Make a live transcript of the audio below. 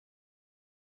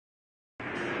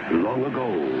Long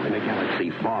ago, in a galaxy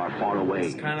far, far away.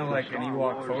 It's kind of like an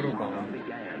Ewok photobomb.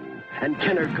 And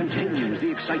Kenner continues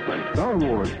the excitement. Star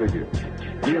Wars figures.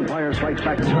 The Empire Strikes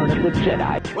Back Return of the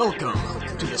Jedi. Welcome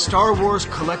to the Star Wars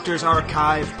Collector's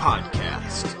Archive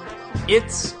podcast.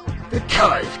 It's the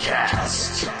Chive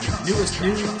Cast. Newest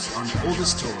news on the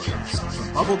oldest toys.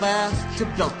 From bubble bath to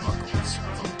belt buckles.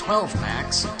 From 12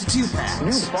 packs to 2 packs.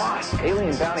 New boss,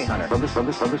 alien bounty hunter. From the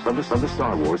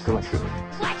Star Wars collection.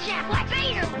 Watch out, Black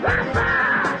Vader!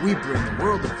 We bring the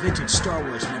world of vintage Star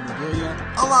Wars memorabilia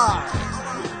alive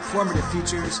with informative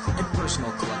features and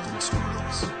personal collecting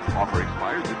stories. Offer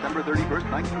expires December 31st,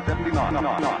 1979.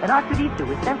 And R2-D2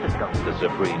 with stethoscope. The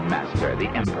Supreme Master, the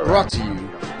Emperor. Brought to you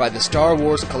by the Star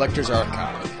Wars Collector's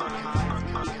Archive.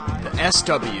 The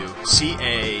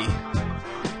SWCA.com.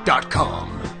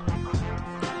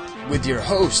 With your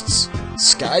hosts,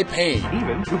 Skye Payne.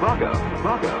 Even Chewbacca,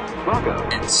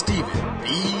 And Stephen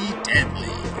B. Deadly.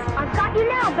 I've got you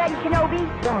now, Ben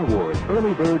Kenobi. Star Wars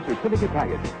Early Bird Certificate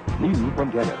Package. New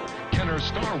from Kenner. Kenner's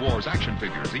Star Wars action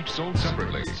figures, each sold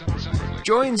separately.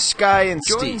 Join Skye and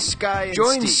Steve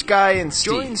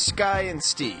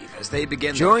as they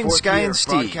begin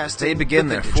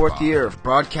their fourth year of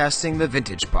broadcasting the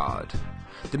Vintage Pod.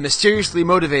 The mysteriously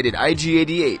motivated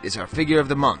IG-88 is our figure of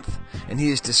the month, and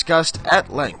he is discussed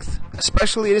at length,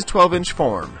 especially in his 12-inch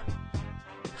form.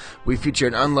 We feature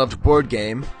an unloved board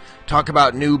game, talk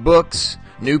about new books,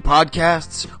 new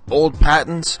podcasts, old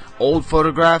patents, old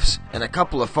photographs, and a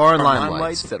couple of foreign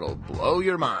limelights that'll blow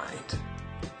your mind.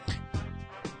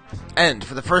 And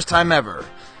for the first time ever,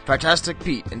 Fratastic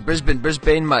Pete and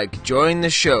Brisbane Mike join the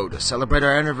show to celebrate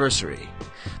our anniversary.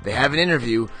 They have an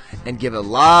interview and give a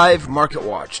live market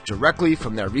watch directly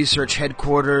from their research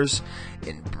headquarters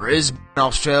in Brisbane,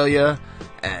 Australia,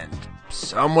 and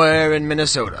somewhere in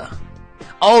Minnesota.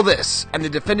 All this and the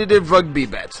definitive rugby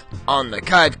bet on the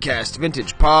Chive Cast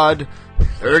Vintage Pod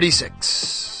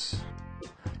 36.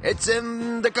 It's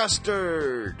in the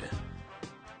Custard.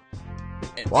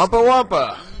 Wampa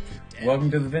Wampa. Welcome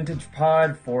to the Vintage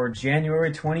Pod for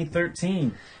January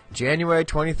 2013. January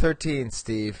 2013,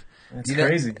 Steve. That's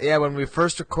crazy. Yeah, when we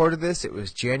first recorded this, it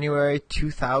was January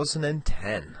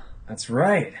 2010. That's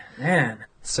right, man.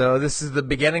 So this is the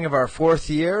beginning of our fourth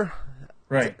year.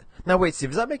 Right. Now wait, Steve,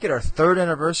 does that make it our third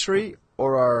anniversary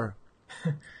or our...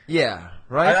 Yeah,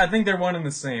 right? I think they're one and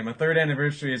the same. A third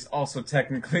anniversary is also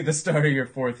technically the start of your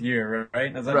fourth year,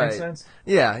 right? Does that make sense?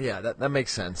 Yeah, that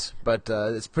makes sense. But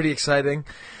it's pretty exciting.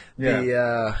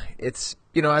 Yeah. It's,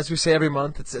 as we say every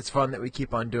month, it's fun that we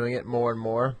keep on doing it more and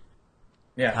more.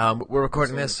 Yeah. We're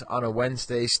recording this on a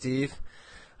Wednesday, Steve.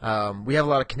 We have a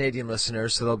lot of Canadian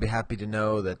listeners, so they'll be happy to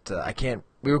know that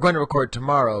we were going to record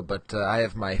tomorrow, but I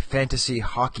have my fantasy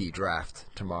hockey draft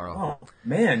tomorrow. Oh,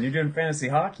 man, you're doing fantasy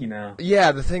hockey now.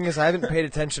 Yeah, the thing is, I haven't paid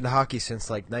attention to hockey since,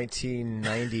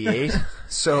 1998.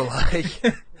 So,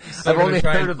 I've only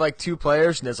heard of, 2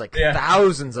 players, and there's,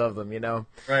 thousands of them,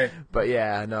 Right. But,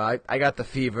 yeah, no, I got the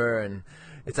fever, and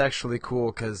it's actually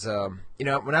cool because,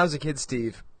 when I was a kid,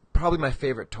 Steve, probably my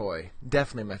favorite toy,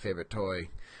 definitely my favorite toy,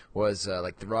 was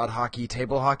the rod hockey,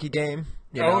 table hockey game.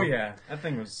 Oh, yeah. That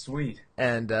thing was sweet.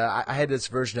 And I had this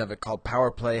version of it called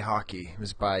Power Play Hockey. It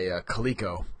was by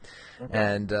Coleco. Okay.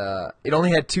 And it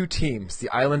only had 2 teams, the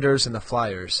Islanders and the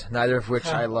Flyers, neither of which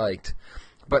I liked.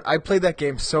 But I played that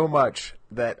game so much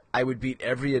that I would beat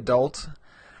every adult.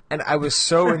 And I was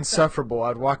so insufferable,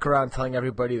 I'd walk around telling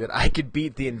everybody that I could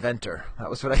beat the inventor. That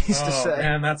was what I used to say. Oh,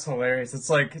 man, that's hilarious. It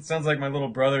sounds like my little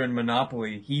brother in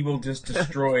Monopoly. He will just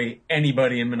destroy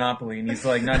anybody in Monopoly, and he's,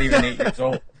 not even 8 years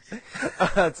old.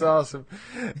 That's awesome.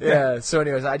 Yeah, so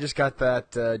anyways, I just got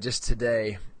that just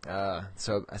today.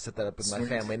 So I set that up with my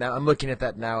family. Now I'm looking at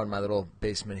that now in my little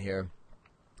basement here.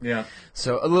 Yeah.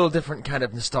 So a little different kind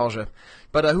of nostalgia.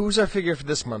 But who's our figure for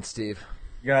this month, Steve?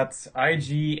 You got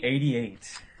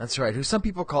IG-88. That's right, who some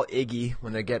people call Iggy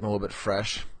when they're getting a little bit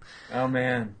fresh. Oh,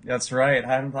 man. That's right. I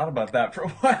hadn't thought about that for a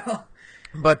while.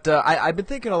 But I've been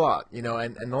thinking a lot, and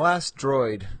the last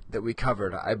droid that we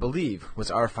covered, I believe,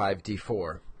 was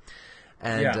R5-D4.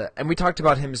 And we talked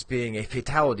about him as being a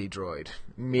fatality droid,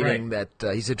 meaning that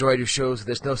he's a droid who shows that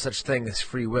there's no such thing as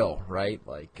free will, right?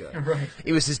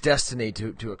 It was his destiny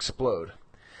to explode.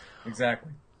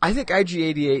 Exactly. I think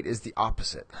IG-88 is the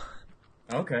opposite.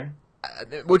 Okay.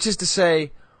 Which is to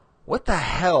say, what the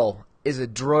hell is a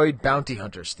droid bounty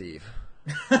hunter, Steve?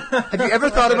 Have you ever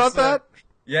thought about that?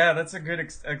 Yeah, that's a good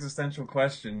existential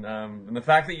question. And the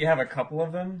fact that you have a couple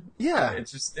of them, yeah,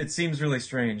 it seems really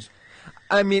strange.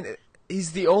 I mean,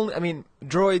 he's the only. I mean,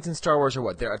 droids in Star Wars are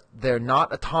what? They're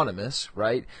not autonomous,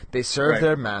 right? They serve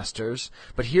their masters.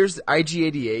 But here's the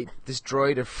IG-88, this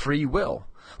droid of free will.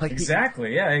 Like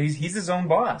exactly. He's his own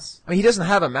boss. I mean, he doesn't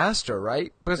have a master,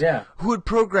 right? Because yeah. Who would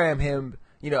program him?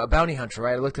 A bounty hunter,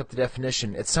 right? I looked up the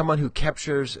definition. It's someone who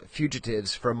captures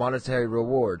fugitives for a monetary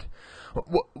reward.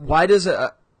 Why does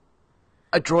a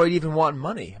droid even want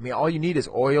money? I mean, all you need is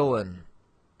oil,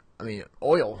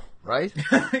 right?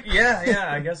 yeah,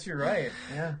 I guess you're right.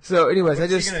 Yeah. So, anyways,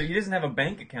 he doesn't have a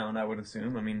bank account, I would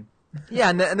assume. I mean. Yeah,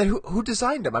 and then who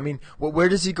designed him? I mean, where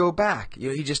does he go back?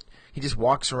 He just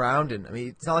walks around, and I mean,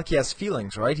 it's not like he has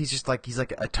feelings, right? He's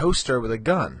like a toaster with a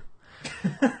gun.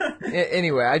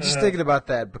 Anyway, I just thinking about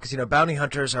that because bounty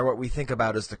hunters are what we think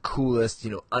about as the coolest,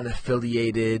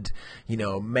 unaffiliated,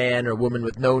 man or woman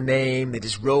with no name. They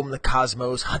just roam the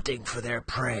cosmos hunting for their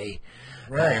prey.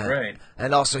 Right.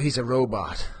 And also, he's a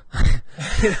robot.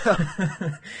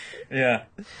 Yeah.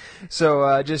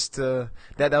 So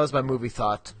that was my movie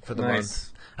thought for the month.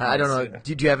 I don't know.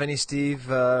 Do you have any, Steve?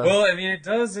 Well, I mean, it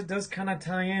does kind of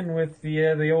tie in with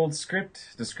the old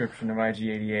script description of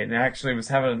IG-88, and I actually was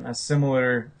having a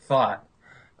similar thought.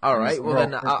 All right. Well,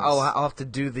 then I'll have to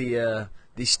do the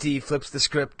Steve flips the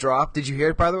script drop. Did you hear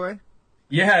it, by the way?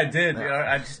 Yeah, I did.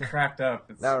 I just cracked up.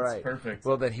 It's perfect.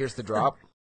 Well, then here's the drop.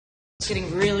 It's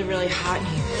getting really, really hot in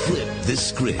here. Flip the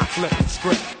script. Flip the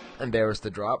script. And there was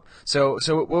the drop. So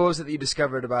what was it that you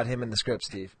discovered about him in the script,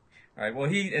 Steve? All right. Well,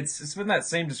 it's been that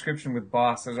same description with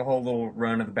Boss. There's a whole little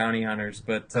run of the bounty hunters,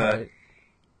 but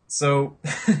so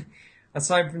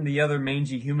aside from the other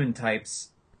mangy human types,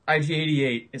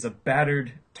 IG-88 is a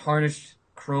battered, tarnished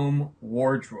chrome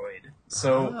war droid.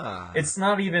 So it's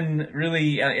not even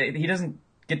really. He doesn't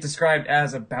get described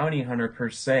as a bounty hunter per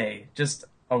se, just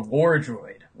a war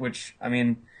droid. Which I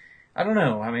mean, I don't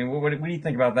know. I mean, what do you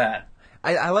think about that?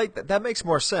 I like that. That makes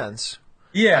more sense.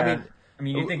 Yeah. I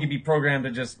mean, you think he'd be programmed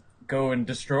to just go and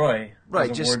destroy, right?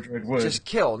 As a war droid would. Just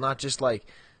kill, not just like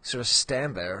sort of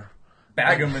stand there,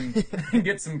 bag him and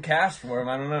get some cash for him.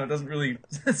 I don't know. It doesn't really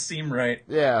seem right.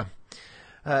 Yeah.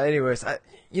 Anyways,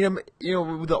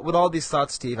 with all these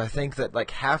thoughts, Steve, I think that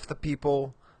like half the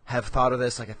people have thought of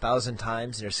this like 1,000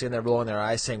 times, and they're sitting there rolling their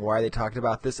eyes, saying, "Why are they talking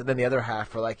about this?" And then the other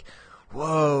half are like,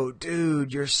 "Whoa,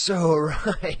 dude, you're so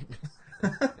right."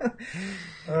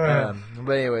 But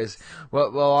anyways,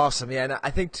 well, awesome. Yeah, and I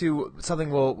think too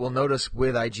something we'll notice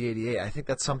with IG-88. I think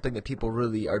that's something that people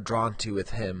really are drawn to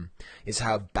with him is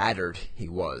how battered he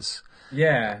was.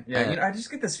 Yeah. I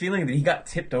just get this feeling that he got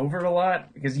tipped over a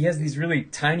lot because he has these really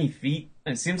tiny feet,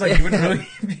 and it seems like he wouldn't really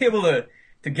be able to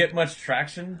get much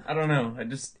traction. I don't know.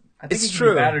 I think he's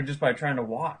battered just by trying to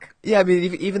walk. Yeah, I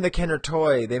mean, even the Kenner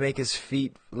toy, they make his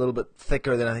feet a little bit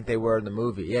thicker than I think they were in the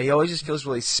movie. Yeah, he always just feels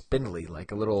really spindly,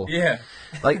 like a little... Yeah.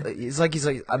 he's like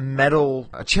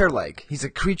a chair leg. He's a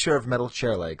creature of metal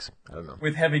chair legs. I don't know.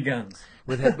 With heavy guns.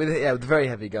 With very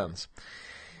heavy guns.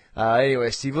 Anyway,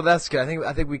 Steve, well, that's good.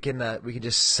 I think we can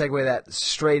just segue that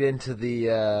straight into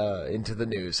the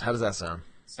news. How does that sound?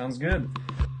 Sounds good.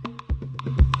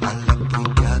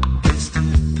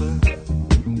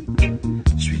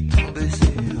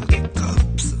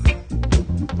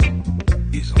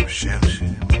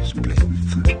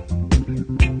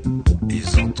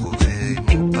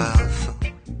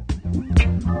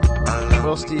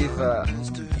 Well, Steve,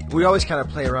 we always kind of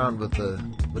play around with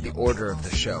the order of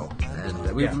the show,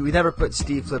 and we never put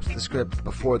Steve flips the script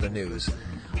before the news,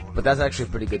 but that's actually a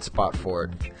pretty good spot for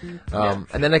it.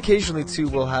 And then occasionally too,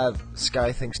 we'll have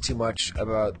Skye thinks too much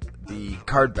about the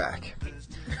card back,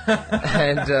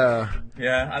 and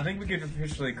yeah, I think we could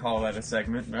officially call that a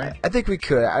segment, right? I think we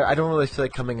could. I don't really feel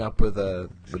like coming up with the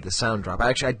sound drop.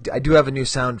 Actually, I do have a new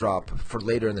sound drop for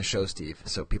later in the show, Steve.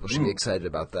 So people should be excited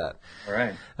about that. All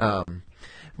right.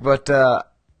 But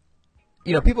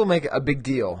people make a big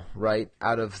deal, right,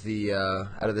 out of the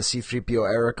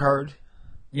C-3PO era card.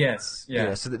 Yes.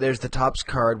 Yeah. So there's the Topps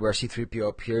card where C-3PO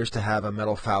appears to have a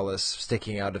metal phallus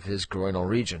sticking out of his groinal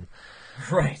region.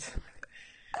 Right.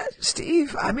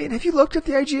 Steve, I mean, have you looked at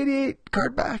the IG-88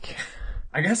 card back?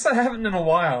 I guess I haven't in a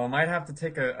while. I might have to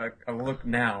take a look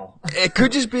now. It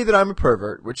could just be that I'm a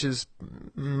pervert, which is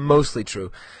mostly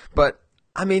true. But,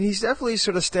 I mean, he's definitely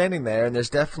sort of standing there, and there's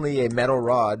definitely a metal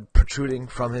rod protruding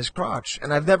from his crotch.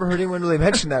 And I've never heard anyone really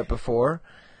mention that before.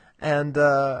 And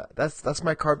that's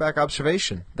my card back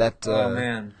observation. That oh,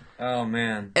 man.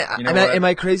 Am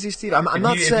I crazy, Steve? I'm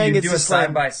not saying it's a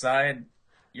side by side.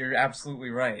 You're absolutely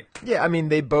right. Yeah, I mean,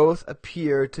 they both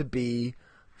appear to be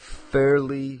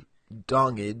fairly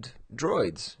donged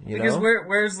droids. Because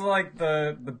where's like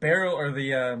the barrel or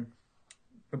the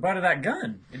butt of that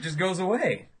gun? It just goes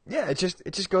away. Yeah, it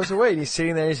just goes away, and he's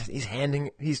sitting there.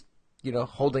 He's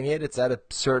holding it. It's at a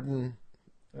certain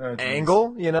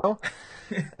angle,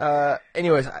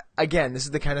 Anyways, again, this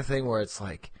is the kind of thing where it's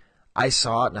like, I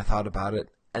saw it and I thought about it,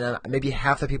 and then maybe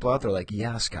half the people out there are like,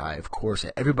 yeah, Skye, of course.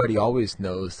 Everybody always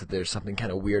knows that there's something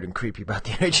kind of weird and creepy about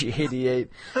the IG-88.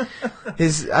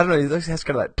 I don't know, he has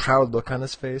kind of that proud look on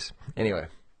his face. Anyway.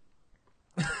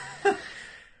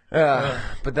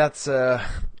 But that's, do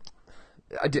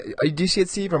you see it,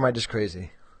 Steve, or am I just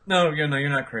crazy? No, you're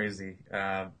not crazy.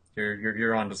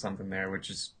 You're onto something there, which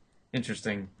is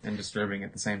interesting and disturbing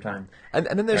at the same time. And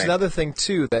then there's another thing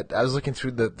too that I was looking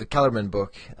through the Kellerman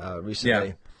book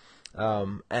recently,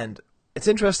 and it's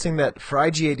interesting that for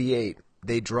IG-88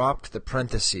 they dropped the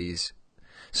parentheses.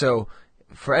 So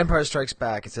for Empire Strikes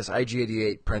Back it says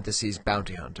IG-88 parentheses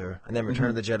Bounty Hunter, and then Return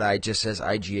of the Jedi just says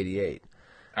IG-88.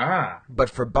 But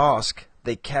for Bosk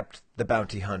they kept the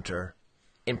Bounty Hunter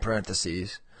in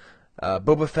parentheses.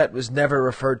 Boba Fett was never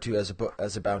referred to as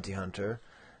a bounty hunter.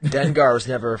 Dengar was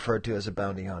never referred to as a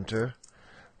bounty hunter.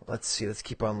 Let's see. Let's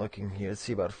keep on looking here. Let's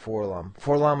see about Forlom.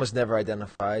 Forlom was never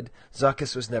identified.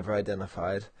 Zuckuss was never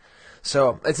identified.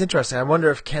 So it's interesting. I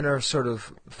wonder if Kenner sort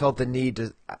of felt the need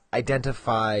to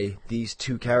identify these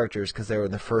two characters because they were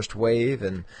in the first wave,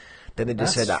 and then they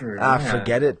just said,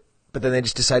 forget it. But then they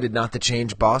just decided not to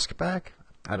change Bosk back.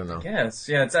 I don't know. Yes,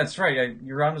 that's right.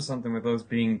 You're onto something with those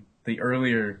being the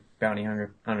earlier bounty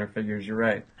hunter figures. You're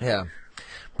right. Yeah.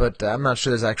 But I'm not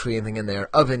sure there's actually anything in there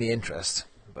of any interest.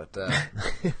 But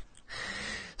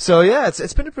so yeah,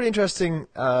 it's been a pretty interesting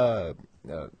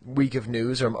week of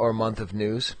news or month of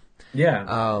news. Yeah.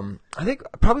 I think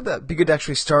probably that'd be good to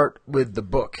actually start with the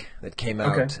book that came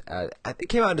out. Okay. It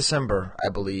came out in December, I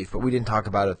believe, but we didn't talk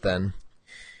about it then.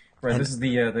 Right. This is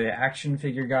the action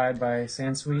figure guide by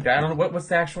Sansweet. I don't know what's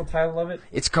the actual title of it.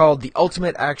 It's called the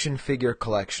Ultimate Action Figure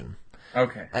Collection.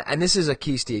 Okay. And this is a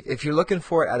key, Steve. If you're looking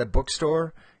for it at a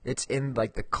bookstore, it's in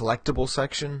like the collectible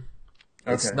section.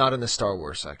 Okay. It's not in the Star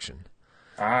Wars section.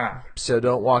 So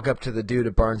don't walk up to the dude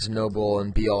at Barnes & Noble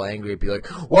and be all angry and be like,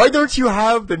 why don't you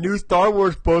have the new Star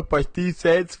Wars book by Steve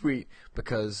Sansweet?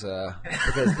 Because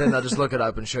then I'll just look it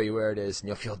up and show you where it is and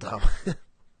you'll feel dumb.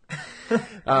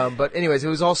 But anyways, it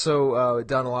was also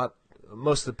done a lot.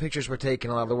 Most of the pictures were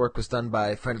taken. A lot of the work was done by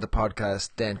a friend of the podcast,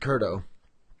 Dan Curto.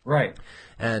 Right.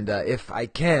 And if I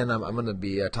can, I'm going to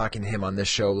be talking to him on this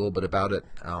show a little bit about it.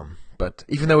 But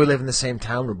even though we live in the same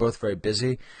town, we're both very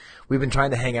busy. We've been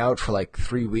trying to hang out for like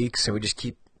 3 weeks, and we just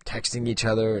keep texting each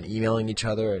other and emailing each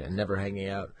other and never hanging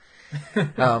out.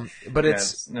 But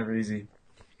it's never easy.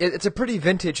 It's a pretty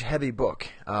vintage-heavy book.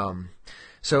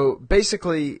 So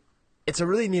basically, it's a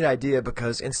really neat idea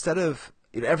because instead of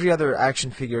every other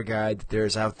action figure guide that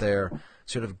there's out there,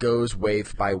 sort of goes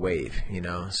wave by wave,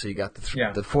 So you got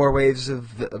the 4 waves of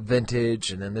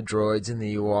vintage, and then the droids and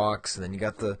the Ewoks, and then you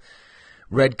got the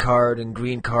red card and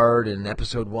green card and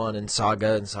episode 1 and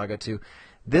Saga 2.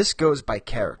 This goes by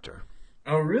character.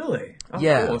 Oh, really? Oh,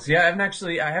 yeah. Cool. So,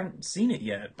 I haven't seen it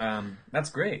yet. That's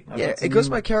great. It goes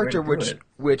by character,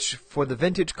 which for the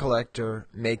vintage collector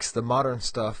makes the modern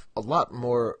stuff a lot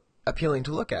more appealing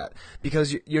to look at,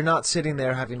 because you're not sitting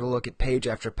there having to look at page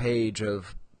after page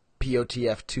of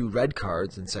POTF2 red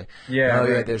cards and say,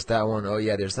 yeah, there's that one. Oh,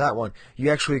 yeah, there's that one. You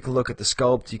actually can look at the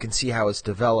sculpt. You can see how it's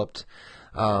developed.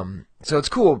 So it's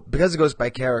cool because it goes by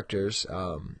characters.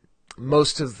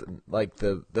 Most of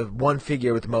the one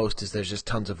figure with most is there's just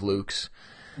tons of Lukes.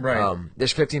 Right.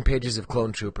 There's 15 pages of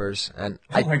Clone Troopers, and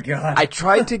my God. I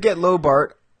tried to get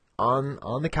Lobart on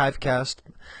the Chive Cast.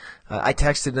 I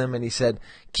texted him and he said,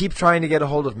 "Keep trying to get a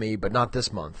hold of me, but not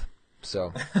this month."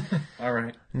 So, all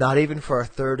right. Not even for our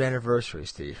 3rd anniversary,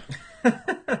 Steve.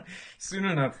 Soon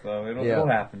enough, though, it'll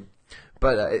happen.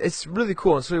 But it's really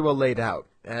cool. It's really well laid out.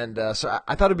 And so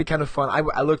I thought it'd be kind of fun.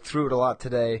 I looked through it a lot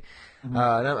today. And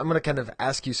I'm going to kind of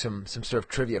ask you some sort of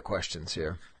trivia questions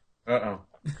here. Uh-oh.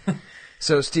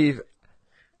 So, Steve,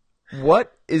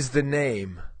 what is the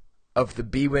name of the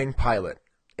B-Wing pilot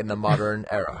in the modern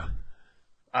era?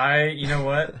 You know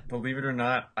what? Believe it or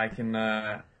not, I can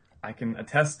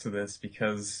attest to this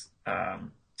because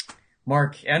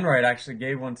Mark Enright actually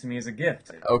gave one to me as a gift.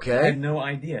 Okay. I had no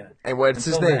idea. And what's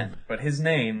his name? But his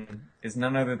name is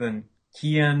none other than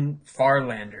Kian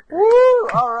Farlander. Woo!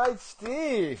 All right,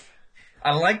 Steve.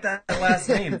 I like that last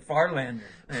name, Farlander.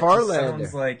 Farlander. It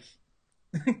sounds like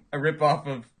a ripoff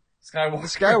of Skywalker.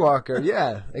 Skywalker,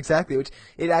 yeah, exactly. Which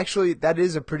that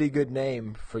is a pretty good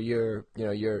name for you're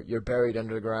buried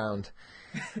under the ground.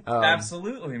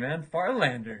 Absolutely, man,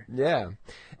 Farlander. Yeah,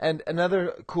 and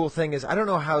another cool thing is I don't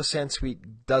know how Sansweet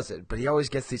does it, but he always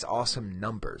gets these awesome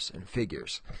numbers and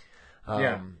figures.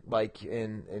 Like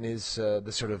in his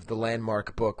the sort of the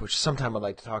landmark book, which sometime I'd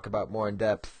like to talk about more in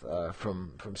depth,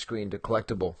 from screen to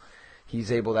collectible.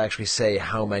 He's able to actually say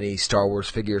how many Star Wars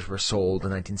figures were sold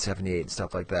in 1978 and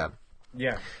stuff like that.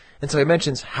 Yeah. And so he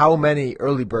mentions how many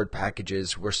early bird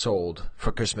packages were sold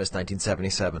for Christmas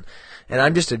 1977. And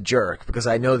I'm just a jerk because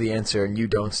I know the answer and you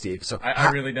don't, Steve. So I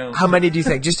really don't. How many do you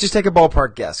think? Just take a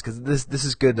ballpark guess because this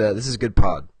is good. This is good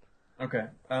pod. Okay.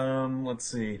 Let's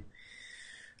see.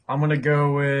 I'm gonna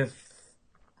go with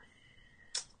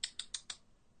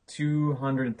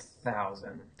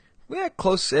 200,000. Yeah,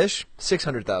 close-ish.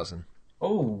 600,000.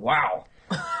 Oh wow.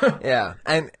 Yeah,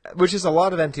 and which is a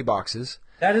lot of empty boxes.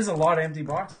 That is a lot of empty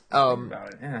boxes.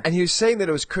 About it. Yeah. And he was saying that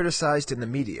it was criticized in the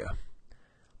media.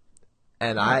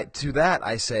 And to that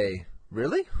I say,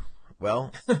 really?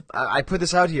 Well, I put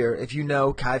this out here. If you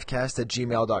know,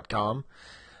 chivecast@gmail.com.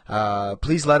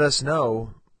 Please let us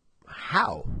know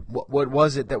how. What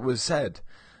was it that was said?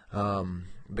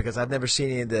 Because I've never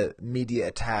seen any of the media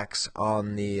attacks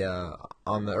on the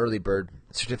early bird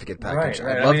certificate package.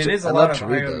 Right. I mean, it is a lot of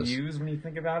IOUs when you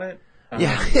think about it.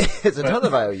 Yeah, it's a ton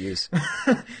of IOUs.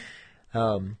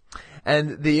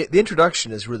 And the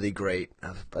introduction is really great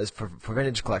as for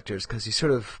vintage collectors because he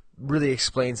sort of really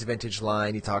explains the vintage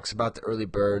line. He talks about the early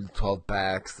bird, 12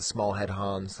 backs, the small head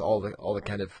Hans, all the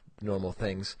kind of normal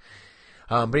things.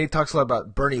 But he talks a lot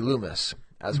about Bernie Loomis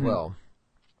as well,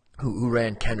 who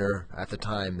ran Kenner at the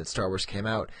time that Star Wars came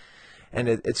out. And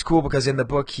it's cool because in the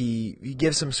book he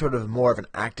gives him sort of more of an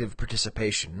active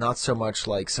participation, not so much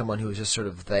like someone who was just sort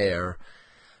of there,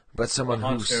 but someone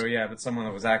but someone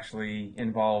that was actually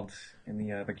involved in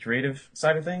the creative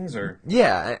side of things, or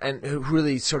and who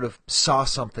really sort of saw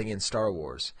something in Star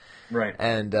Wars. Right.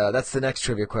 And that's the next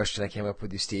trivia question I came up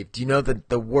with you, Steve. Do you know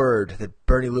the word that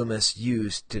Bernie Loomis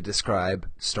used to describe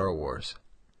Star Wars?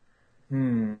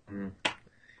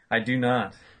 I do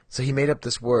not. So he made up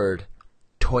this word,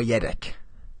 toyetic.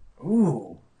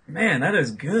 Ooh, man, that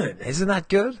is good. Isn't that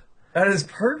good? That is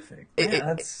perfect.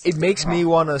 It makes me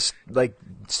want to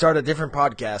start a different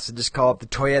podcast and just call it the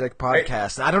Toyetic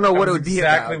Podcast. I don't know what it would be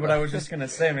about. Exactly what I was just going to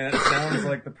say, man. That sounds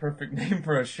like the perfect name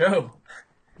for a show.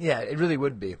 Yeah, it really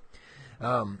would be.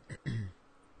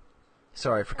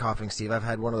 Sorry for coughing, Steve. I've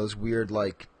had one of those weird,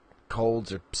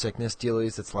 colds or sickness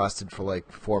dealies that's lasted for,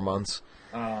 4 months.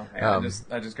 I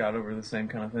just got over the same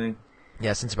kind of thing.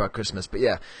 Yeah, since about Christmas. But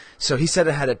yeah, so he said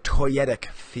it had a toyetic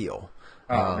feel.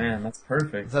 Oh, man, that's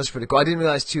perfect. That's pretty cool. I didn't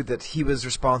realize, too, that he was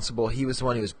responsible. He was the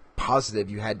one who was positive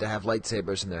you had to have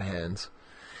lightsabers in their hands.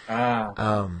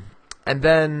 And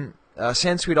then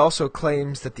Sansweet also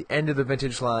claims that the end of the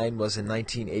vintage line was in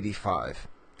 1985.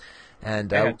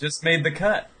 And I just made the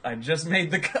cut.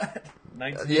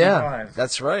 1985. Yeah,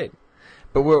 that's right.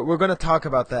 But we're going to talk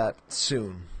about that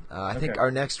soon. I think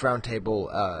our next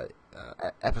roundtable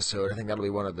episode, I think that'll be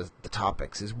one of the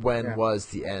topics, is when was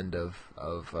the end of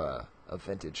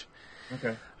vintage.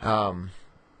 Okay. And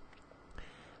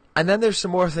then there's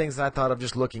some more things that I thought of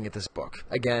just looking at this book.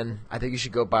 Again, I think you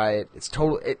should go buy it. It's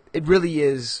total. It really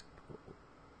is.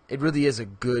 It really is a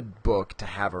good book to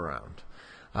have around.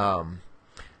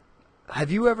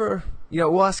 Have you ever?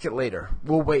 We'll ask it later.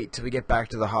 We'll wait till we get back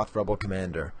to the Hoth Rebel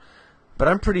Commander. But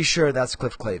I'm pretty sure that's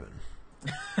Cliff Clavin.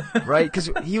 Right?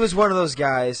 Because he was one of those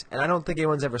guys, and I don't think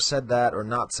anyone's ever said that or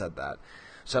not said that.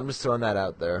 So I'm just throwing that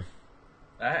out there.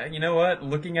 You know what?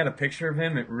 Looking at a picture of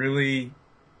him, it really...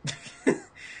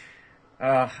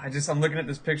 I'm looking at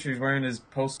this picture. He's wearing his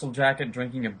postal jacket,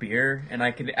 drinking a beer, and I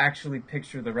could actually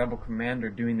picture the Rebel Commander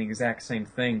doing the exact same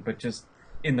thing, but just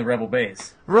in the Rebel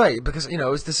base. Right, because,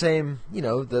 it's the same,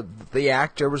 the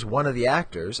actor was one of the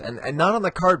actors, and not on the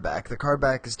card back. The card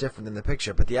back is different than the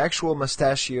picture, but the actual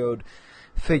mustachioed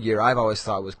figure I've always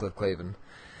thought was Cliff Clavin.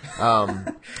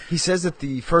 He says that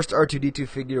the first R2-D2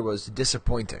 figure was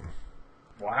disappointing.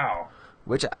 Wow.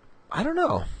 Which, I don't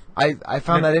know. I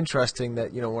found that interesting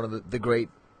that, one of the great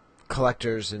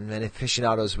collectors and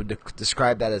aficionados would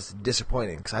describe that as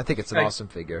disappointing, because I think it's an awesome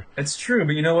figure. It's true,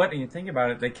 but you know what? When you think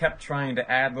about it, they kept trying to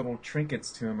add little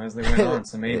trinkets to him as they went on,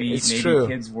 so maybe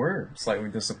kids were slightly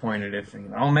disappointed if,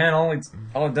 oh man, all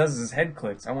it does is his head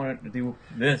clicks. I want it to do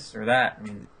this or that. I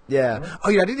mean, yeah. Oh,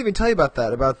 yeah, I didn't even tell you about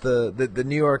that, about the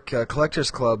New York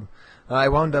Collectors Club. I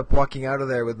wound up walking out of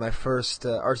there with my first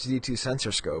R2-D2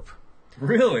 sensor scope.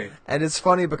 Really? And it's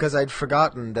funny because I'd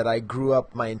forgotten that I grew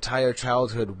up my entire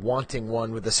childhood wanting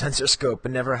one with a sensor scope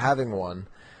and never having one.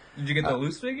 Did you get the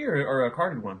loose figure or a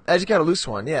carded one? I just got a loose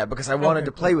one, yeah, because I wanted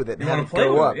to play with it and have it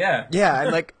grow up. Yeah. Yeah,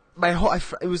 and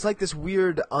it was like this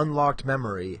weird unlocked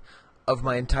memory of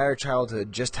my entire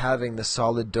childhood just having the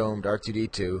solid domed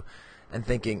R2-D2 and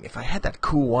thinking, if I had that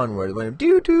cool one where it went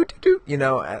do-do-do-do,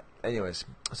 anyways,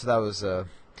 so that was a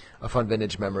fun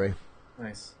vintage memory.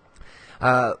 Nice.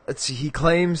 Let's see. He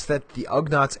claims that the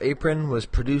Ugnaughts apron was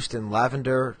produced in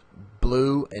lavender,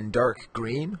 blue, and dark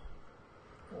green.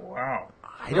 Wow.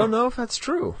 I don't know if that's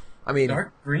true. I mean,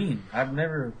 Dark green. I've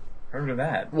never heard of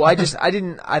that. well, I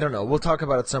don't know. We'll talk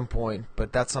about it at some point,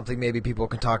 but that's something maybe people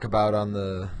can talk about on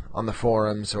the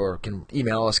forums or can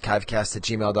email us,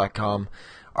 chivecast@gmail.com.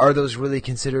 Are those really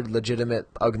considered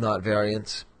legitimate Ugnaught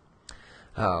variants?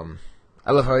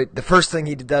 I love how the first thing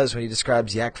he does when he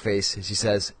describes Yak Face is he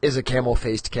says, is a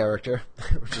camel-faced character,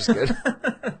 which is good.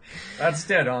 That's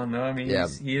dead on, though. I mean, Yeah.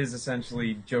 he is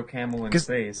essentially Joe Camel in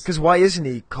space. Because why isn't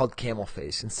he called Camel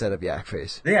Face instead of Yak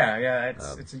Face? Yeah,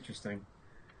 it's interesting.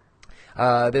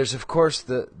 There's, of course,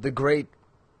 the great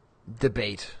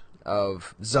debate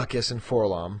of Zuckus and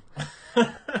Forlom.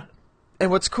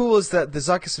 And what's cool is that the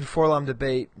Zuckus and Forlom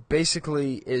debate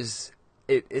basically is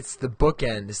it's the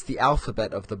bookend, it's the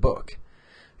alphabet of the book.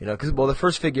 You know, because the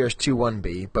first figure is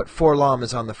 2-1B, but Forlom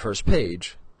is on the first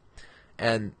page,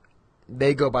 and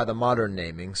they go by the modern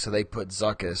naming, so they put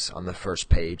Zuckus on the first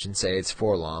page and say it's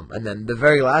Forlom, and then the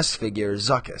very last figure is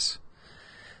Zuckus.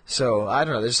 So, I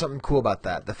don't know, there's something cool about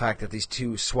that, the fact that these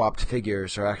two swapped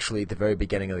figures are actually at the very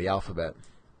beginning of the alphabet.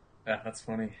 Yeah, that's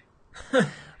funny.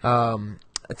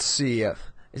 Let's see, is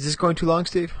this going too long,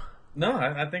 Steve? No,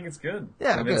 I think it's good.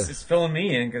 Yeah, and good. It's filling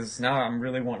me in because now I'm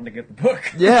really wanting to get the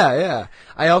book. Yeah.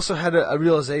 I also had a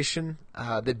realization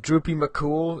that Droopy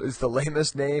McCool is the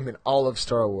lamest name in all of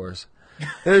Star Wars.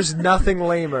 There's nothing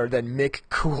lamer than Mick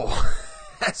Cool.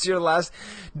 That's your last.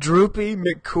 Droopy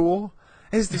McCool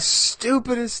is the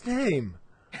stupidest name.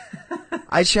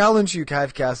 I challenge you,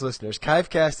 Chivecast listeners,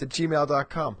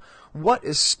 chivecast@gmail.com. What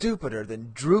is stupider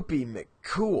than Droopy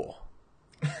McCool?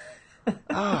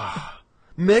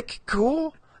 Mick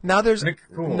Cool? Now there's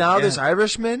there's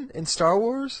Irishmen in Star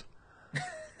Wars?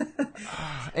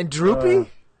 And Droopy?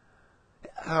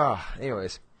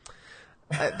 Anyways.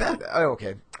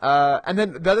 Okay. And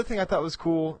then the other thing I thought was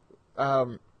cool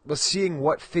was seeing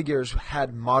what figures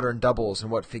had modern doubles and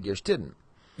what figures didn't.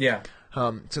 Yeah.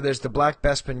 So there's the Black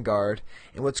Bespin Guard,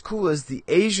 and what's cool is the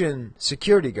Asian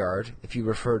Security Guard, if you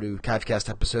refer to Chivecast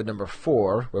episode number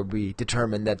 4, where we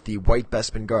determined that the White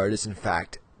Bespin Guard is in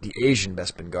fact the Asian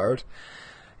Bespin Guard.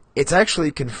 It's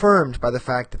actually confirmed by the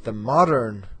fact that the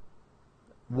modern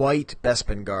White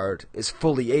Bespin Guard is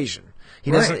fully Asian.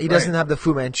 He doesn't have the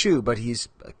Fu Manchu, but it's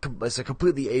a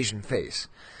completely Asian face.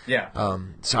 Yeah.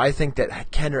 So I think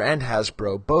that Kenner and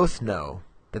Hasbro both know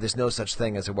that there's no such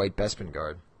thing as a White Bespin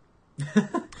Guard.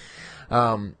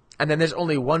 And then there's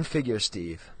only one figure,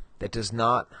 Steve, that does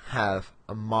not have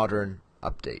a modern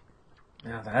update.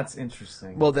 Now that's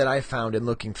interesting. Well, that I found in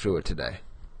looking through it today.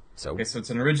 Okay, so it's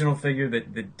an original figure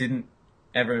that didn't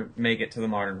ever make it to the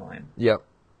modern line. Yep.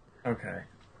 Okay.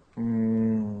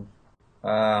 Man,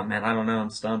 I don't know. I'm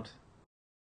stumped.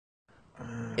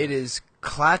 It is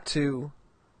Klaatu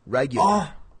regular.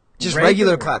 Oh, just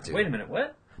regular Klaatu. Wait a minute,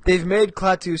 what? They've made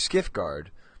Klaatu Skiff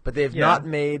Guard, but they've not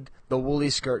made the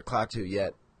woolly skirt Klaatu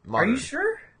yet. Modern. Are you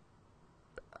sure?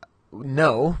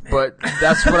 No, but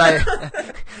that's what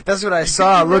I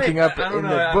saw looking up in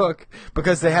the book,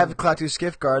 because they have Klaatu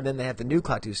Skiff Guard and then they have the new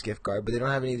Klaatu Skiff Guard, but they don't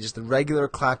have any, just the regular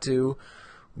Klaatu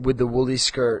with the woolly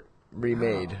skirt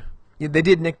remade. Yeah, they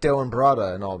did Nick Doe and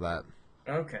Barada and all that.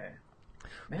 Okay.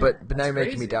 Man, but now you're crazy.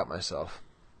 making me doubt myself.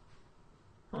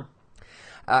 Huh.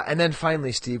 And then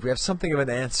finally, Steve, we have something of an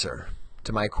answer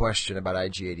to my question about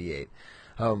IG-88.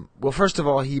 Well, first of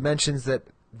all, he mentions that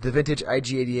the vintage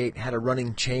IG-88 had a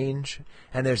running change,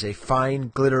 and there's a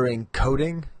fine glittering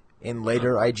coating in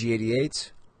later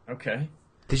IG-88s. Okay.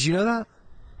 Did you know that?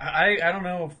 I don't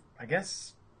know. I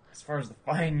guess as far as the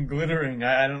fine glittering,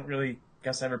 I don't really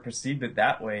guess I ever perceived it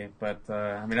that way. But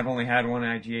I mean, I've only had one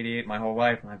IG-88 my whole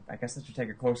life, and I guess I should take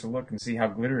a closer look and see how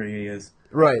glittery he is.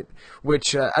 Right.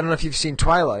 Which I don't know if you've seen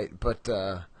Twilight, but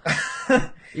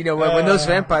you know when those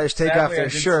vampires take off their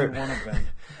shirt. See one of them.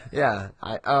 Yeah.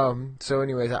 So,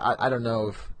 anyways, I don't know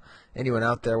if anyone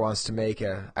out there wants to make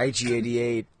a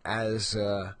IG-88 as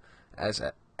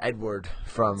Edward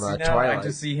from Twilight. Twilight. I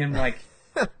just see him like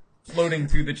floating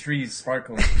through the trees,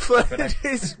 sparkling.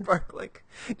 Sparkling.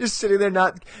 Just sitting there,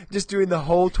 not just doing the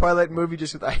whole Twilight movie,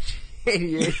 just with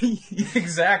IG-88.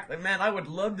 Exactly, man. I would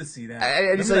love to see that.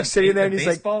 And he's like sitting there, and he's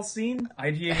like, baseball scene,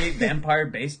 IG-88 vampire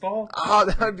baseball. Oh,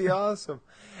 that would be awesome.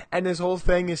 And his whole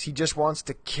thing is he just wants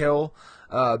to kill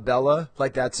Bella.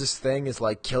 Like, that's his thing, is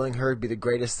like killing her would be the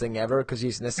greatest thing ever because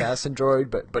he's an assassin droid,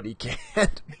 but he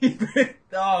can't.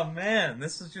 Oh man,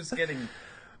 this is just getting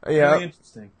really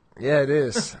interesting. Yeah, it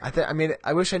is. I mean,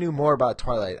 I wish I knew more about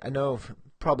Twilight. I know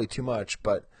probably too much,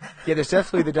 but yeah, there's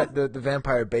definitely the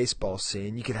vampire baseball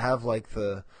scene. You could have like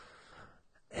oh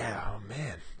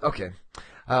man, okay.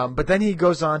 But then he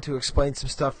goes on to explain some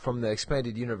stuff from the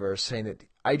expanded universe, saying that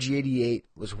IG-88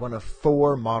 was one of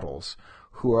 4 models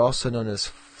who are also known as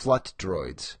flut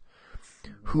droids,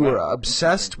 who were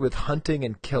obsessed with hunting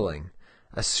and killing.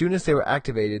 As soon as they were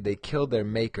activated, they killed their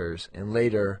makers and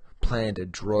later planned a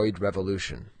droid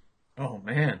revolution. Oh,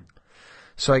 man.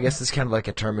 So I guess it's kind of like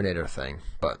a Terminator thing,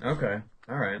 but... Okay,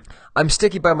 all right. I'm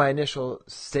sticky by my initial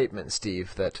statement,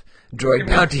 Steve, that droid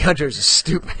bounty hunters are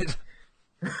stupid.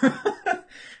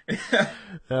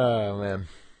 Oh, man.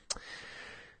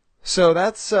 So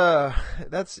that's some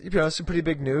pretty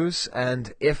big news,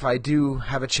 and if I do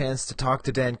have a chance to talk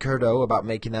to Dan Curto about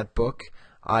making that book,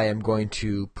 I am going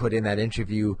to put in that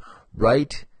interview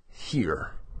right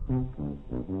here.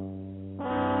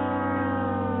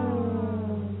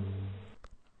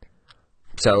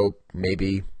 So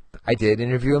maybe I did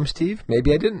interview him, Steve.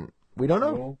 Maybe I didn't. We don't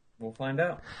know. We'll find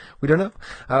out. We don't know.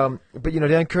 But,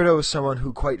 Dan Curto is someone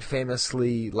who quite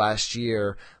famously last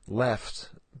year left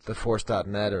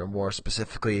theforce.net, or more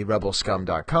specifically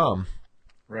rebelscum.com.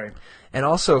 Right. And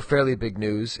also fairly big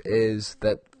news is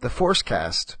that the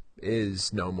Forcecast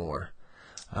is no more.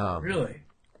 Really?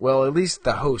 Well, at least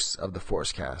the hosts of the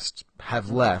Forcecast have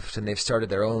left, and they've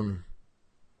started their own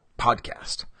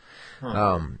podcast.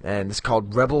 Huh. And it's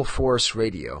called Rebel Force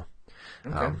Radio.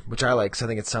 Okay. Which I like, because I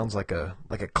think it sounds like a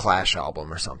Clash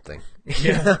album or something.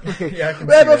 Yeah, yeah, I can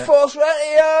Rebel see that. Force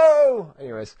Radio!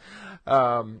 Anyways,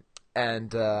 I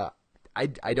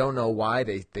don't know why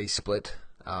they split,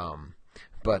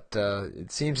 but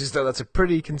it seems as though that's a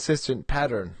pretty consistent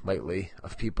pattern lately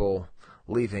of people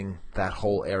leaving that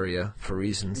whole area for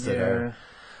reasons that are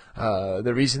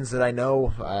the reasons that I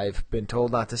know I've been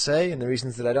told not to say, and the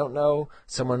reasons that I don't know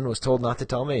someone was told not to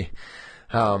tell me.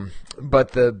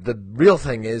 But the real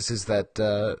thing is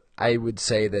that I would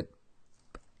say that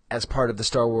as part of the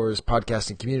Star Wars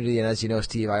podcasting community, and as you know,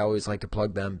 Steve, I always like to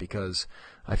plug them because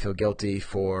I feel guilty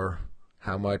for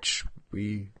how much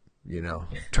we,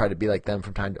 try to be like them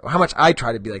from time to how much I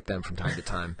try to be like them from time to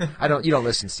time. You don't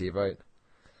listen, Steve, right?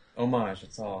 Homage,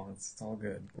 it's all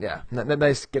good. Yeah,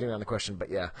 nice getting around the question, but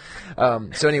yeah.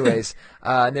 So anyways,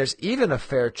 and there's even a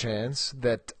fair chance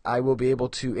that I will be able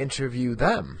to interview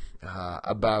them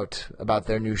about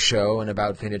their new show and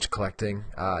about vintage collecting,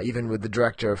 even with the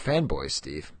director of Fanboys,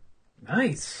 Steve.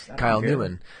 Nice. Kyle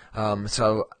Newman.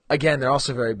 So again, they're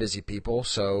also very busy people,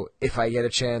 so if I get a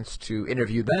chance to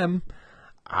interview them,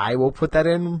 I will put that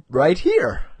in right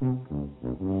here.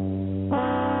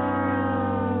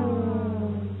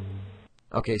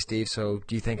 Okay, Steve, so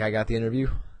do you think I got the interview?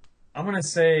 I'm going to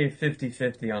say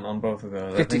 50-50 on both of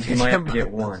those. 50-50. I think you might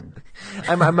get one.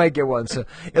 I might get one. So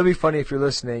it'll be funny if you're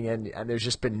listening and there's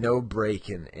just been no break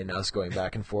in us going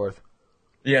back and forth.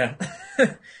 Yeah.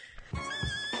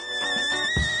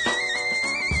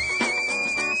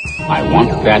 I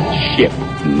want that ship,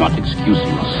 not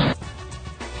excuses.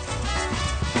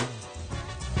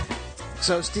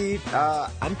 So, Steve,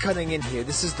 I'm cutting in here.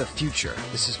 This is the future.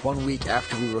 This is 1 week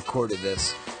after we recorded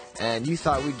this. And you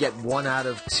thought we'd get 1 out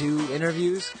of 2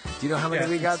 interviews? Do you know how many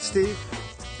we got, Steve?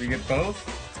 Did we get both?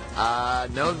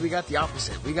 No, we got the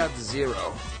opposite. We got 0.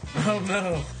 Oh,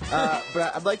 no.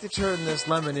 But I'd like to turn this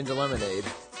lemon into lemonade.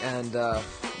 And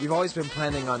we've always been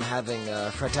planning on having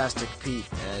Fratastic Pete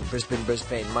and Brisbane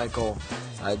Michael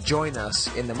join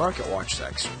us in the Market Watch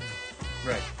section.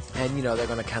 Right. And, they're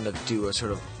going to kind of do a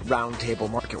sort of roundtable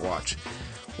market watch.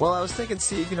 Well, I was thinking,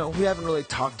 Steve, we haven't really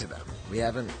talked to them.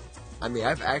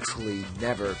 I've actually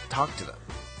never talked to them.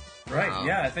 Right,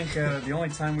 yeah. I think the only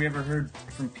time we ever heard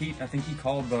from Pete, I think he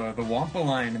called the Wampa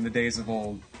line in the days of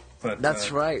old. But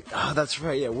That's right. Oh, that's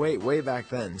right. Yeah, way back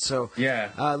then. So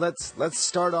yeah. Let's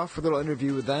start off with a little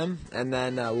interview with them, and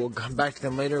then we'll come back to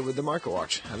them later with the market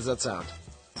watch. How does that sound?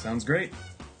 Sounds great.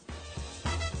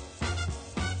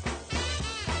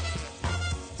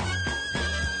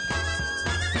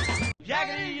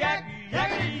 Yakety yak,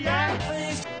 yakety yak,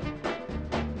 please.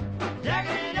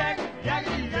 Yakety yak,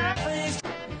 yakety yak, please.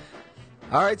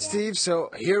 All right, Steve. So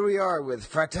here we are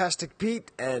with Fratastic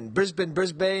Pete and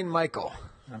Brisbane Michael.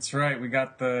 That's right. We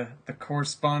got the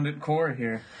correspondent core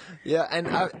here. Yeah, and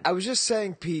I was just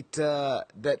saying, Pete,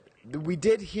 that we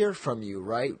did hear from you,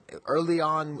 right, early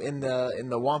on in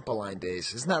the Wampa line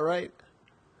days. Isn't that right?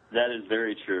 That is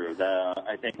very true.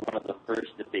 I think one of the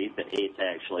first debates that ATE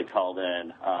actually called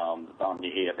in on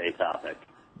the AFA topic.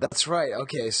 That's right.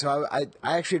 Okay, so I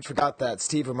actually had forgot that.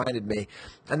 Steve reminded me.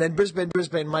 And then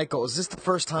Brisbane Michael, is this the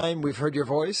first time we've heard your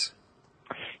voice?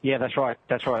 Yeah, that's right.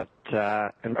 That's right.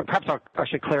 And perhaps I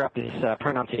should clear up this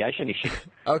pronunciation issue.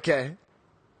 Okay.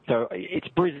 So it's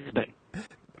Brisbane.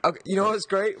 Okay, you know what's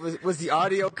great was the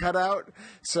audio cut out.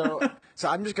 So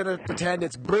I'm just gonna pretend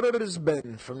it's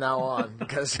Brisbane from now on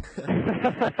because.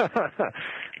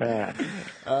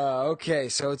 Okay,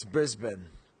 so it's Brisbane.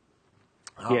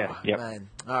 Oh, yeah. Yep. Man.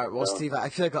 All right. Well, Steve, I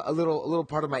feel like a little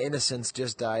part of my innocence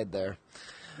just died there.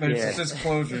 But it's just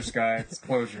closure, Skye. It's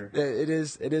closure. It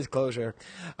is closure.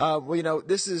 Well,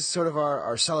 this is sort of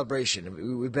our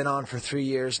celebration. We've been on for 3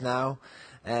 years now.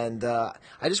 And I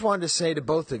just wanted to say to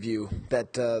both of you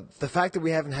that the fact that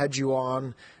we haven't had you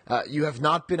on, you have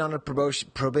not been on a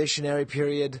probationary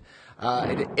period.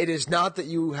 It is not that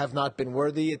you have not been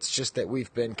worthy. It's just that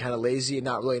we've been kind of lazy and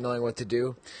not really knowing what to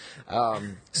do.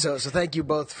 So thank you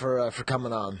both for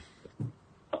coming on.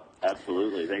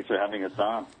 Absolutely. Thanks for having us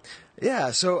on. Yeah.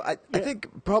 So I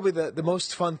think probably the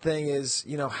most fun thing is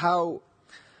how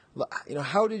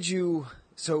did you.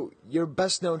 So you're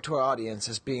best known to our audience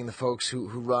as being the folks who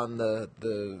run the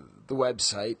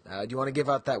website. Do you want to give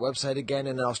out that website again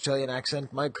in an Australian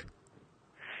accent, Mike?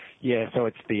 Yeah, so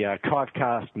it's the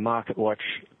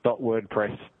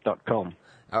chivecastmarketwatch.wordpress.com.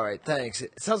 All right, thanks.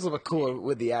 It sounds a little bit cooler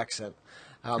with the accent.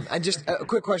 And just a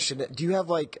quick question: do you have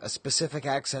like a specific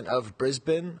accent of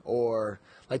Brisbane, or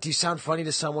like do you sound funny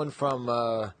to someone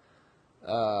from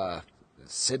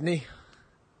Sydney?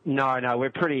 No,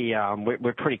 we're pretty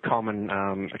common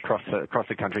across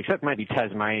the country, except maybe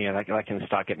Tasmania. They can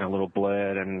start getting a little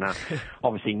blurred, and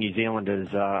obviously New Zealanders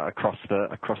across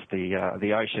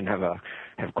the ocean have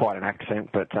quite an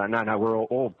accent. But no, we're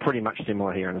all pretty much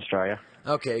similar here in Australia.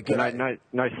 Okay, good.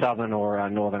 No southern or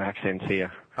northern accents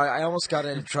here. I almost got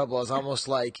into trouble. I was almost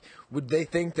like, would they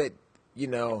think that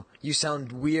you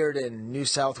sound weird in New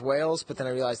South Wales, but then I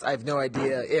realized I have no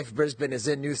idea if Brisbane is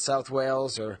in New South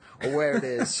Wales or where it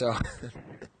is, so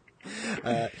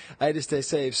I had to stay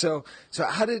safe. So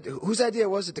whose idea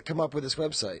was it to come up with this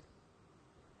website?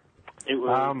 It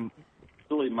was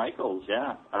really Michael's,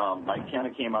 yeah. Mike kind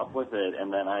of came up with it,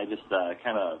 and then I just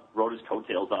kind of rode his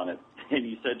coattails on it, and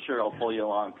he said, sure, I'll pull you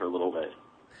along for a little bit.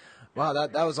 Wow,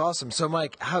 that was awesome. So,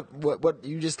 Mike, what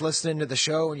you just listened to the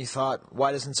show and you thought,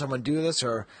 why doesn't someone do this,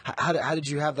 or how did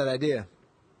you have that idea?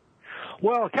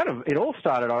 Well, it all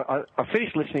started. I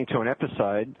finished listening to an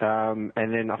episode, and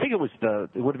then I think it would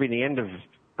have been the end of,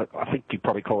 I think you'd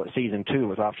probably call it season 2. It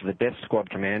was after the Death Squad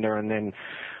Commander, and then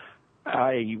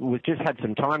I just had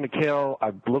some time to kill.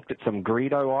 I looked at some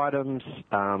Greedo items.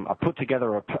 I put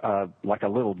together a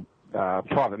little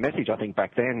private message, I think,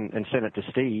 back then, and sent it to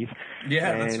Steve.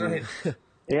 Yeah, that's right.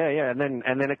 yeah, and then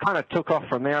it kind of took off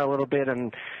from there a little bit,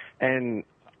 and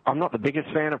I'm not the biggest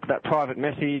fan of that private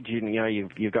message.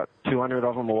 You've got 200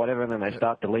 of them or whatever, and then they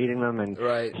start deleting them, and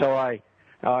right. So I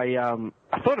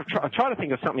thought of try to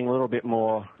think of something a little bit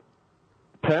more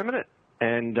permanent,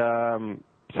 and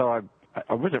so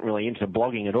I wasn't really into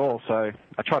blogging at all, so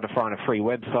I tried to find a free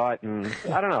website, and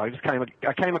I don't know,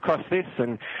 I came across this,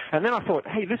 and then I thought,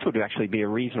 hey, this would actually be a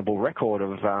reasonable record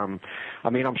of, I'm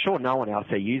sure no one else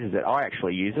there uses it. I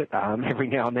actually use it every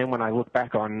now and then when I look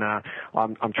back on,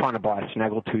 I'm trying to buy a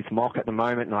snaggletooth mock at the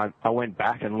moment, and I went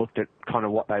back and looked at kind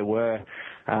of what they were.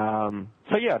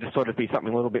 So yeah, I just thought it'd be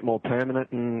something a little bit more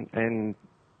permanent, and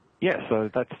yeah, so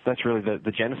that's really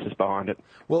the genesis behind it.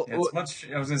 Well, I was going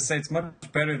to say it's much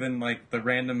better than like the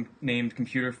random named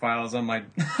computer files on my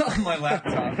on my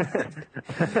laptop.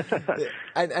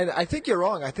 and I think you're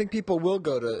wrong. I think people will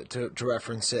go to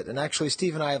reference it. And actually,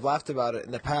 Steve and I have laughed about it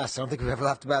in the past. I don't think we've ever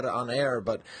laughed about it on air,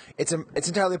 but it's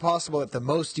entirely possible that the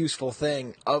most useful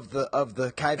thing of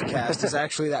the Chive Cast is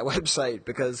actually that website,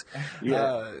 because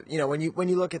when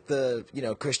you look at the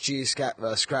Chris G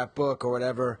scrapbook or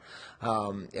whatever.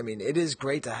 It is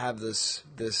great to have this.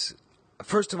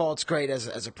 First of all, it's great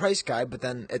as a price guide, but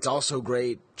then it's also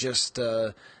great just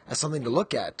as something to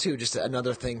look at too. Just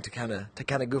another thing to kind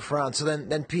of goof around. So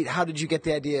then, Pete, how did you get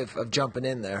the idea of jumping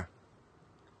in there?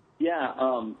 Yeah,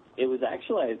 it was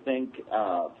actually, I think,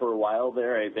 for a while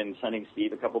there, I've been sending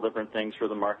Steve a couple different things for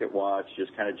the Market Watch,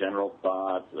 just kind of general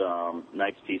thoughts,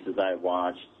 nice pieces I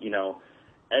watched,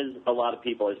 As a lot of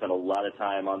people, I spent a lot of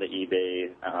time on the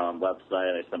eBay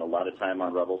website. I spent a lot of time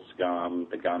on Rebel Scum,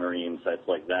 the Gunnery, and sites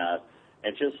like that.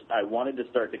 And I wanted to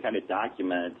start to kind of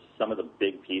document some of the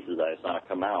big pieces I saw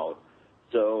come out.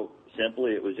 So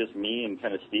simply, it was just me and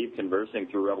kind of Steve conversing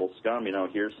through Rebel Scum.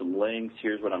 Here's some links.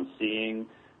 Here's what I'm seeing.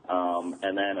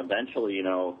 And then eventually,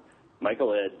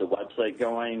 Michael had the website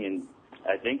going, and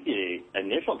I think the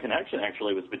initial connection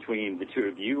actually was between the two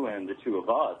of you and the two of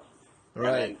us. Right.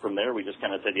 And then from there, we just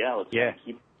kind of said, let's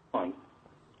keep going.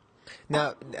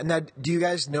 Now, do you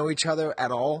guys know each other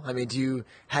at all? I mean,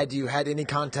 had you had any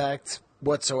contact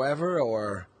whatsoever,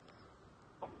 or?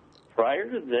 Prior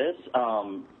to this,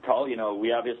 Carl,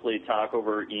 we obviously talk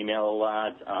over email a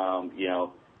lot.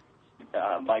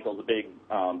 Michael's a big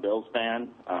Bills fan,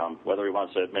 whether he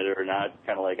wants to admit it or not,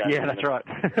 kind of like I am. Yeah, that's right.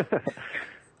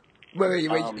 Wait,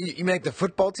 you make the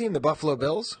football team, the Buffalo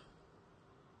Bills?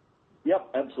 Yep,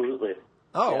 absolutely.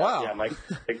 Oh, wow. Yeah, Mike's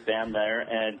a big fan there.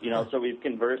 And, so we've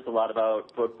conversed a lot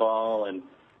about football and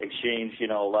exchanged,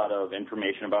 a lot of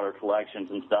information about our collections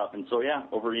and stuff. And so, yeah,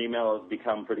 over email have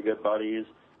become pretty good buddies.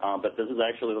 But this is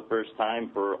actually the first time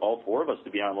for all four of us to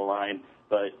be on the line.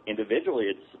 But individually,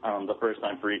 it's the first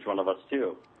time for each one of us,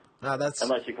 too. That's...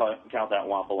 Unless you count that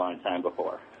waffle line time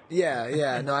before.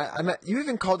 Yeah. No, you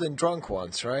even called in drunk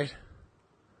once, right?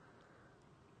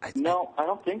 No, I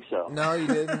don't think so. No, you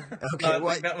didn't? Okay, I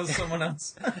think that was someone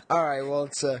else. All right, well,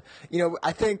 it's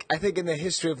I think in the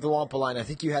history of the Wampa line, I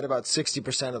think you had about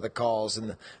 60% of the calls,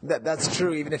 and that's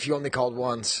true even if you only called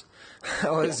once.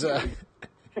 That was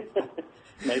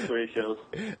nice ratios.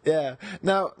 Yeah.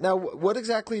 Now, what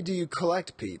exactly do you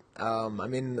collect, Pete?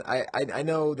 I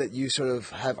know that you sort of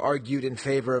have argued in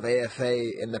favor of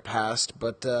AFA in the past,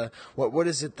 but what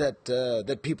is it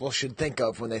that people should think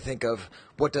of when they think of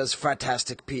what does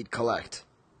Fratastic Pete collect?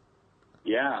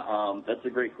 Yeah, that's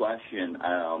a great question.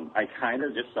 I kind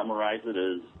of just summarize it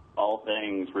as all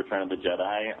things Return of the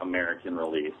Jedi American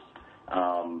release,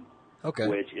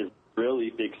 which is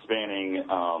really big spanning,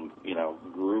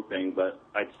 grouping, but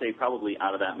I'd say probably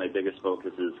out of that, my biggest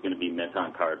focus is going to be mint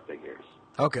on card figures.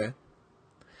 Okay,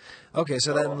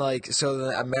 so then,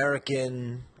 the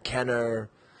American Kenner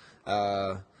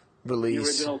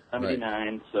release. The original 79,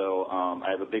 right. So I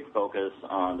have a big focus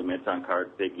on the mint on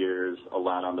card figures, a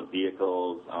lot on the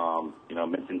vehicles,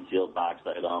 mint and sealed box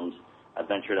items. I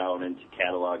ventured out into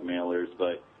catalog mailers,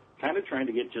 but kind of trying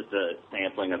to get just a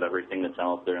sampling of everything that's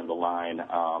out there in the line.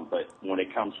 But when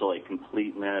it comes to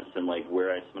completeness and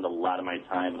where I spend a lot of my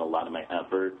time and a lot of my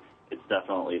effort, it's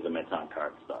definitely the mint on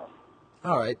card stuff.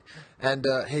 All right. And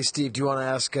hey, Steve, do you want to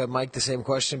ask Mike the same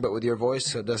question but with your voice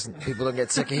so people don't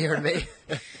get sick of hearing me?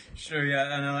 Sure,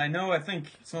 yeah. And I think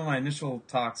some of my initial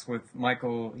talks with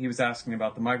Michael, he was asking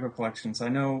about the micro collections. I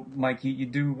know, Mike, you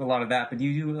do a lot of that, but do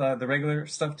you do the regular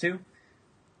stuff too?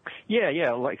 Yeah.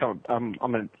 I'm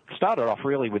going to start it off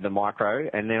really with the micro,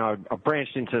 and then I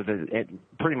branched into the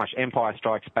pretty much Empire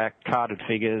Strikes Back carded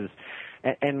figures,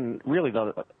 and really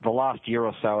the last year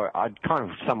or so, I'd kind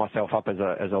of sum myself up as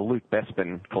a Luke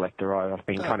Bespin collector. I've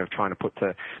been kind of trying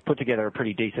to put together a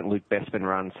pretty decent Luke Bespin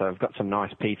run, so I've got some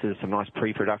nice pieces, some nice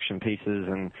pre-production pieces,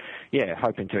 and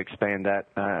hoping to expand that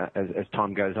as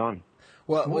time goes on.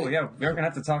 Well, yeah, we're going to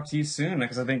have to talk to you soon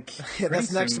because I think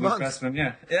that's next month.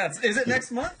 Is it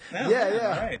next month? No,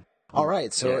 yeah. All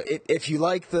right. So if you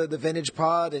like the Vintage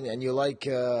Pod and you like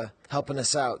helping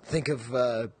us out, think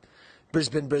of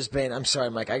Brisbane. I'm sorry,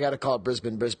 Mike. I got to call it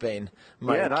Brisbane.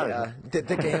 Mike. Yeah, no.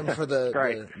 Think of him for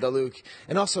the Luke,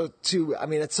 and also too.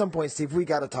 At some point, Steve, we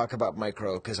got to talk about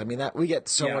micro because we get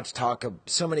so much talk of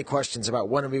so many questions about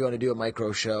when are we going to do a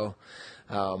micro show.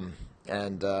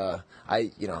 And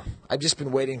I've just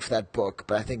been waiting for that book,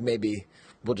 but I think maybe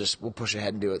we'll push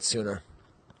ahead and do it sooner.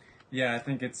 Yeah, I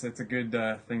think it's a good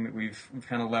thing that we've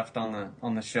kind of left on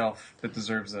the shelf that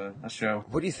deserves a show.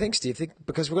 What do you think, Steve?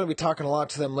 Because we're going to be talking a lot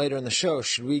to them later in the show.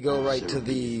 Should we go right to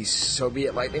the So Be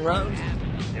It lightning round?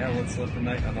 Yeah, let's let the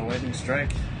lightning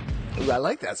strike. Ooh, I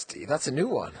like that, Steve. That's a new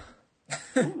one.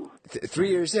 3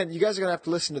 years in, you guys are going to have to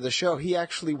listen to the show. He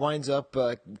actually winds up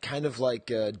kind of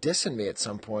dissing me at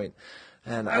some point.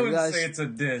 And I wouldn't say it's a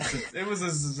diss. It was a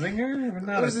zinger?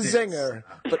 It was a zinger.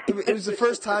 But it was the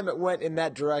first time it went in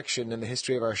that direction in the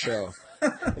history of our show.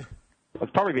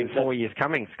 It's probably been 4 years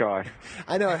coming, Skye.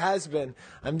 I know, it has been.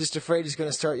 I'm just afraid he's going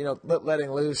to start,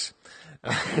 letting loose.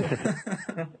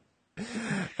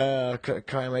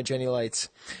 Crying my Jenny Lights.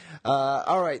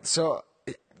 All right, so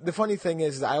the funny thing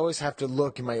is I always have to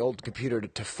look in my old computer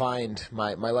to find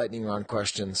my lightning round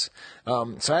questions.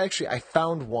 So I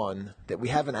found one that we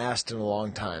haven't asked in a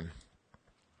long time.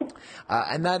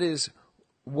 And that is,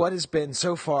 what has been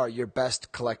so far your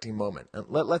best collecting moment?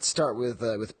 Let's start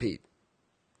with Pete.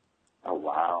 Oh,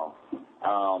 wow.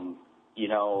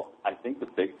 I think the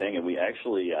big thing, and we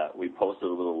actually we posted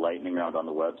a little lightning round on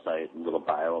the website, a little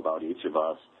bio about each of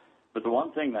us. But the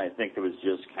one thing that I think that was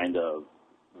just kind of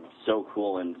so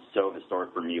cool and so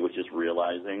historic for me was just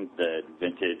realizing that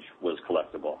vintage was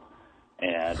collectible.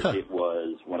 And it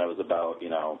was when I was about,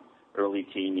 early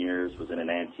teen years, was in an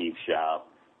antique shop,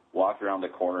 walked around the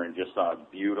corner and just saw a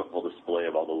beautiful display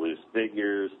of all the loose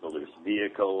figures, the loose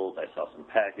vehicles. I saw some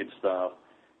package stuff.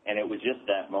 And it was just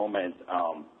that moment,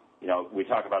 we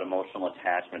talk about emotional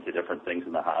attachment to different things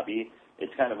in the hobby.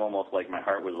 It's kind of almost like my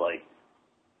heart was like,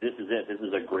 this is it. This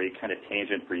is a great kind of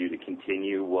tangent for you to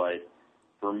continue what,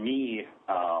 for me,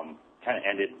 kind of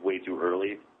ended way too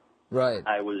early. Right.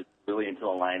 I was really into the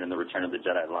line and the Return of the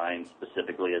Jedi line,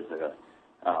 specifically as a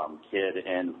kid.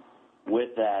 And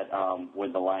with that,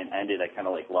 when the line ended, I kind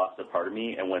of like lost a part of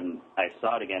me. And when I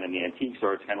saw it again in the antique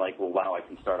store, it's kind of like, well, wow, I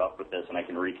can start off with this and I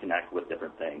can reconnect with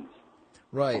different things.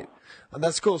 Right. And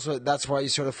that's cool. So that's why you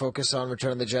sort of focus on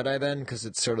Return of the Jedi then, because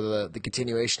it's sort of the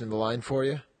continuation of the line for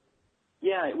you?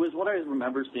 Yeah, it was what I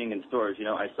remember seeing in stores. You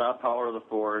know, I saw Power of the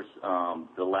Force,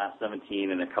 the Last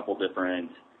 17, and a couple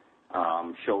different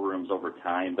showrooms over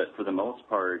time. But for the most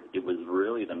part, it was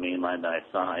really the main line that I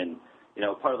saw. And, you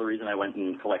know, part of the reason I went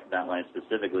and collected that line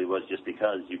specifically was just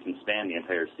because you can span the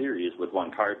entire series with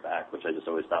one card back, which I just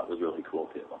always thought was really cool,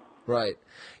 too. Right.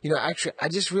 You know, actually, I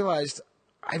just realized,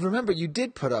 I remember you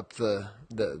did put up the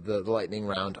lightning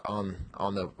round on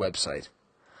the website.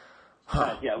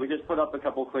 Huh. Yeah, we just put up a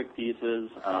couple quick pieces.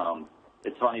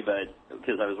 It's funny, but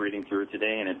because I was reading through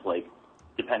today, and it's like,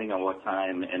 depending on what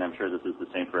time, and I'm sure this is the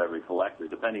same for every collector,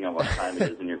 depending on what time it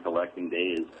is in your collecting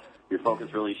days, your focus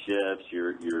really shifts,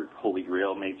 your holy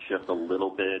grail may shift a little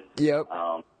bit. Yep.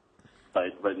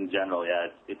 But in general, yeah,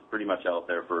 it's pretty much out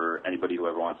there for anybody who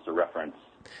ever wants to reference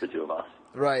the two of us.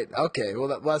 Right. Okay.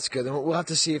 Well, that's good. And we'll have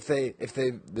to see if they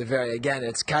vary. Again,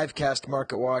 it's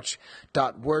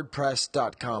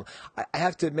chivecastmarketwatch.wordpress.com. I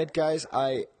have to admit, guys,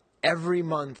 every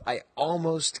month I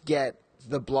almost get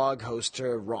the blog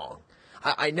hoster wrong.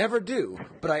 I never do,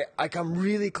 but I come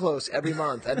really close every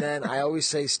month. And then I always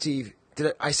say, Steve,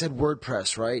 I said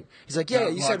WordPress, right? He's like, yeah,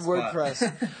 you said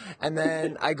WordPress. And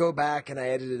then I go back and I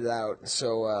edit it out.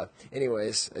 So,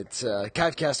 anyways, it's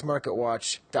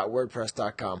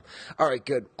chivecastmarketwatch.wordpress.com. All right,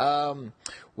 good.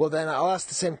 Well, then I'll ask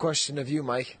the same question of you,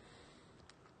 Mike.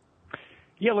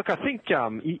 Yeah, look, I think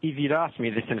if you'd asked me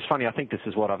this, and it's funny, I think this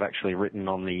is what I've actually written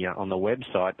on the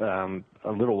website a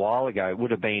little while ago. It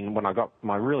would have been when I got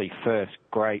my really first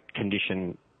great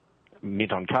condition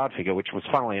mint on card figure, which was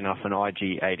funnily enough an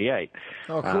IG-88.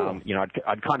 Oh, cool. You know,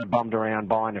 I'd kind of bummed around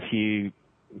buying a few,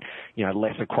 you know,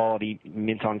 lesser quality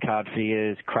mint on card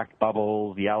figures, cracked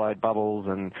bubbles, yellowed bubbles,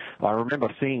 and I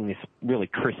remember seeing this really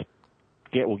crisp,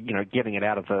 getting it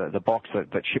out of the box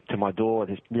that shipped to my door,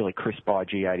 this really crisp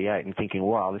IG-88, and thinking,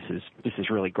 wow, this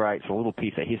is really great. It's a little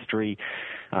piece of history.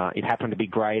 It happened to be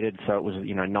graded, so it was,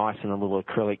 you know, nice in a little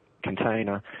acrylic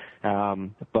container.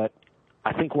 But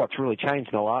I think what's really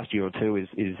changed in the last year or two is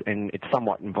and it's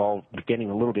somewhat involved, getting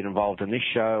a little bit involved in this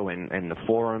show and the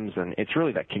forums, and it's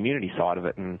really that community side of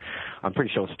it. And I'm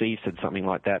pretty sure Steve said something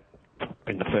like that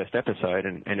in the first episode,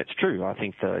 and it's true. I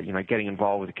think getting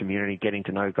involved with the community, getting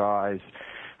to know guys,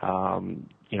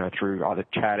 you know, through either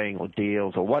chatting or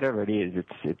deals or whatever it is,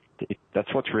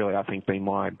 that's what's really, I think, been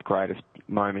my greatest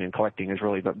moment in collecting, is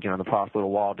really the past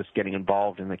little while, just getting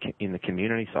involved in the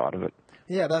community side of it.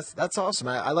 Yeah, that's awesome.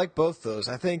 I like both those.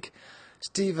 I think,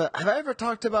 Steve, have I ever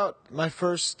talked about my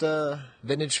first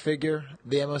vintage figure,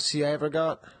 the MOC I ever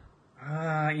got?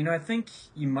 I think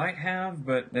you might have,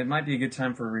 but it might be a good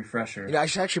time for a refresher. I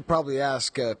should actually probably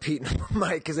ask Pete and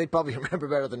Mike, because they probably remember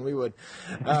better than we would.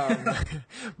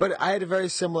 But I had a very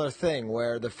similar thing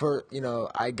where the first,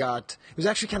 I got, it was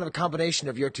actually kind of a combination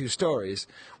of your two stories.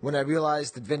 When I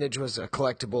realized that vintage was a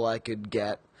collectible I could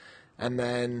get, and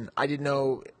then I didn't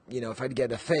know, if I'd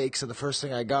get a fake, so the first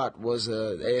thing I got was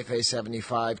a AFA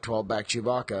 75 12-back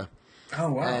Chewbacca.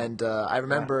 Oh, wow. And I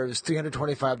remember it was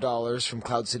 $325 from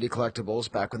Cloud City Collectibles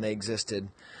back when they existed.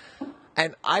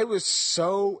 And I was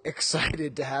so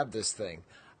excited to have this thing.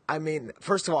 I mean,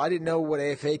 first of all, I didn't know what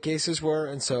AFA cases were,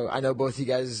 and so I know both you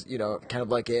guys, kind of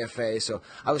like AFA, so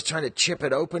I was trying to chip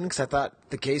it open because I thought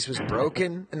the case was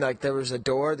broken, and there was a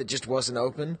door that just wasn't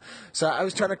open. So I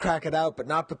was trying to crack it out, but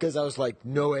not because I was like,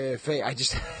 no AFA, I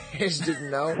just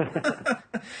didn't know.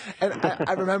 And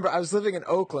I remember I was living in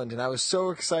Oakland, and I was so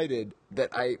excited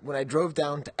that when I drove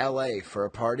down to LA for a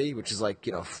party, which is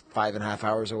 5.5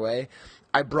 hours away,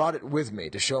 I brought it with me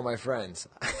to show my friends.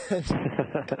 That's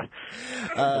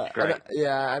great.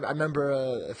 I remember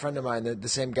a friend of mine, the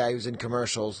same guy who's in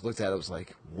commercials, looked at it and was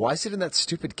like, why is it in that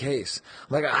stupid case?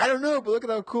 I'm like, I don't know, but look at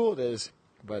how cool it is.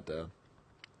 But, all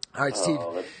right, Steve,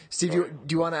 do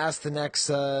you want to ask the next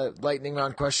lightning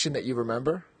round question that you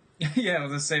remember? Yeah, I was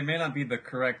going to say, it may not be the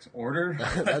correct order.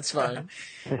 That's fine.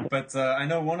 But I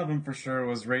know one of them for sure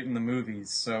was rating the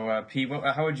movies. So, Pete,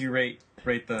 how would you rate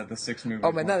the 6 movies?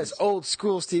 Oh, man, that is old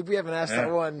school, Steve. We haven't asked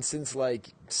that one since,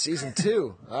 season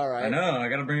 2. All right. I know. I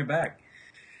got to bring it back.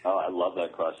 Oh, I love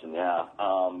that question, yeah.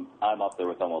 I'm up there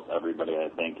with almost everybody, I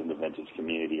think, in the vintage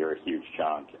community, or a huge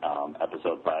chunk.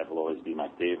 Episode 5 will always be my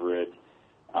favorite.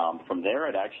 From there,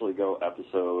 I'd actually go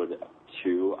episode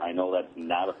 2. I know that's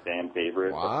not a fan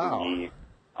favorite, but for me,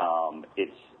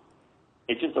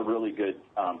 it's just a really good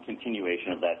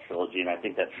continuation of that trilogy, and I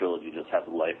think that trilogy just has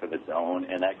a life of its own,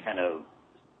 and that kind of,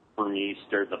 for me,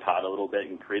 stirred the pot a little bit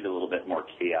and created a little bit more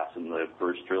chaos in the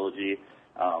first trilogy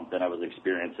than I was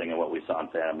experiencing in what we saw in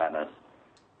Phantom Menace.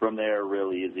 From there,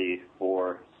 real easy,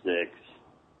 4, 6,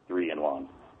 3, and 1.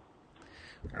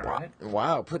 All right.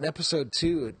 Wow, putting episode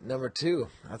 2 at number 2.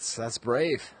 That's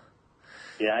brave.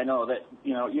 Yeah, I know that,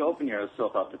 you open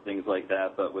yourself up to things like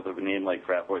that, but with a name like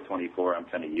Fratboy24, I'm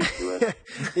kind of used to it.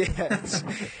 Yeah,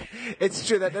 it's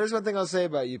true. There's one thing I'll say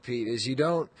about you, Pete, is you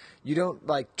don't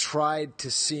like try to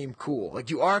seem cool.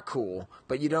 Like, you are cool,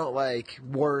 but you don't like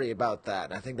worry about that.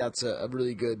 And I think that's a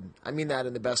really good, I mean that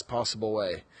in the best possible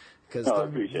way. Because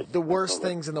the worst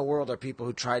things in the world are people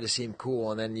who try to seem cool,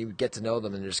 and then you get to know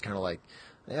them and you're just kind of like,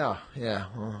 yeah,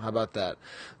 well, how about that?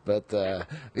 But,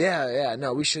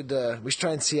 no, we should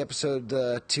try and see episode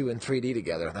 2 in 3D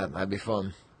together. That'd be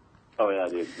fun. Oh, yeah,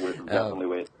 dude. We're definitely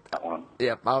waiting for that one.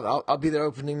 Yeah, I'll be there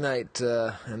opening night,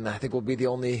 and I think we'll be the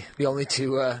only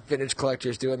 2 vintage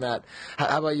collectors doing that.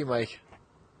 How about you, Mike?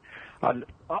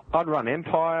 I'd run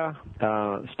Empire,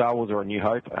 Star Wars, or A New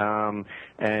Hope,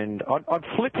 and I'd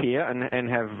flip here and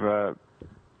have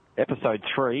episode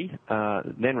 3,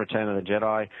 then Return of the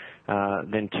Jedi,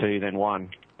 then 2, then 1.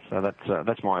 So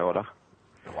that's my order.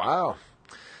 Wow.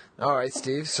 All right,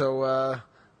 Steve. So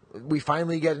we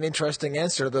finally get an interesting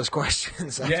answer to those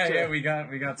questions. Yeah, we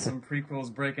got some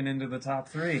prequels breaking into the top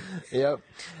 3. Yep.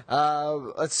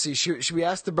 Let's see. Should we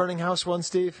ask the Burning House one,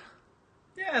 Steve?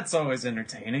 Yeah, it's always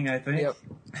entertaining, I think. Yep.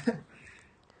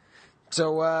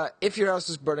 So, if your house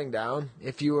was burning down,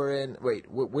 if you were in,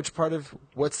 which part of,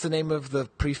 what's the name of the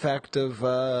prefect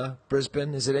of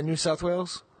Brisbane? Is it in New South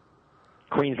Wales?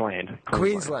 Queensland.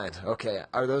 Okay.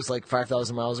 Are those like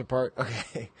 5,000 miles apart?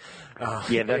 Okay.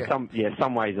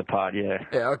 Some ways apart. Yeah.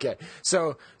 Yeah. Okay.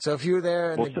 So if you were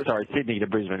there, Sydney to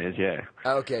Brisbane is, yeah.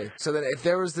 Okay. So then, if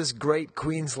there was this great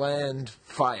Queensland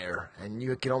fire and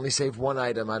you could only save one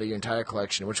item out of your entire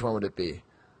collection, which one would it be?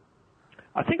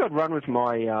 I think I'd run with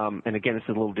my, and again, it's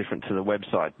a little different to the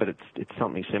website, but it's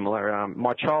something similar.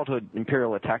 My childhood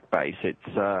Imperial Attack base.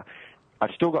 I've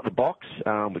still got the box,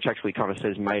 which actually kind of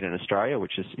says "Made in Australia,"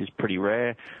 which is pretty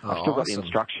rare. I've still got the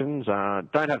instructions.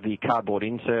 Don't have the cardboard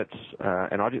inserts,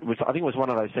 and I think it was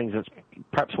one of those things that's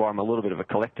perhaps why I'm a little bit of a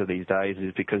collector these days,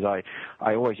 is because I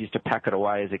always used to pack it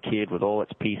away as a kid with all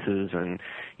its pieces, and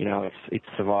it's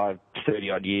survived 30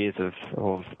 odd years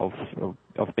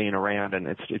of being around, and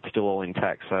it's still all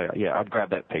intact. So yeah, I'd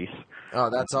grab that piece. Oh,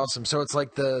 that's awesome. So it's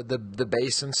like the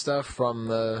base and stuff from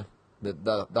the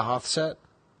Hoth set.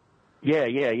 Yeah.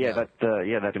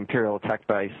 That Imperial Attack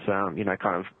base, kind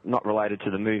of not related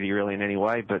to the movie really in any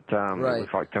way, but right. It was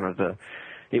like kind of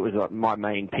it was like my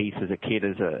main piece as a kid,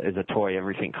 as a toy.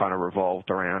 Everything kind of revolved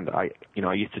around. I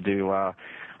used to do. I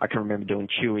can remember doing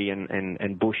Chewie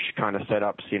and Bush kind of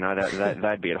setups.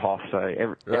 That'd be at Hoth. So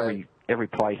every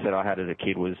play set I had as a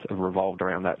kid was revolved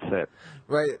around that set.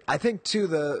 Right. I think too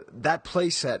that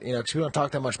play set. Because we don't talk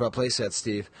that much about play sets,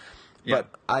 Steve. Yeah.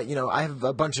 But I have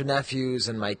a bunch of nephews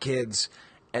and my kids,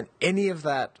 and any of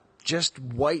that just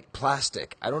white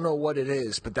plastic, I don't know what it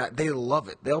is, but that they love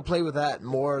it. They'll play with that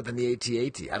more than the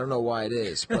AT-AT. I don't know why it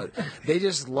is, but they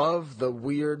just love the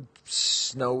weird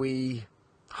snowy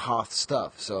Hoth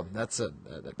stuff. So that's a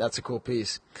cool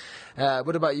piece.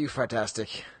 What about you,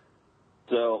 Fratastic?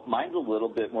 So mine's a little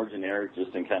bit more generic,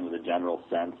 just in kind of the general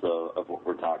sense of what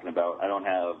we're talking about. I don't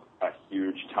have a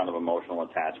huge ton of emotional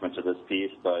attachment to this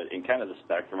piece, but in kind of the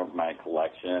spectrum of my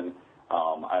collection,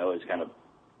 I always kind of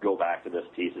go back to this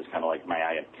piece as kind of like my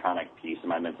iconic piece in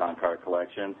my Minton card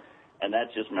collection, and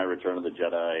that's just my Return of the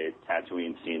Jedi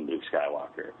Tatooine scene, Luke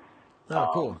Skywalker. Oh,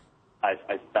 cool. I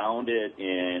found it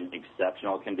in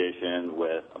exceptional condition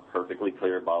with a perfectly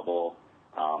clear bubble.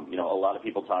 A lot of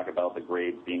people talk about the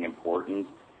grades being important.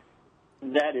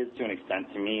 That is to an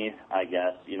extent to me, I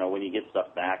guess. When you get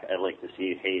stuff back, I like to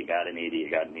see, hey, you got an 80,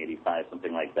 you got an 85,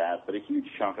 something like that. But a huge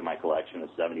chunk of my collection is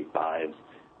 75s.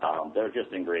 They're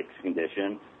just in great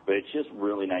condition. But it's just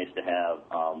really nice to have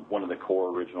one of the core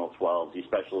original 12s,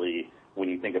 especially when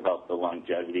you think about the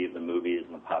longevity of the movies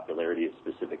and the popularity of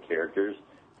specific characters.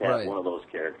 To have one of those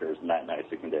characters in that nice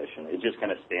a condition, it just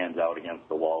kind of stands out against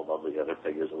the wall of all the other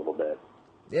figures a little bit.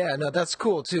 Yeah, no, that's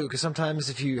cool, too, because sometimes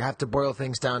if you have to boil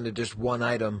things down to just one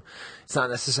item, it's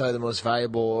not necessarily the most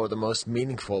valuable or the most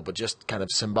meaningful, but just kind of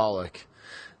symbolic.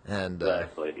 And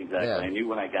Exactly. Yeah. I knew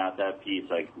when I got that piece,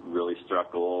 I really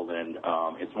struck gold, and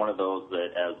it's one of those that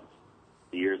as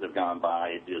the years have gone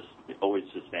by, it always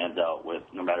just stands out with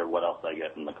no matter what else I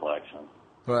get in the collection.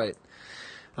 Right.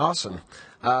 Awesome.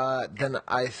 Then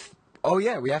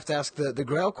we have to ask the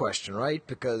Grail question, right?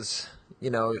 Because,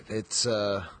 it's...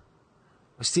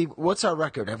 Steve, what's our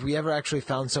record? Have we ever actually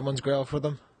found someone's Grail for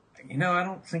them? I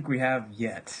don't think we have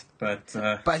yet, but...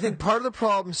 But I think part of the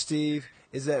problem, Steve,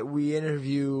 is that we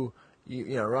interview,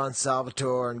 Ron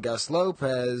Salvatore and Gus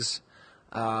Lopez,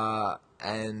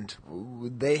 and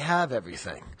they have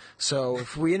everything. So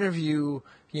if we interview,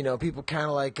 people kind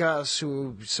of like us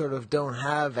who sort of don't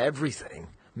have everything,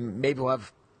 maybe we'll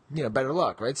have, better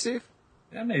luck, right, Steve?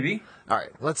 Yeah, maybe. All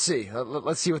right, let's see.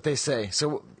 Let's see what they say.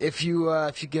 So if you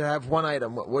could have one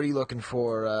item, what are you looking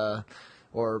for?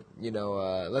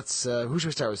 Let's. Who should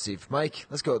we start with, Steve? Mike.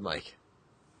 Let's go with Mike.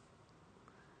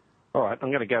 All right, I'm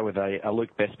going to go with a Luke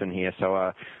Bespin here.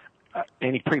 So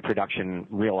any pre-production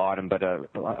real item, but a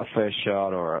first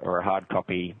shot or a hard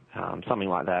copy, something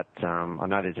like that. I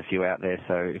know there's a few out there,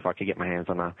 so if I could get my hands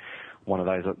on one of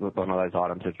those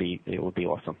items, it would be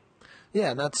awesome.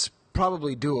 Yeah, and that's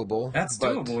probably doable. That's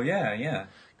doable, yeah.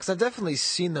 Because I've definitely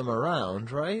seen them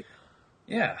around, right?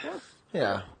 Yeah.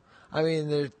 Yeah. I mean,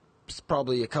 there's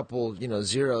probably a couple,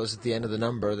 zeros at the end of the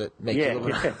number that make you a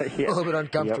little bit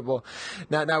uncomfortable.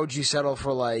 Yep. Now, would you settle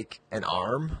for, like, an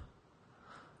arm?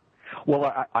 Well,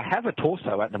 I have a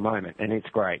torso at the moment, and it's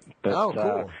great. But,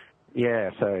 cool.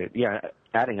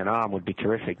 Adding an arm would be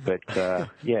terrific. But,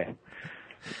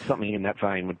 something in that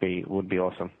vein would be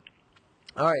awesome.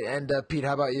 All right, and Pete,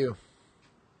 how about you?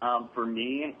 For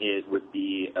me, it would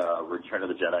be a Return of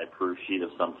the Jedi proof sheet of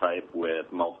some type with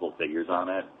multiple figures on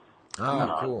it.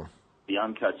 Oh, cool. The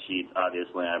uncut sheets,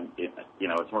 obviously,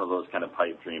 it's one of those kind of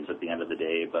pipe dreams at the end of the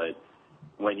day. But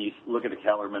when you look at the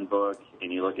Kellerman book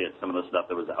and you look at some of the stuff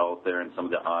that was out there and some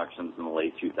of the auctions in the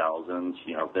late 2000s,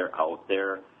 they're out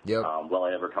there. Yep. Will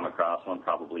I ever come across one?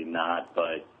 Probably not.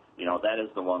 But, that is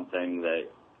the one thing that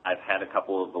I've had a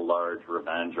couple of the large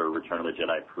Revenge or Return of the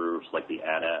Jedi proofs, like the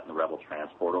AT-AT and the Rebel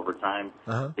Transport over time.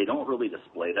 Uh-huh. They don't really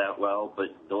display that well, but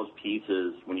those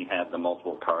pieces, when you have the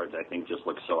multiple cards, I think just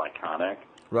look so iconic.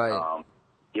 Right.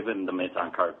 Given the mint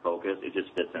on card focus, it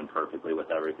just fits in perfectly with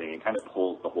everything. It kind of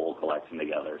pulls the whole collection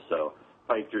together. So,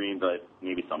 pipe dream, but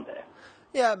maybe someday.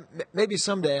 Yeah, maybe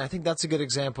someday. I think that's a good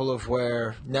example of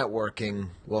where networking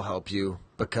will help you,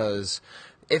 because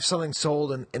if something's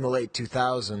sold in the late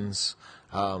 2000s,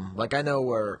 like I know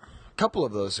where a couple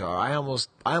of those are. I almost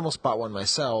bought one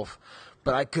myself,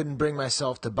 but I couldn't bring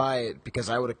myself to buy it because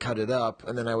I would have cut it up,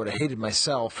 and then I would have hated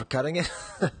myself for cutting it.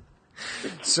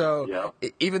 So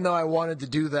even though I wanted to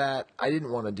do that, I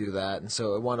didn't want to do that, and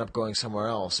so it wound up going somewhere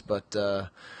else. But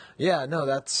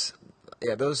those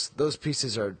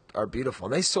pieces are beautiful,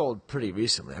 and they sold pretty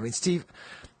recently. I mean, Steve.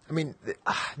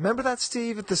 Remember that,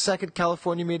 Steve, at the second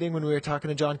California meeting when we were talking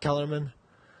to John Kellerman?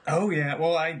 Oh, yeah.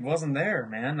 Well, I wasn't there,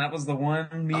 man. That was the one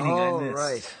meeting I missed.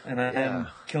 Right. And I'm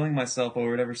killing myself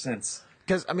over it ever since.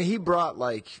 Because, he brought,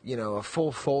 a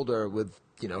full folder with,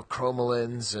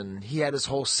 chromolins, and he had his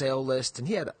whole sale list, and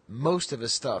he had most of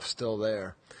his stuff still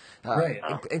there. Right.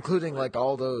 Including,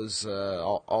 all those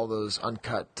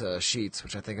uncut sheets,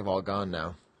 which I think have all gone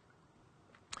now.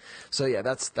 So, yeah,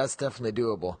 that's definitely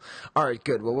doable. All right,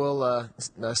 good. Well,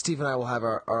 Steve and I will have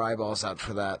our eyeballs out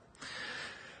for that.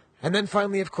 And then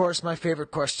finally, of course, my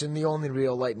favorite question, the only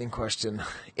real lightning question.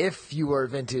 If you were a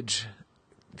vintage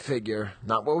figure,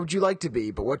 not what would you like to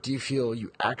be, but what do you feel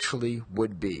you actually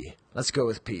would be? Let's go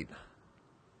with Pete.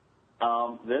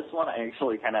 This one, I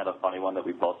actually kind of had a funny one that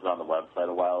we posted on the website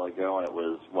a while ago, and it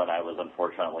was when I was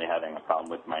unfortunately having a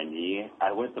problem with my knee.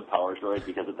 I went to Power Droid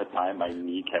because at the time my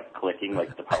knee kept clicking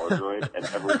like the Power Droid, and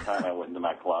every time I went into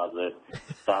my closet,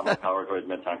 saw my Power Droid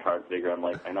mint on card figure, I'm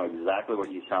like, I know exactly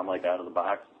what you sound like out of the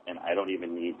box, and I don't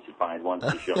even need to find one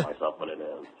to show myself what it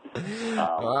is.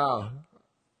 Wow.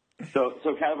 So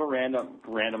kind of a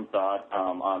random thought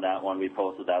on that one. We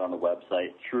posted that on the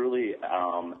website. Truly,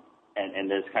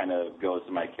 and this kind of goes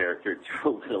to my character to a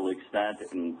little extent.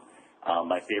 And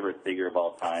my favorite figure of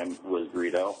all time was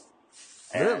Greedo.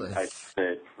 And really? I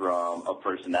think from a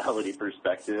personality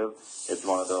perspective, it's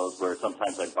one of those where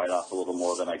sometimes I bite off a little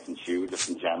more than I can chew, just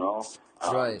in general.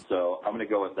 Right. So I'm going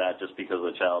to go with that just because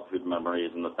of the childhood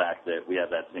memories and the fact that we have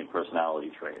that same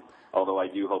personality trait. Although I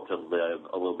do hope to live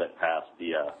a little bit past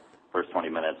the first 20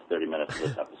 minutes, 30 minutes of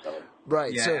this episode.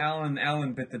 Right. Yeah, so,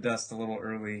 Alan bit the dust a little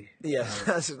early. Yeah,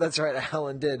 that's right.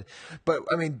 Alan did. But,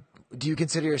 do you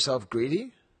consider yourself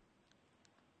greedy?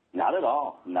 Not at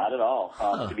all. Not at all.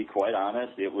 To be quite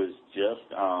honest, it was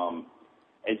just,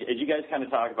 as you guys kind of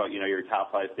talk about, your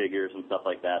top 5 figures and stuff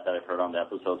like that I've heard on the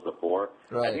episodes before,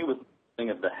 right. I think it was the thing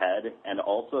of the head, and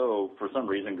also, for some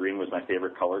reason, green was my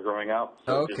favorite color growing up.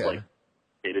 So okay. just,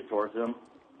 hated towards him.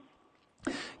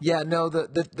 Yeah, no,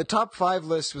 the top 5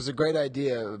 list was a great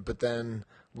idea, but then,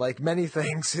 like many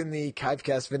things in the Chive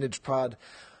Cast Vintage Pod,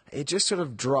 it just sort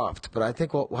of dropped. But I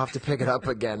think we'll have to pick it up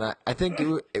again. I think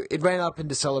it ran up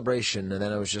into Celebration, and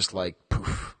then it was just like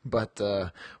poof. But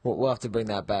we'll have to bring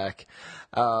that back.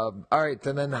 All right,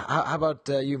 and then how about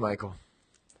you, Michael?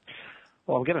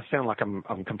 Well, I'm going to sound like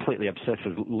I'm completely obsessed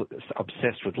with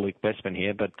Luke Bestman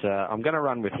here, but I'm going to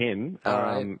run with him. All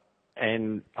right.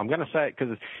 And I'm going to say it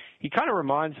because he kind of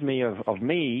reminds me of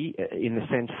me in the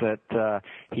sense that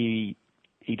he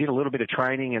did a little bit of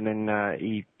training and then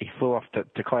he flew off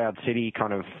to Cloud City,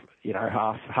 kind of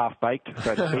half baked,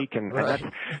 so to speak, and, right.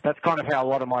 and that's kind of how a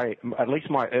lot of at least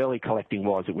my early collecting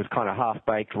was. It was kind of half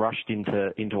baked, rushed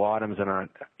into items, and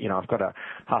I've got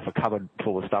half a cupboard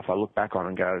full of stuff I look back on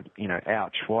and go,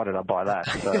 ouch, why did I buy that?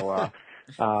 So.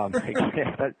 So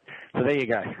there you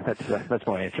go. That's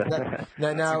my answer. That's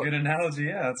a good analogy.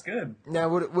 Yeah, that's good. Now,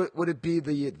 would it be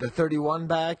the 31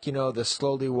 back? The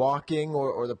slowly walking,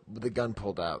 or the gun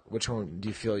pulled out? Which one do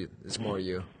you feel is more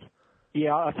you?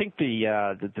 Yeah, I think the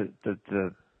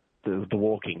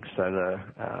walking. So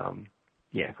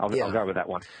I'll go with that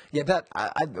one. Yeah, that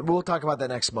we'll talk about that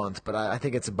next month. But I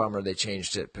think it's a bummer they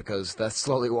changed it because that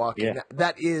slowly walking. Yeah.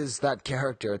 That is that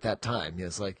character at that time.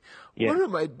 It's like, what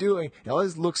am I doing? It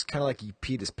always looks kind of like he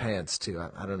peed his pants too.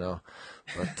 I don't know,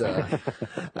 but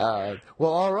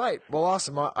well, all right, well,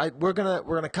 awesome. We're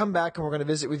gonna come back and we're gonna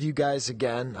visit with you guys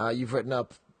again. You've written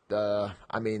up.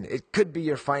 It could be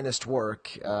your finest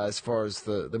work as far as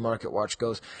the Market Watch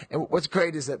goes. And what's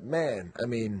great is that, man,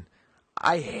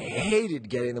 I hated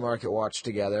getting the Market Watch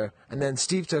together, and then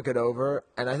Steve took it over,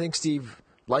 and I think Steve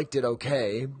liked it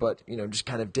okay, but just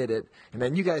kind of did it, and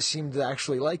then you guys seemed to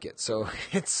actually like it, so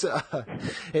it's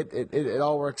it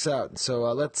all works out. So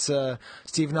let's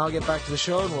Steve and I'll get back to the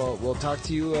show, and we'll talk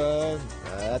to you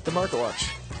at the Market Watch.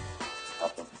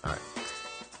 Awesome. All right.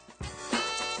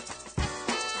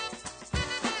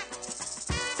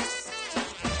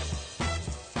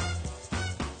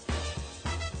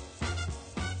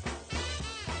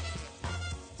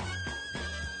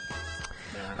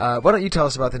 Why don't you tell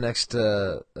us about the next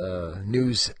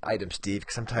news item, Steve,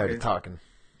 because I'm tired of talking.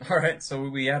 All right, so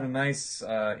we had a nice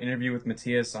interview with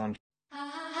Matthias on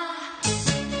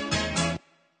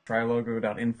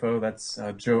trylogo.info. That's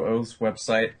Joe O's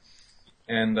website.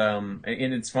 And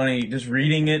it's funny, just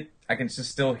reading it, I can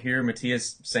just still hear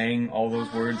Matthias saying all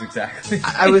those words exactly.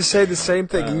 I would say the same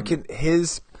thing. You can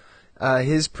his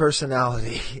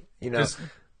personality, just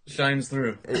shines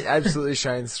through. It absolutely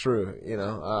shines through.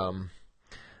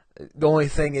 The only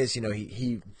thing is,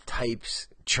 he types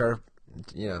chirpa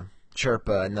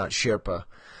and not Sherpa.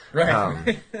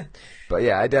 Right. But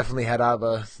yeah, I definitely had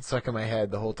ABBA stuck in my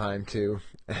head the whole time too,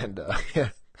 and yeah.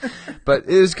 But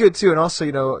it was good too, and also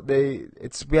we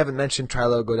haven't mentioned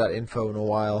trylogo.info in a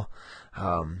while,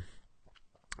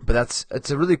 but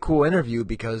it's a really cool interview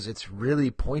because it's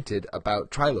really pointed about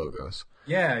trilogos.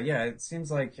 Yeah, it seems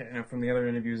like from the other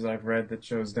interviews I've read that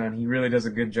Joe's done, he really does a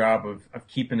good job of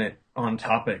keeping it on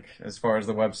topic as far as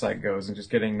the website goes and just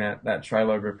getting that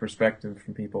trilogo perspective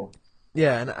from people.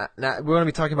 Yeah, and we're going to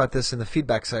be talking about this in the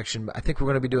feedback section, but I think we're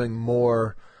going to be doing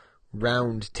more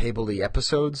round table-y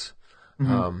episodes.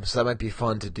 Mm-hmm. So that might be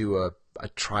fun to do a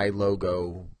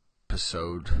tri-logo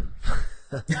episode.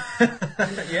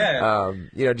 Yeah.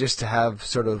 Just to have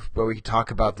sort of where we can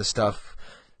talk about the stuff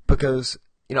because,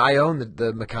 I own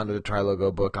the Macondo the Tri-Logo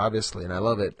book, obviously, and I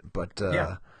love it, but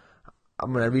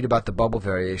when I read about the bubble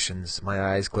variations, my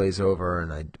eyes glaze over,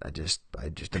 and I just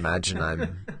imagine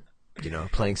I'm,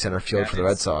 playing center field for the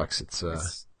Red Sox.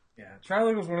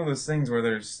 Tri-Logo is one of those things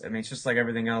where it's just like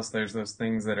everything else. There's those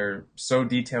things that are so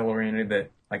detail-oriented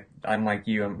that, like, I'm like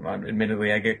you,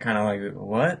 admittedly, I get kind of like,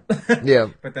 what? Yeah.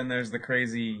 But then there's the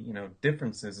crazy,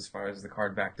 differences as far as the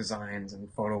card back designs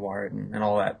and photo art and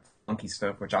all that funky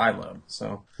stuff, which I love.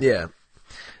 So yeah,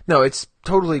 no, it's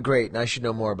totally great, and I should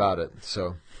know more about it.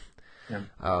 So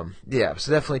so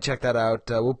definitely check that out.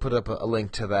 We'll put up a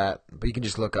link to that, but you can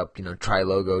just look up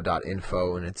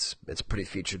trylogo.info, and it's pretty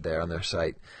featured there on their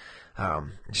site.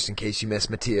 Just in case you missed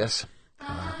Matthias,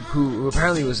 who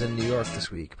apparently was in New York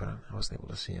this week, but I wasn't able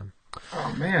to see him.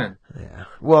 Oh man. Yeah.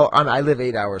 Well, I live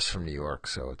 8 hours from New York,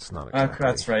 so it's not exactly.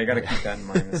 That's right. You got to keep that in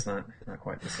mind. It's not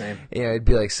quite the same. Yeah, it'd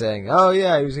be like saying, "Oh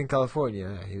yeah, he was in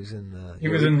California. He was in." He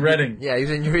was in Reading. Yeah, he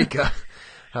was in Eureka.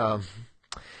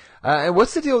 And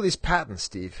what's the deal with these patents,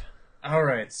 Steve? All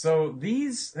right, so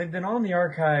they've been on the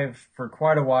archive for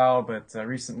quite a while, but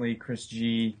recently Chris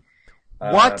G.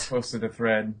 Posted a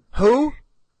thread. Who?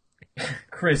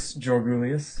 Chris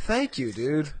Jorgulius. Thank you,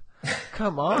 dude.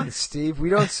 Come on, Steve.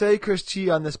 We don't say Chris G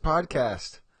on this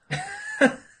podcast.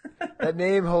 that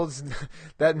name holds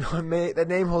that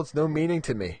name holds no meaning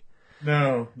to me.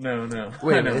 No.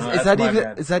 Wait,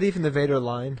 is that even the Vader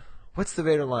line? What's the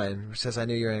Vader line which says, "I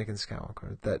knew you're Anakin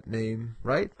Skywalker"? That name,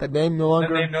 right? That name no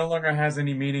longer has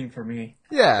any meaning for me.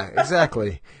 Yeah,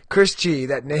 exactly. Chris G.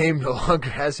 That name no longer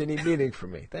has any meaning for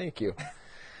me. Thank you.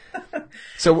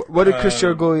 So, what did Chris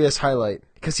Georgoulias highlight?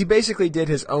 Because he basically did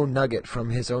his own nugget from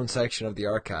his own section of the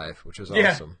archive, which was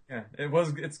awesome. Yeah,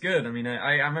 it's good. I mean,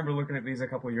 I remember looking at these a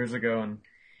couple of years ago, and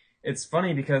it's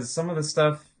funny because some of the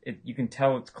stuff you can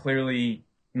tell it's clearly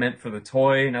meant for the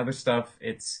toy, and other stuff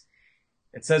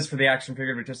it says for the action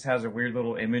figure, but it just has a weird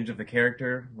little image of the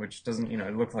character, which doesn't,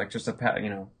 it looks like just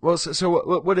a Well,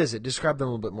 so what is it? Describe them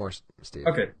a little bit more, Steve.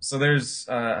 Okay, so there's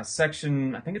a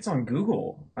section, I think it's on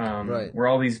Google, right, where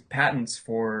all these patents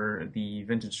for the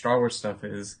vintage Star Wars stuff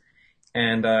is,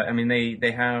 and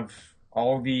they have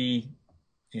all the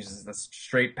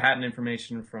straight patent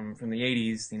information from the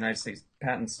 80s, the United States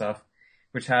patent stuff,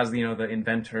 which has the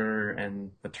inventor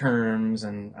and the terms,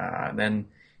 and then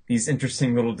these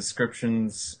interesting little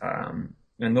descriptions and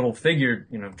little figure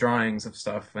drawings of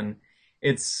stuff, and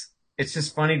it's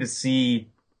just funny to see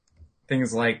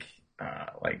things like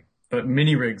the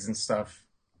mini rigs and stuff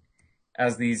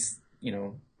as these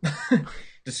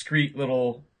discrete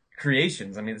little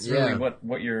creations. I mean, it's really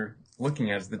what you're looking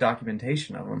at is the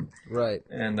documentation of them, right?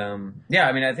 And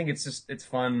I think it's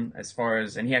fun as far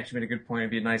as, and he actually made a good point.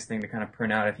 It'd be a nice thing to kind of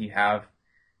print out if you have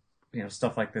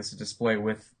stuff like this to display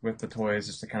with the toys,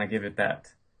 just to kind of give it that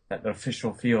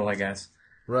official feel, I guess.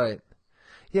 Right.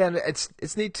 Yeah, and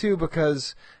it's neat too,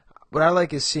 because what I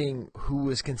like is seeing who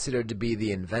is considered to be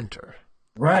the inventor.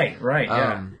 Right,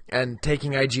 yeah. And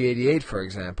taking IG-88, for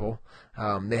example,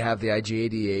 they have the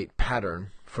IG-88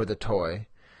 pattern for the toy.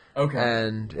 Okay.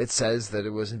 And it says that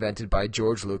it was invented by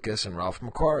George Lucas and Ralph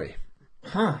McQuarrie.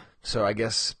 Huh. So I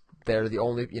guess they're the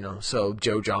only, so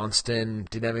Joe Johnston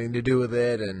didn't have anything to do with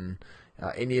it, and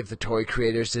any of the toy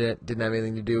creators didn't have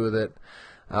anything to do with it.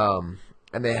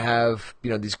 And they have,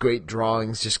 these great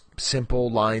drawings, just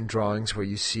simple line drawings where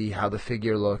you see how the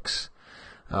figure looks.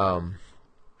 And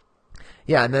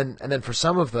then for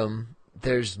some of them,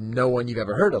 there's no one you've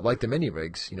ever heard of, like the mini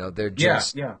rigs. They're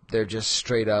just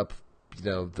straight up,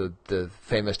 the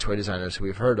famous toy designers who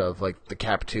we've heard of, like the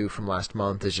Cap 2 from last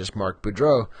month is just Marc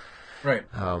Boudreau. Right.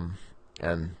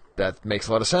 And that makes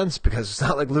a lot of sense, because it's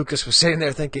not like Lucas was sitting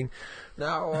there thinking,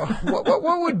 now,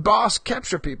 what would Boss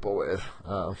capture people with?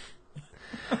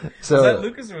 So, was that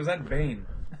Lucas or was that Bane?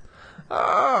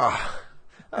 How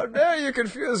dare you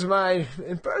confuse my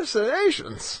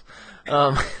impersonations?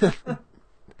 Well,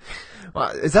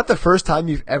 is that the first time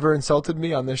you've ever insulted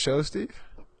me on this show, Steve?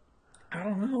 I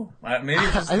don't know. Maybe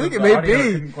it's just I think it may be. I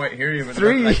couldn't quite hear you, but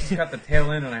I just got the tail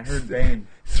end and I heard Bane.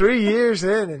 3 years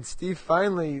in, and Steve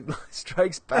finally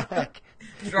strikes back.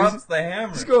 Drops the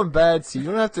hammer. It's going bad, Steve.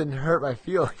 You don't have to hurt my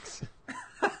feelings.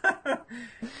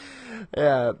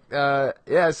 So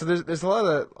there's a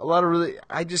lot of really.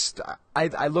 I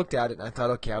looked at it and I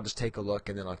thought, okay, I'll just take a look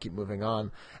and then I'll keep moving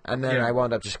on, and then I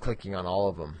wound up just clicking on all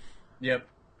of them. Yep.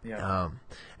 Yeah.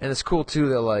 And it's cool too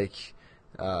that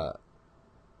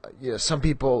some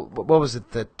people. What was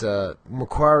it that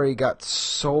Macquarie got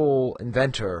sole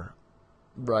inventor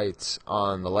rights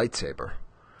on the lightsaber,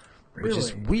 which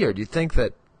is weird. You'd think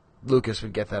that Lucas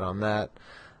would get that on that.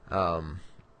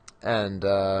 And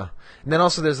then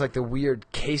also there's like the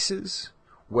weird cases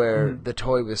where the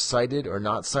toy was sighted or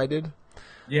not sighted.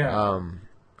 Yeah.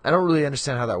 I don't really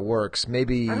understand how that works.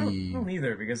 Maybe I don't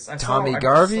either, because Tommy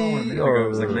Garvey, or it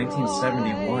was like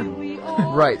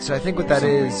 1971. Right. So I think what that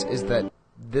is that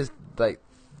this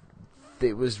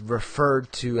it was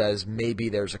referred to as maybe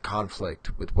there's a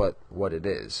conflict with what it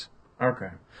is.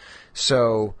 Okay.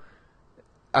 So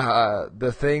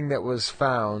the thing that was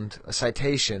found, a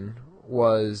citation,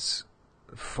 was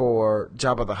for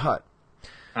Jabba the Hutt.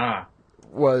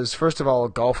 Was first of all a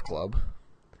golf club,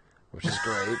 which is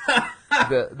great.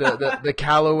 the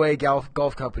Callaway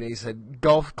Golf Company said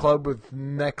golf club with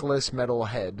necklace metal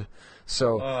head.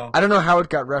 So I don't know how it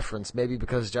got referenced. Maybe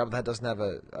because Jabba the Hutt doesn't have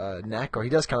a neck, or he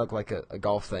does kind of look like a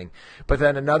golf thing. But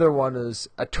then another one is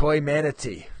a toy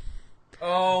manatee.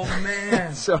 Oh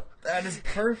man! So that is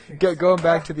perfect. Going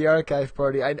back to the archive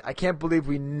party, I can't believe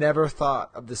we never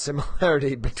thought of the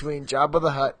similarity between Jabba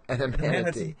the Hutt and a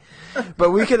manatee.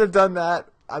 But we could have done that.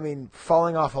 I mean,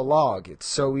 falling off a log. It's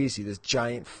so easy. This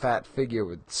giant fat figure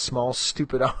with small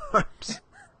stupid arms.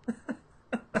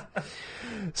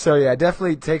 So yeah,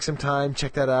 definitely take some time,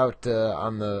 check that out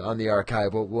on the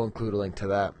archive. We'll include a link to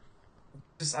that.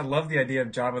 I love the idea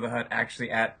of Jabba the Hutt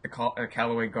actually at the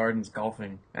Callaway Gardens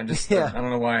golfing. I don't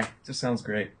know why. It just sounds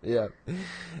great. Yeah,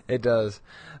 it does.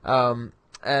 And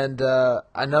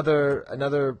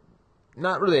another,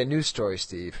 not really a news story,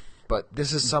 Steve, but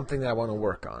this is something that I want to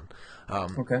work on.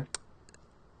 Okay.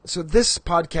 So this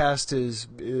podcast is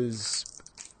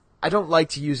I don't like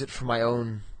to use it for my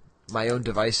own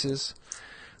devices,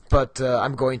 but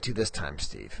I'm going to this time,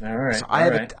 Steve. All right. So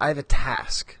I have a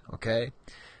task. Okay.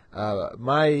 The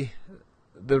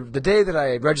day that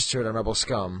I registered on Rebel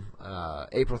Scum,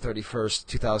 April 31st,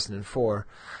 2004,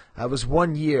 was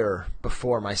 1 year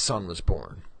before my son was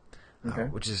born,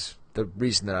 which is the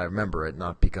reason that I remember it,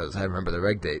 not because I remember the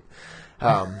reg date.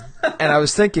 And I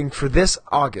was thinking for this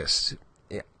August,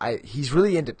 he's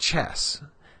really into chess,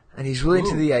 and he's really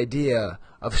into the idea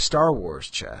of Star Wars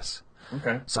chess.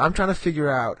 Okay. So I'm trying to figure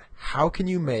out how can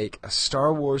you make a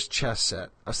Star Wars chess set.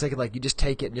 I was thinking like you just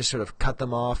take it and just sort of cut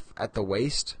them off at the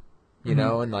waist, you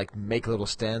know, and like make little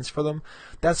stands for them.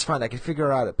 That's fine. I can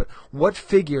figure out it. But what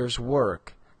figures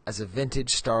work as a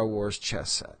vintage Star Wars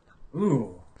chess set?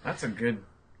 Ooh, that's a good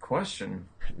question.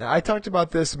 Now I talked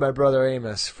about this with my brother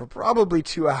Amos for probably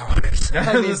 2 hours.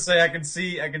 I was gonna say I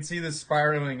can see this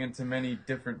spiraling into many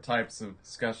different types of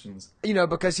discussions. You know,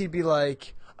 because he'd be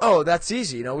like, "Oh, that's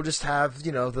easy. You know, we'll just have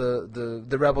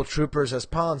the rebel troopers as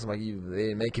pawns." I'm like,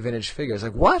 "They make a vintage figure." It's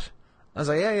like, "What?" I was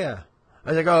like, "Yeah." I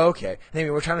was like, "Oh, okay." And anyway,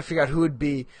 we're trying to figure out who would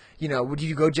be. You know, would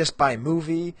you go just by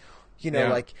movie? You know,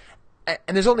 like,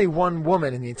 and there's only one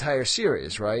woman in the entire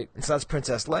series, right? And so that's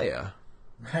Princess Leia.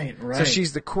 Right. So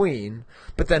she's the queen.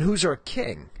 But then who's our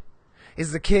king?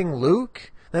 Is the king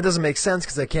Luke? That doesn't make sense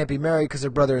because they can't be married because they're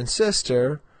brother and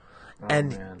sister.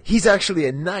 He's actually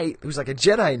a knight who's like a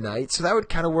Jedi knight, so that would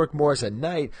kind of work more as a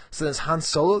knight. So then is Han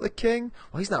Solo the king?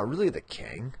 Well, he's not really the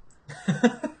king.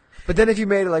 But then if you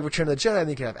made it like Return of the Jedi, then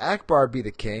you could have Akbar be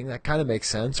the king. That kind of makes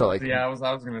sense. Or like, I was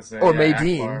going to say. Or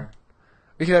Maydeen. Akbar.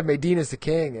 We could have Maydeen as the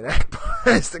king and Akbar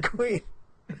as the queen.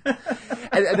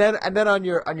 and then on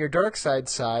your dark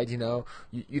side, you know,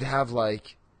 you'd have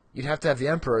to have the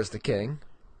Emperor as the king.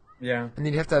 Yeah. And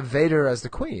then you'd have to have Vader as the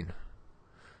queen.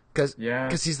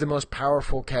 Because he's the most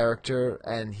powerful character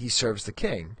and he serves the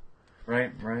king.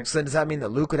 Right. So then does that mean that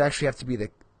Luke would actually have to be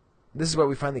this is what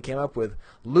we finally came up with.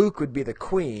 Luke would be the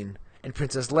queen and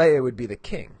Princess Leia would be the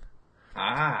king.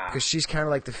 Because she's kind of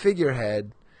like the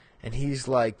figurehead and he's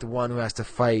like the one who has to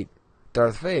fight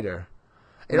Darth Vader.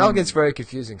 It all gets very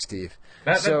confusing, Steve.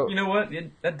 You know what?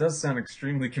 That does sound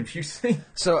extremely confusing.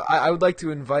 So I would like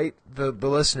to invite the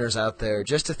listeners out there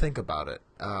just to think about it.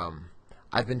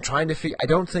 I've been trying to figure. I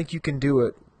don't think you can do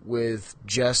it with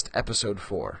just episode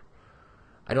 4.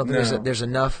 I don't think there's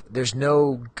enough. There's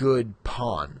no good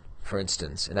pawn, for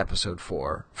instance, in episode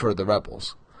 4 for the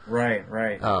rebels. Right.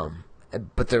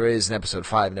 But there is in episode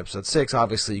 5 and episode 6.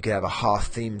 Obviously, you could have a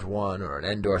Hoth-themed one or an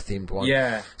Endor-themed one.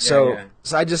 So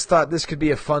I just thought this could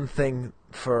be a fun thing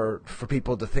for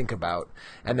people to think about.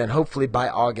 And then hopefully by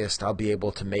August, I'll be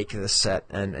able to make this set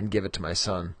and give it to my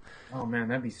son. Oh, man,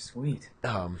 that'd be sweet.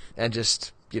 And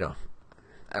just, you know.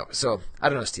 So, I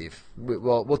don't know, Steve.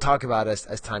 We'll talk about it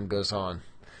as time goes on.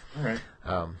 All right.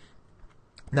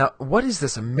 Now, what is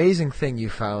this amazing thing you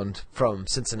found from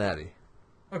Cincinnati?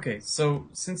 Okay, so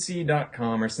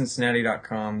Cincy.com or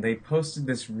Cincinnati.com, they posted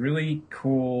this really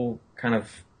cool kind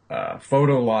of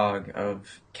photo log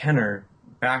of Kenner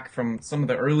back from some of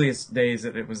the earliest days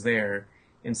that it was there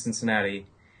in Cincinnati.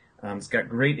 It's got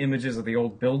great images of the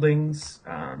old buildings,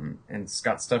 and it's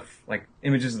got stuff like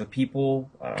images of the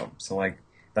people. So like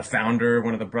the founder,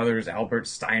 one of the brothers, Albert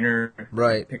Steiner.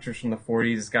 Right. Pictures from the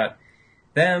 40s. It's got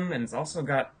them, and it's also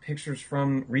got pictures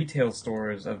from retail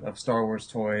stores of Star Wars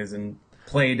toys and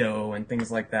Play-Doh and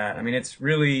things like that. I mean, it's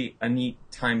really a neat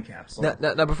time capsule.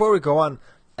 Now, before we go on,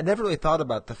 I never really thought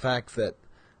about the fact that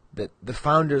the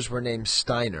founders were named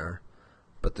Steiner,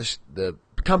 but the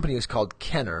company was called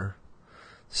Kenner.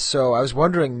 So I was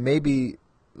wondering, maybe it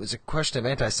was a question of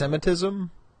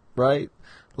anti-Semitism, right?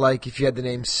 Like, if you had the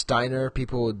name Steiner,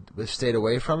 people would have stayed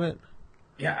away from it?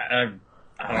 Yeah,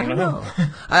 I don't know.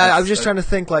 I was just trying to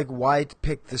think, like, why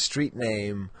pick the street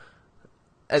name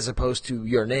as opposed to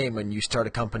your name when you start a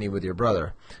company with your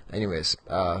brother. Anyways,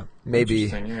 maybe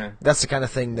that's the kind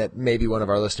of thing that maybe one of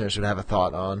our listeners would have a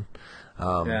thought on.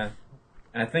 Yeah.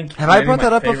 And I think have I brought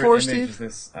that up before, Steve?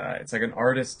 It's like an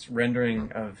artist's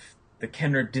rendering of the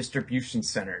Kenner Distribution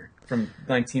Center from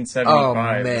 1975. Oh,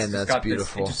 man, that's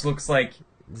beautiful. It just looks like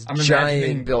I'm giant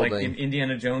imagining building. Like an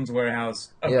Indiana Jones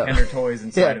warehouse of Kenner toys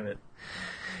inside of it.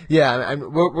 Yeah,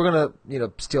 we're gonna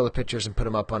steal the pictures and put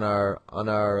them up on our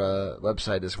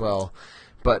website as well.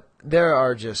 But there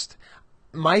are just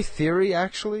my theory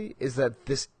actually is that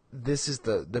this is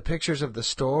the pictures of the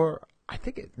store. I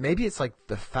think maybe it's like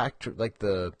the factory, like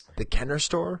the Kenner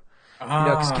store.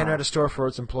 Because Kenner had a store for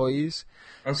its employees.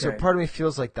 Okay. So part of me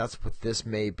feels like that's what this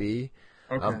may be.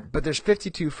 Okay. But there's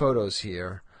 52 photos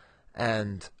here,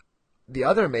 and the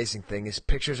other amazing thing is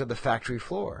pictures of the factory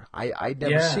floor. I'd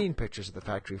never seen pictures of the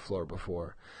factory floor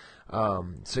before.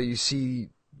 So you see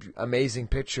amazing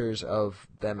pictures of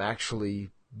them actually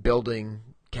building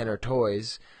Kenner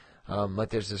toys. Like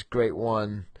there's this great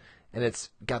one, and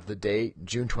it's got the date,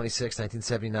 June 26,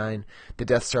 1979. The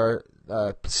Death Star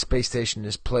space station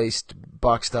is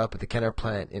boxed up at the Kenner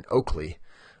plant in Oakley.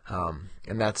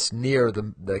 And that's near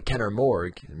the Kenner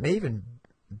morgue. It may even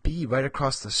be right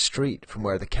across the street from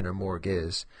where the Kenner morgue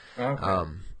is. Okay.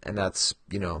 And that's,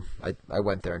 I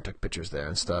went there and took pictures there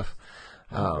and stuff.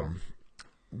 Okay.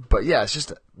 But yeah, it's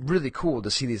just really cool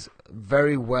to see these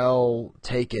very well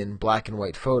taken black and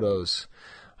white photos.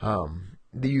 You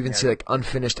even see like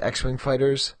unfinished X-Wing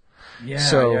fighters. Yeah.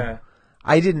 So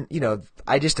I didn't,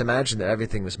 I just imagined that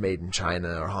everything was made in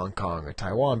China or Hong Kong or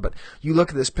Taiwan. But you look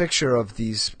at this picture of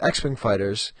these X-Wing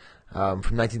fighters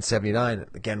from 1979.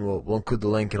 Again, we'll include the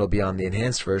link. It'll be on the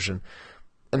enhanced version,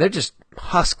 and they're just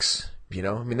husks. I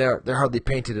mean, they're hardly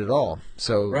painted at all.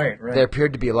 So there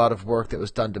appeared to be a lot of work that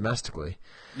was done domestically.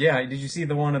 Yeah. Did you see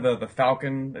the one of the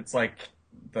Falcon? It's like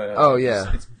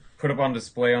it's put up on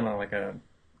display on a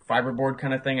fiberboard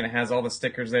kind of thing, and it has all the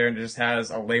stickers there, and it just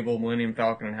has a label Millennium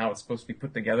Falcon and how it's supposed to be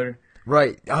put together.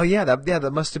 Right. Oh yeah.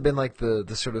 That must have been like the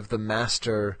sort of the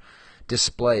master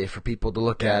display for people to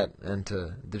look at and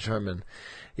to determine.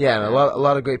 Yeah, and a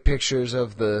lot of great pictures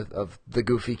of the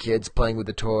goofy kids playing with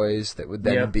the toys that would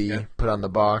then be put on the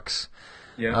box.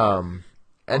 Yeah.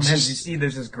 And did you see?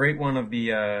 There's this great one of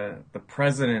the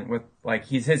president with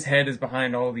his head is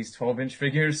behind all of these 12-inch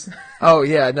figures. Oh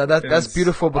yeah, no, that's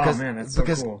beautiful because so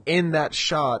cool. In that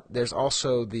shot there's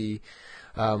also the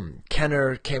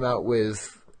Kenner came out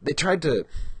with. They tried to.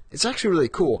 It's actually really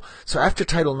cool. So after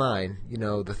Title IX,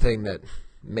 the thing that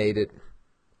made it,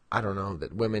 I don't know,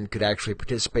 that women could actually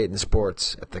participate in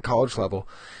sports at the college level,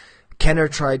 Kenner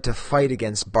tried to fight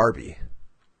against Barbie.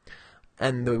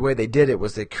 And the way they did it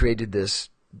was they created this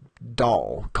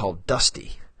doll called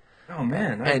Dusty. Oh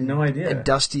man, I had no idea. And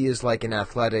Dusty is like an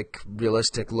athletic,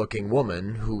 realistic-looking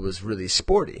woman who was really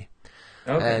sporty.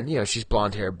 Okay. And, she's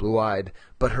blonde-haired, blue-eyed,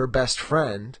 but her best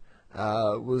friend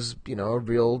was, a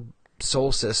real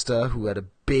soul sister who had a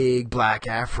big black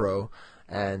afro,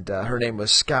 and her name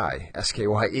was Skye,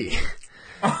 S-K-Y-E.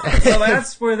 So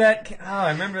that's where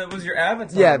I remember it was your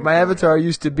avatar. Yeah, my avatar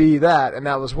used to be that, and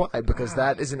that was why, because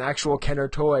that is an actual Kenner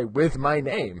toy with my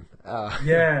name.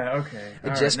 Okay.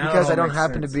 Just because I don't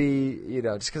happen to be,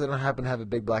 just because I don't happen to have a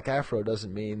big black afro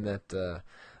doesn't mean that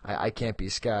I can't be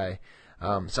Skye.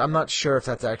 So I'm not sure if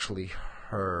that's actually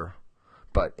her,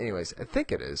 but anyways, I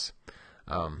think it is.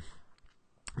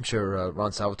 I'm sure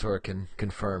Ron Salvatore can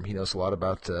confirm. He knows a lot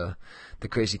about the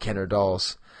crazy Kenner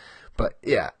dolls. But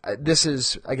yeah, this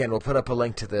is, again, we'll put up a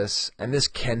link to this, and this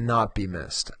cannot be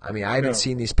missed. I mean, I haven't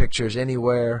seen these pictures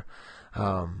anywhere.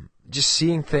 Just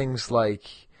seeing things like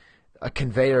a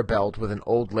conveyor belt with an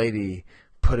old lady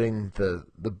putting the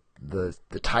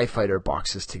TIE Fighter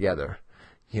boxes together,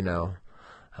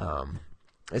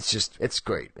 it's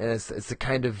great. And it's the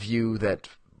kind of view that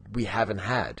we haven't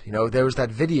had. There was that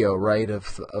video, right,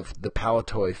 of the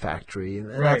Palatoy factory, and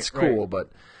that's cool, but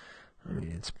I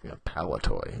mean, it's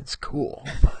Palatoy. It's cool,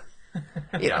 but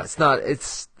it's not.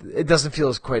 It doesn't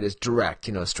feel quite as direct.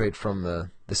 Straight from the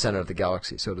center of the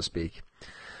galaxy, so to speak.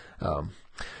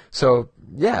 So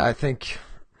yeah, I think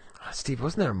Steve,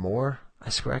 wasn't there more? I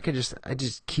swear, I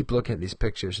just keep looking at these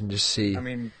pictures and just see. I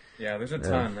mean, yeah, there's a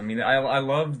ton. I mean, I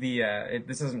love the.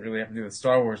 This doesn't really have to do with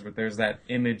Star Wars, but there's that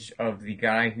image of the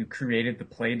guy who created the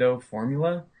Play-Doh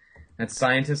formula, that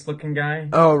scientist-looking guy.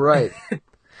 Oh right.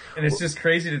 And it's just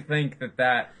crazy to think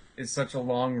that is such a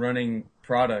long-running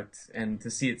product, and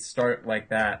to see it start like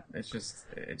that, it just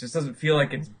doesn't feel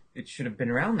like it should have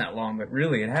been around that long, but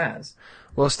really it has.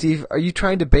 Well, Steve, are you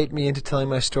trying to bait me into telling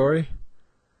my story?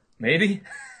 Maybe.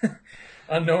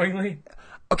 Unknowingly.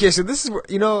 Okay, so this is where,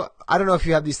 I don't know if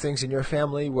you have these things in your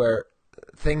family where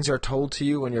things are told to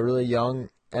you when you're really young,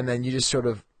 and then you just sort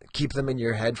of keep them in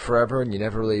your head forever, and you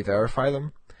never really verify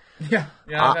them. Yeah,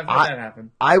 I've had that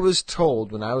happen. I was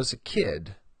told when I was a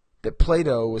kid that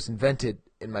Play-Doh was invented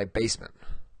in my basement.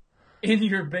 In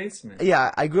your basement?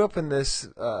 Yeah, I grew up in this.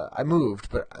 I moved,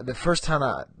 but the first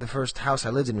house I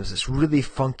lived in was this really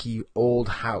funky old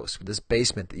house with this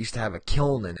basement that used to have a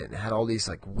kiln in it and had all these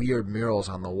weird murals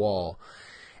on the wall.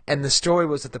 And the story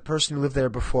was that the person who lived there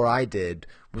before I did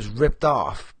was ripped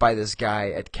off by this guy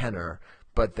at Kenner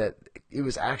but that it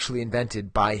was actually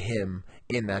invented by him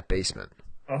in that basement.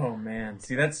 Oh, man.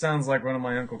 See, that sounds like one of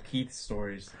my Uncle Keith's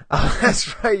stories. Oh,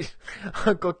 that's right.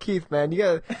 Uncle Keith, man.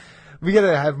 We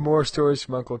gotta have more stories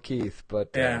from Uncle Keith, but...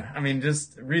 Yeah, I mean,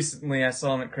 just recently I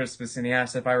saw him at Christmas, and he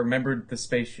asked if I remembered the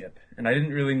spaceship, and I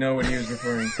didn't really know what he was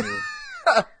referring to.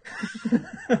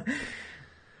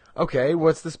 Okay,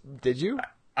 what's this? Did you?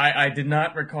 I did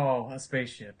not recall a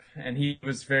spaceship, and he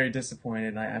was very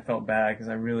disappointed, and I felt bad, because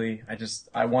I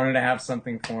wanted to have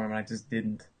something for him, and I just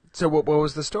didn't. So what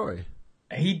was the story?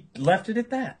 He left it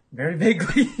at that, very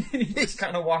vaguely. He just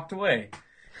kind of walked away.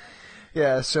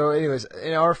 Yeah, so anyways,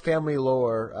 in our family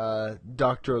lore,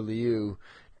 Dr. Liu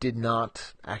did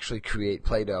not actually create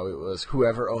Play-Doh. It was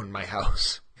whoever owned my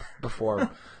house before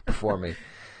me.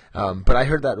 But I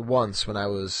heard that once when I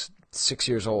was 6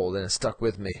 years old, and it stuck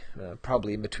with me,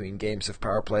 probably in between games of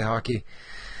power play hockey.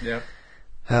 Yep.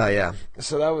 Yeah.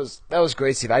 So that was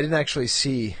great, Steve. I didn't actually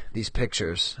see these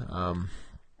pictures.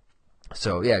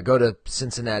 So, yeah, go to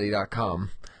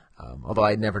Cincinnati.com, although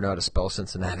I never know how to spell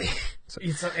Cincinnati. So.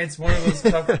 It's one of those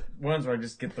tough ones where I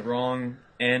just get the wrong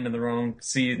N and the wrong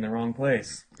C in the wrong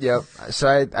place. Yep.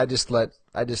 So I just let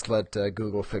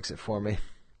Google fix it for me.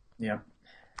 Yep.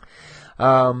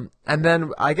 And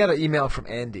then I got an email from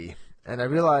Andy, and I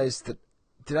realized that,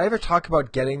 did I ever talk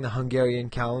about getting the Hungarian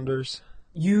calendars?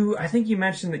 I think you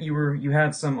mentioned that you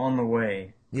had some on the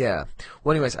way. Yeah.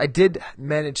 Well, anyways, I did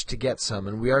manage to get some,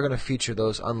 and we are going to feature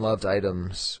those unloved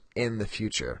items in the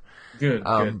future. Good,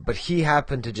 good. But he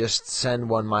happened to just send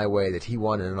one my way that he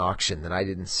won in an auction that I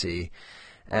didn't see,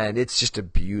 and it's just a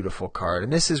beautiful card.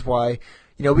 And this is why,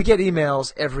 we get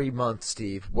emails every month,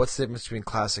 Steve. What's the difference between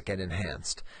classic and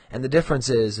enhanced? And the difference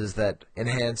is that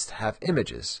enhanced have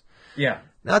images. Yeah.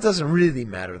 Now, it doesn't really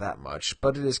matter that much,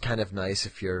 but it is kind of nice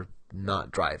if you're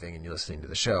not driving and you're listening to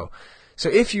the show. So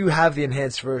if you have the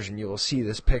enhanced version, you will see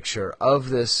this picture of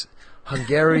this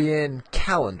Hungarian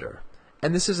calendar.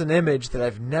 And this is an image that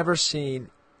I've never seen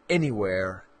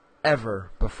anywhere ever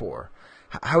before.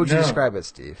 How would you describe it,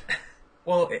 Steve?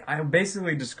 Well, I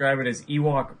basically describe it as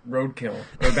Ewok roadkill,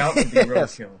 or about to be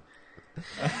roadkill.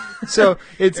 So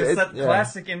it's that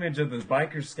classic image of the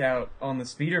biker scout on the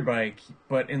speeder bike,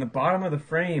 but in the bottom of the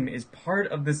frame is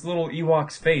part of this little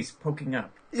Ewok's face poking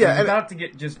up. So he's about to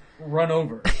get just run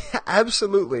over.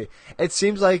 Absolutely. It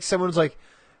seems like someone's like,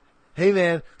 "Hey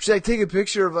man, should I take a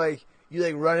picture of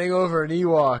you running over an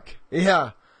Ewok?"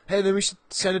 Yeah. Hey, then we should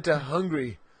send it to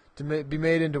Hungary to be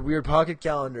made into weird pocket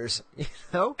calendars.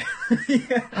 Yeah.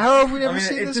 How have we never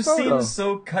seen this photo? It just seems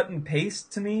so cut and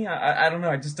paste to me. I don't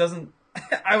know. It just doesn't.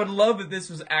 I would love if this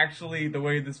was actually the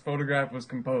way this photograph was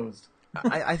composed.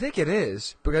 I think it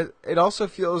is, because it also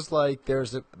feels like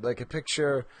there's a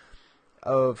picture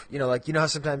of, how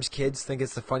sometimes kids think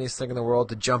it's the funniest thing in the world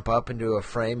to jump up into a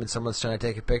frame and someone's trying to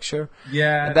take a picture.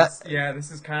 Yeah,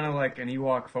 this is kind of like an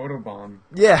Ewok photobomb.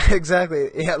 Yeah, exactly.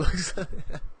 Yeah, it looks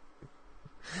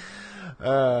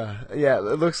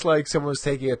it looks like someone's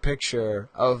taking a picture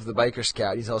of the biker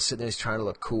scout. He's all sitting there, he's trying to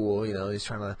look cool, he's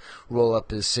trying to roll up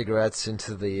his cigarettes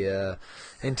into the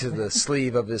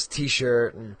sleeve of his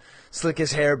t-shirt and slick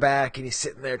his hair back, and he's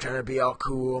sitting there trying to be all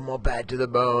cool. I'm all bad to the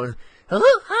bone.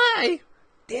 Oh, hi!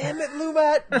 Damn it,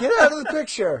 Lumat! Get out of the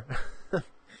picture!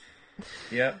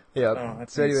 Yep. Yep. Oh,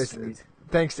 that's so anyways, sweet.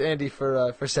 Thanks to Andy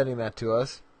for sending that to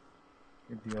us.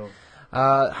 Good deal.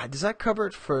 Does that cover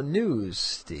it for news,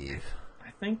 Steve?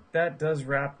 I think that does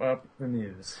wrap up the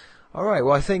news. All right.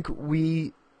 Well, I think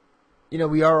we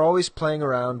are always playing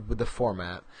around with the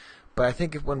format, but I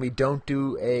think when we don't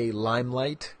do a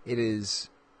limelight, it is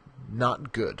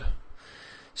not good.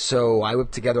 So I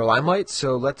whipped together a limelight.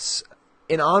 So let's,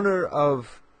 in honor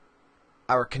of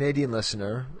our Canadian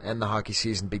listener and the hockey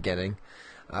season beginning,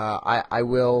 I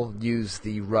will use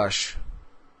the Rush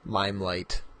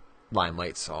limelight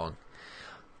song.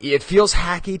 It feels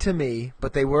hacky to me,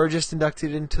 but they were just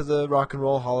inducted into the Rock and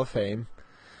Roll Hall of Fame.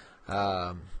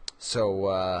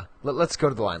 So let's go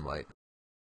to the limelight.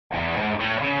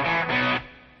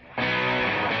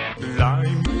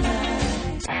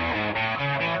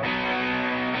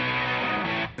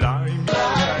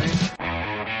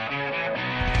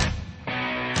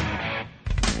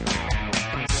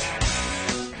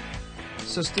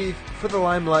 So, Steve, for the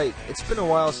limelight, it's been a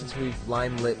while since we've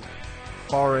limelight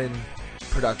foreign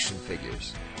production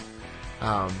figures.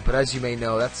 But as you may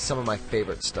know, that's some of my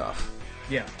favorite stuff.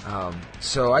 Yeah.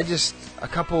 So a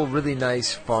couple really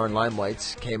nice foreign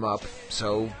limelights came up,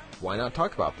 so why not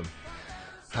talk about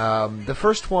them? The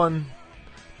first one,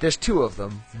 there's two of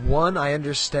them. One I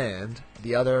understand,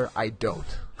 the other I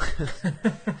don't.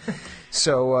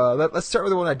 So let's start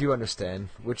with the one I do understand,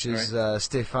 which is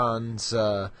Stefan's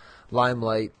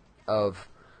limelight of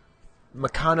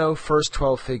Meccano first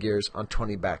 12 figures on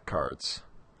 20 back cards.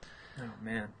 Oh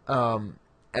man.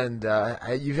 And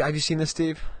have you seen this,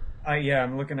 Steve? Yeah,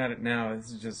 I'm looking at it now.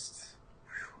 This is just.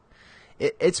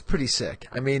 It's pretty sick.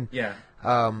 I mean, yeah.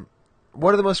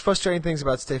 One of the most frustrating things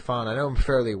about Stefan, I know him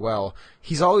fairly well.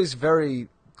 He's always very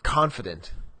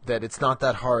confident that it's not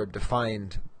that hard to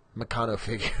find Meccano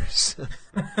figures.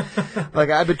 Like,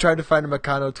 I've been trying to find a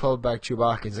Meccano 12-back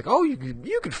Chewbacca. He's like, oh,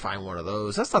 you could find one of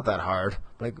those. That's not that hard.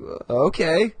 I'm like,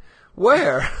 okay,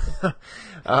 where?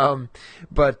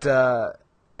 But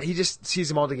he just sees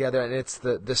them all together, and it's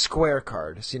the square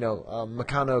cards.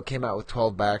 Meccano came out with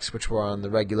 12 backs, which were on the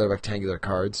regular rectangular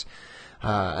cards.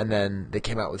 And then they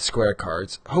came out with square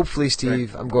cards. Hopefully,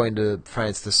 Steve, I'm going to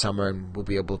France this summer, and we'll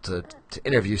be able to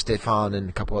interview Stefan and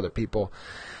a couple other people.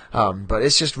 But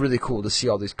it's just really cool to see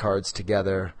all these cards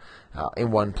together in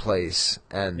one place.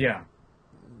 And yeah.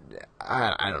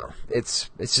 I don't know. It's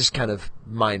just kind of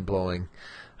mind-blowing.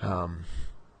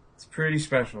 It's pretty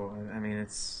special. I mean,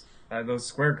 it's those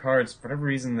square cards, for whatever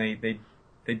reason,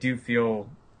 they do feel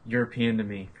European to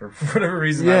me. For whatever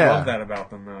reason, I love that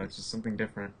about them, though. It's just something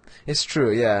different. It's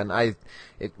true, yeah. And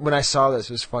when I saw this,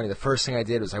 it was funny. The first thing I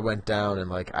did was I went down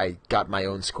and I got my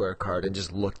own square card and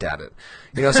just looked at it.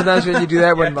 Sometimes when you do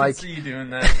that, when I can see you doing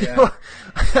that. Yeah.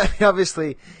 I mean,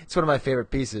 obviously, it's one of my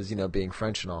favorite pieces, being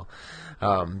French and all.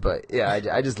 But yeah,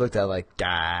 I just looked at it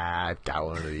I've got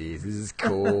one of these. This is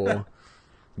cool.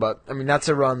 But I mean, that's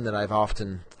a run that I've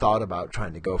often thought about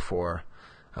trying to go for.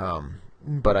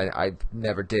 But I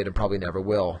never did and probably never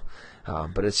will.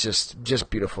 But it's just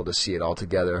beautiful to see it all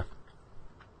together.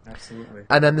 Absolutely.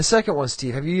 And then the second one,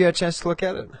 Steve, have you had a chance to look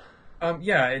at it?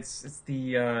 Yeah,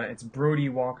 it's Brody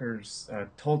Walker's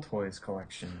Toll Toys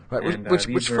collection. Right. And,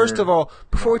 which first of all,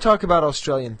 before we talk about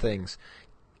Australian things,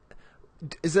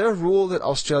 is there a rule that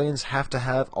Australians have to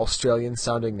have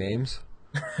Australian-sounding names?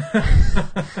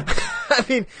 I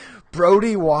mean,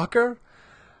 Brody Walker.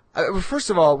 First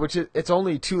of all, it's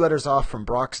only 2 letters off from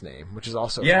Brock's name, which is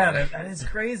also funny. that is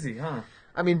crazy, huh?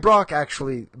 I mean, Brock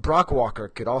Walker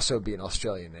could also be an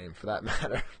Australian name for that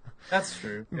matter. That's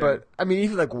true. Yeah. But I mean,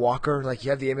 even Walker, you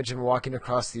have the image of him walking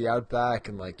across the outback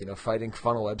and fighting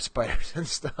funnel web spiders and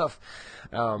stuff.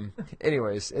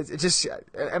 Anyways, it's just,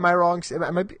 am I wrong?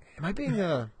 Am I being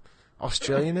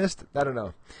Australianist? I don't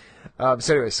know.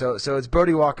 So it's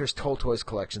Brody Walker's Toll Toys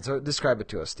collection. So describe it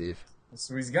to us, Steve.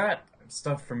 So he's got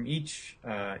stuff from each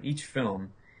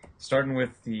film, starting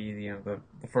with the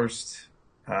first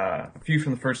a few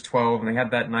from the first 12, and they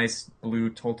had that nice blue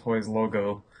Toll Toys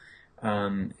logo,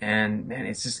 and man,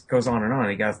 it just goes on and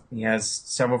on. He has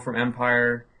several from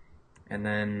Empire, and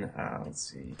then let's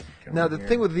see. Now the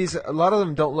thing with these, a lot of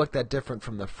them don't look that different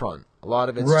from the front. A lot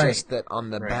of it's just that on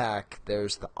the back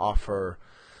there's the offer.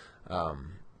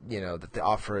 That the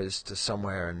offer is to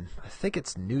somewhere, and I think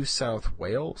it's New South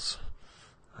Wales.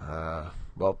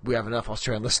 Well, we have enough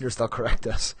Australian listeners; they'll correct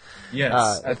us.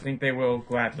 Yes, I think they will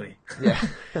gladly. Yeah.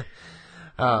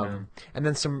 And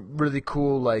then some really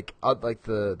cool,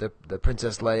 the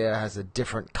Princess Leia has a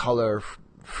different color,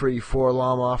 free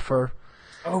 4-LOM offer.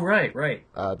 Oh, right.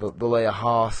 The Leia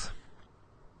Hoth.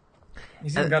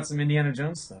 He's even got some Indiana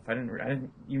Jones stuff. I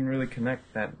didn't even really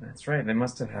connect that. That's right. They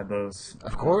must have had those.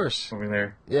 Of course. Over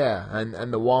there. Yeah,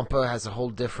 and the Wampa has a whole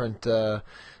different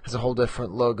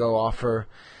logo offer,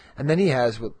 and then he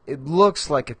has what it looks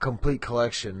like a complete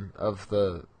collection of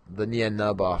the Nien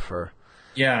Nub offer.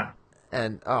 Yeah.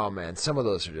 And oh man, some of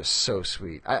those are just so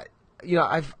sweet. I've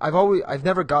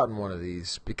never gotten one of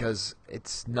these because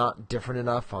it's not different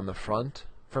enough on the front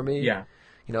for me. Yeah.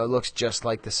 It looks just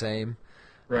like the same.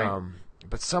 Right.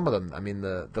 But some of them, I mean,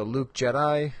 the Luke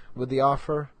Jedi with the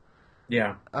offer.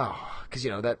 Yeah. Oh, because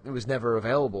that it was never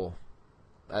available.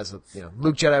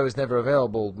 Luke Jedi was never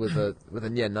available with a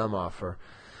Nien Num offer.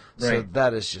 So right.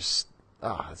 That is just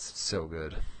it's so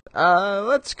good.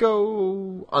 Let's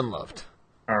go Unloved.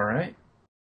 All right.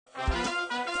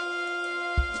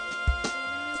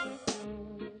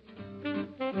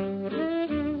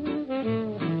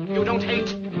 You don't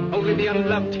hate, only the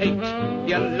unloved hate.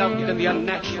 The unloved and the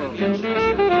unnatural. The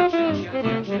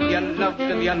unloved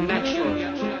and the unnatural.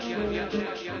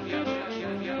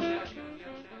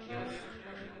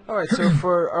 All right, so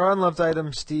for our unloved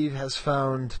item, Steve has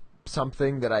found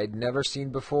something that I'd never seen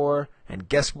before, and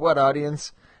guess what,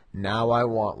 audience? Now I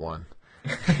want one.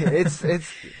 It's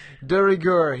de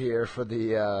rigueur here for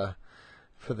the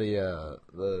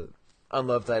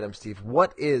unloved item, Steve.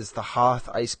 What is the Hoth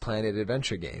Ice Planet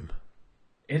adventure game?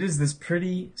 It is this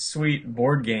pretty sweet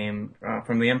board game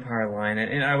from the Empire line,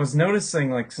 and I was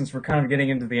noticing, since we're kind of getting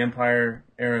into the Empire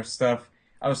era stuff,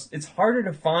 it's harder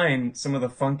to find some of the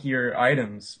funkier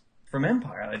items from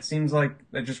Empire. It seems like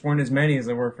there just weren't as many as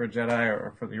there were for Jedi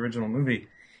or for the original movie.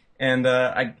 And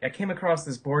I came across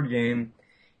this board game,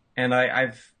 and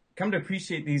I've come to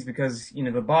appreciate these because,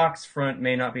 the box front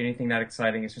may not be anything that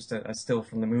exciting. It's just a still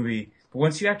from the movie. But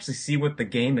once you actually see what the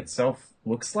game itself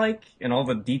looks like and all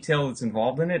the detail that's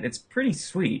involved in it, it's pretty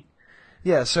sweet.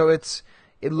 Yeah, so it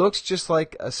looks just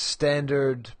like a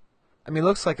standard... it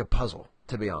looks like a puzzle,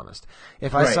 to be honest.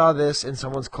 If I saw this in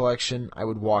someone's collection, I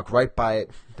would walk right by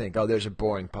it and think, oh, there's a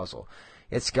boring puzzle.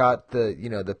 It's got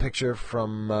the picture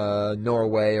from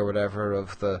Norway or whatever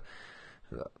of the...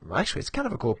 Actually, it's kind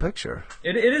of a cool picture.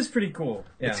 It is pretty cool.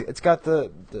 Yeah. It's got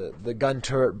the gun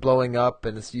turret blowing up,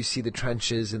 and you see the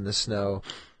trenches in the snow.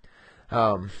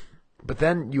 But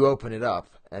then you open it up,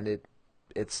 and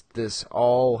it's this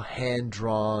all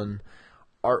hand-drawn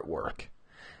artwork.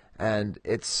 And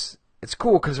it's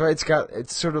cool because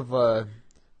it's sort of a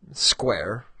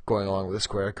square going along with a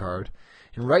square card,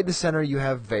 and right in the center you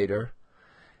have Vader.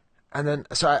 And then,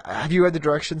 have you read the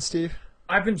directions, Steve?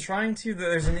 I've been trying to.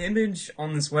 There's an image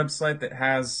on this website that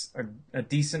has a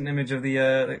decent image of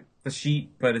the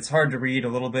sheet, but it's hard to read a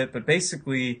little bit. But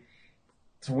basically,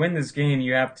 to win this game,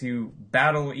 you have to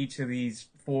battle each of these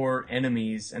 4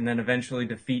 enemies and then eventually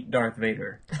defeat Darth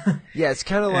Vader. Yeah, it's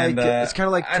kind of like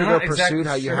Trivial Pursuit,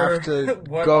 how you have to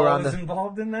go around the...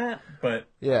 involved in that, but...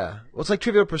 Yeah, well, it's like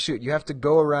Trivial Pursuit. You have to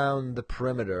go around the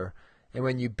perimeter, and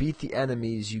when you beat the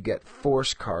enemies, you get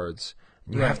force cards.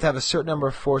 You have to have a certain number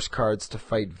of force cards to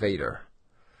fight Vader.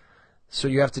 So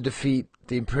you have to defeat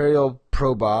the Imperial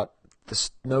Probot, the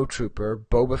Snowtrooper,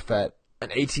 Boba Fett,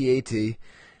 an AT-AT,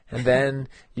 and then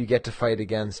you get to fight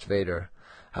against Vader.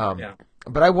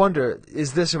 But I wonder,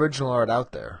 is this original art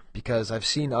out there? Because I've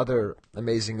seen other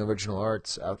amazing original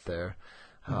arts out there.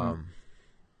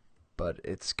 But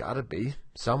it's got to be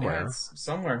somewhere. Yeah, it's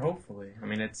somewhere, hopefully.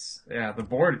 The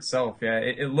board itself,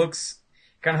 it looks...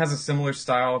 kind of has a similar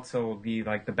style to the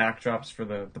backdrops for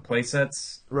the play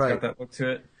sets. Right. It's got that look to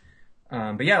it.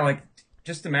 But yeah,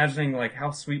 just imagining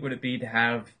how sweet would it be to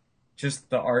have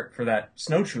just the art for that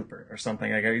snowtrooper or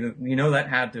something. That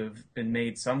had to have been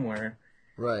made somewhere.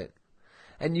 Right.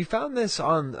 And you found this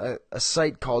on a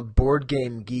site called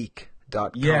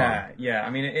boardgamegeek.com. Yeah.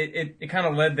 It kind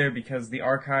of led there because the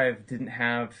archive didn't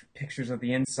have pictures of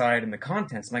the inside and the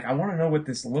contents. I want to know what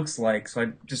this looks like, so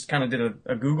I just kind of did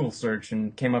a Google search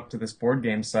and came up to this board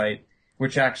game site,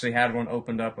 which actually had one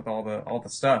opened up with all the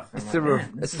stuff. It's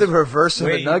the reverse of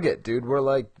a nugget, dude.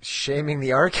 We're shaming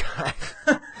the archive.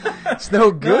 It's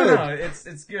no good. No,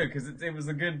 it's good because it was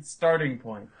a good starting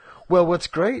point. Well, what's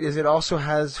great is it also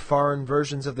has foreign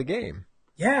versions of the game.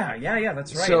 Yeah,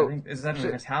 that's right. So, is that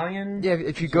in Italian? Yeah,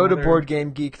 if you go to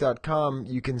boardgamegeek.com,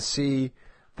 you can see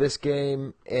this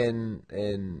game in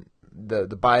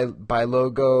the buy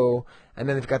logo, and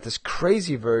then they've got this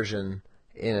crazy version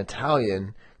in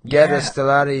Italian, Guerre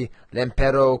Stellari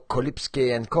l'Impero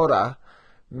Colipsche ancora,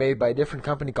 made by a different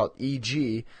company called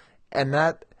EG, and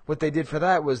what they did for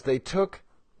that was they took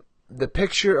the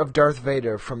picture of Darth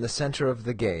Vader from the center of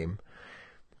the game,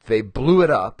 they blew it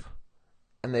up,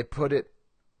 and they put it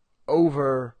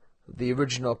over the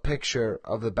original picture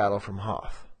of the Battle from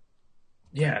Hoth.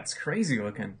 Yeah, it's crazy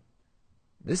looking.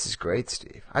 This is great,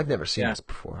 Steve. I've never seen this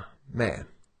before. Man.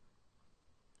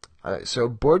 So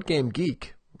Board Game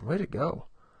Geek, way to go.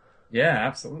 Yeah,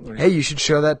 absolutely. Hey, you should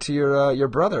show that to your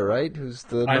brother, right? Who's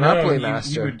the Monopoly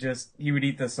master. He would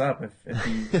eat this up if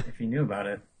he knew about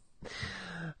it.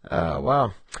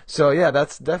 Wow. So yeah,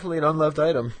 that's definitely an unloved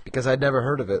item because I'd never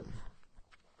heard of it.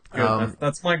 Good.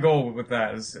 That's my goal with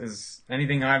that is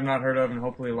anything I've not heard of and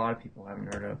hopefully a lot of people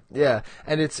haven't heard of. Yeah,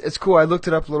 and it's cool. I looked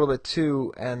it up a little bit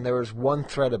too, and there was one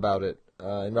thread about it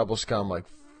in Rebel Scum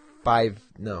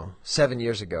 7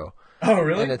 years ago. Oh,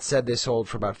 really? And it said they sold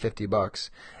for about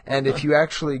 $50. And if you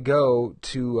actually go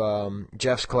to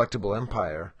Jeff's Collectible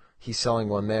Empire, he's selling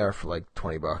one there for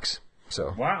 $20.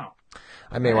 So wow.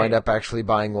 I may wind up actually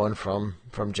buying one from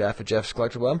Jeff at Jeff's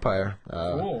Collectible Empire.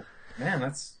 Cool.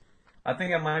 Man, I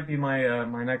think that might be my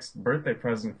my next birthday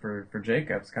present for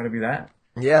Jacob. It's got to be that.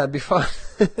 Yeah, it'd be fun.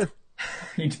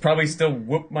 He'd probably still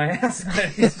whoop my ass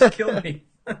and he'd just kill me.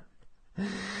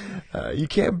 You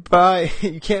can't buy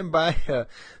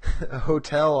a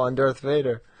hotel on Darth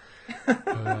Vader.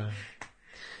 That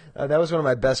was one of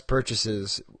my best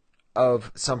purchases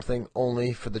of something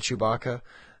only for the Chewbacca.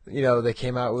 They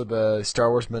came out with a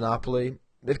Star Wars Monopoly.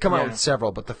 They've come out with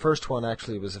several, but the first one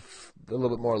actually was a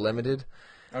little bit more limited.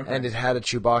 Okay. And it had a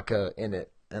Chewbacca in it,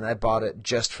 and I bought it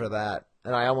just for that.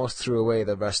 And I almost threw away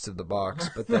the rest of the box,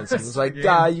 but then someone was like, you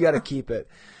got to keep it.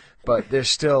 But they're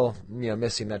still,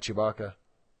 missing that Chewbacca.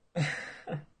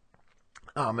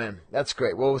 Oh man, that's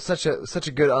great. Well, with such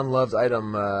a good unloved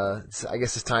item, I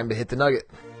guess it's time to hit the nugget.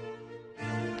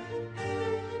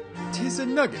 'Tis a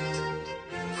nugget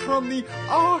from the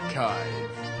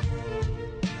archive.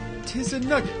 'Tis a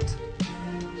nugget.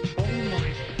 Oh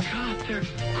my God, they're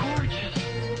gorgeous.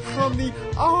 From the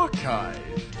archive.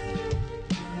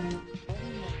 Oh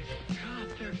my God,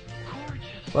 they're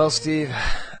gorgeous. Well, Steve,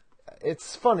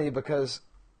 it's funny because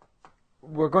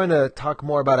we're going to talk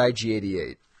more about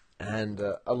IG-88, and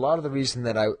a lot of the reason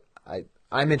that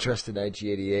I'm interested in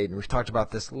IG-88, and we've talked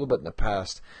about this a little bit in the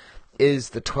past, is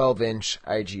the 12-inch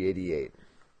IG-88.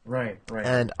 Right.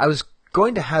 And I was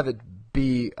going to have it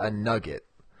be a nugget.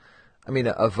 I mean,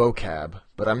 a vocab,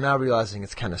 but I'm now realizing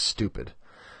it's kind of stupid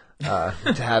to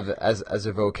have it as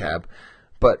a vocab.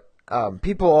 But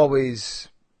people always,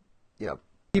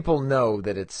 people know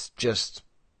that it's just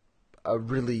a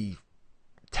really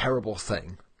terrible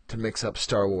thing to mix up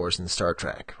Star Wars and Star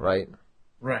Trek, right?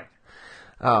 Right.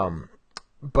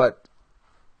 But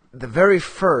the very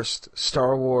first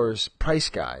Star Wars price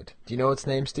guide, do you know its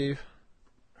name, Steve?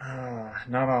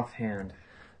 Not offhand.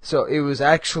 So it was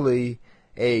actually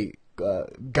a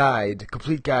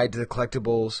complete guide to the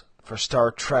collectibles for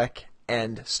Star Trek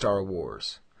and Star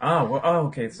Wars.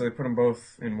 Okay, so they put them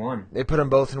both in one. They put them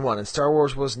both in one, and Star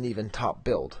Wars wasn't even top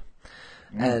billed.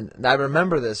 And I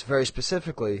remember this very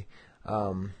specifically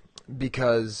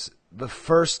because the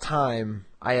first time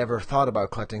I ever thought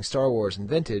about collecting Star Wars and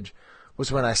vintage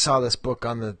was when I saw this book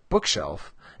on the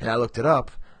bookshelf, and I looked it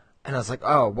up, and I was like,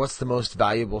 oh, what's the most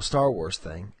valuable Star Wars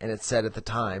thing? And it said at the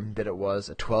time that it was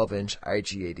a 12-inch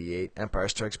IG-88 Empire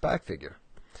Strikes Back figure.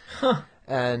 Huh.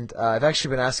 And I've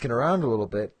actually been asking around a little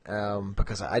bit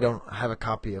because I don't have a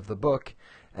copy of the book.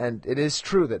 And it is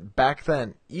true that back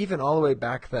then, even all the way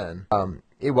back then,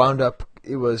 they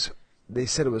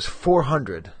said it was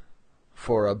 $400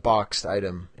 for a boxed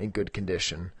item in good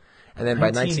condition. And then by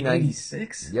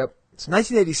 1986? Yep. It's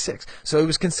 1986. So it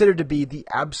was considered to be the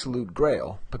absolute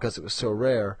grail because it was so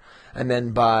rare. And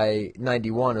then by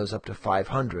 91, it was up to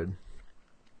 $500,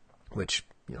 which,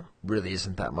 really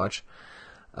isn't that much.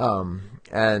 I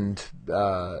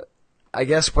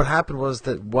guess what happened was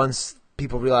that once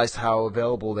people realized how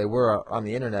available they were on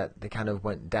the internet, they kind of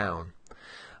went down.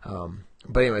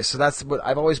 But anyway, so that's what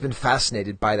I've always been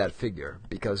fascinated by that figure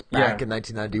because back in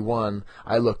 1991,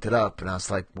 I looked it up and I was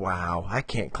like, wow, I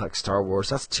can't collect Star Wars.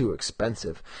 That's too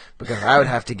expensive because I would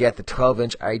have to get the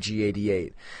 12-inch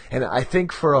IG-88. And I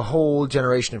think for a whole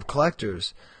generation of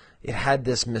collectors, it had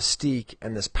this mystique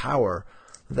and this power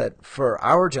that for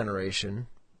our generation,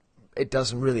 it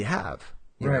doesn't really have.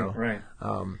 You know? Right.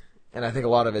 And I think a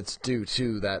lot of it's due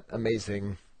to that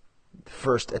amazing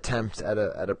first attempt at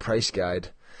a price guide.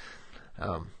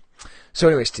 So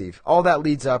anyway, Steve, all that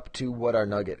leads up to what our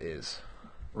nugget is.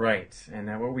 Right, and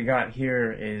what we got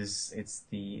here it's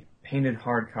the painted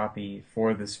hard copy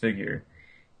for this figure,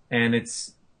 and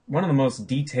it's one of the most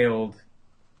detailed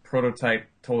prototype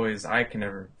toys I can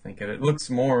ever think of. It looks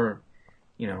more,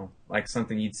 like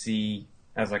something you'd see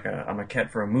as like a maquette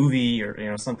for a movie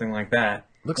or something like that.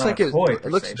 Looks like it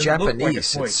looks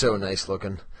Japanese. It's so nice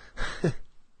looking.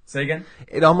 Say again?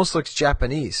 It almost looks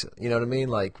Japanese. You know what I mean?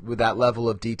 Like with that level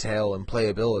of detail and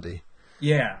playability.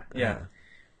 Yeah.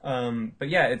 But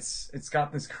yeah, it's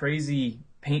got this crazy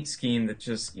paint scheme that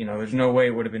just there's no way it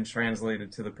would have been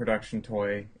translated to the production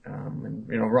toy. And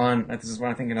Ron, this is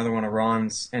I think another one of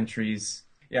Ron's entries.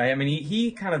 Yeah, I mean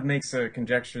he kind of makes a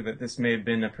conjecture that this may have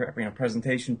been a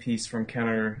presentation piece from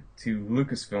Kenner to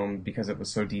Lucasfilm because it was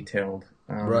so detailed.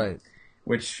 Right.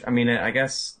 Which I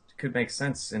guess could make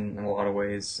sense in a lot of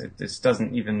ways. It just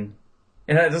doesn't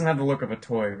have the look of a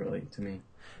toy really to me.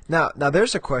 Now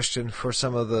there's a question for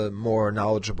some of the more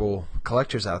knowledgeable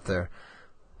collectors out there.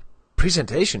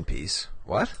 Presentation piece?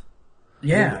 What?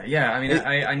 Yeah.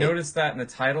 I noticed that in the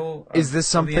title. Is this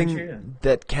something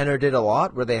that Kenner did a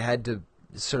lot, where they had to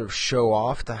sort of show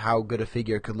off to how good a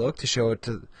figure could look to show it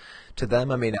to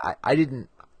them? I mean,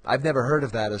 I've never heard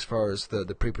of that as far as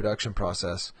the pre-production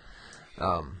process.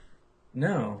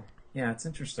 No. Yeah, it's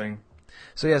interesting.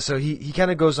 So he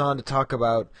kind of goes on to talk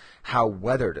about how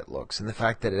weathered it looks and the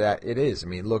fact that it is. I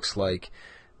mean,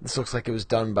 this looks like it was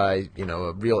done by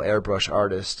a real airbrush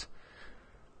artist,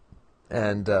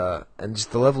 and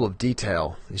just the level of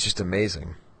detail is just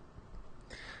amazing.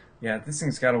 Yeah, this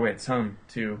thing's got to weigh a ton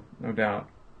too, no doubt.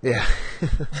 Yeah.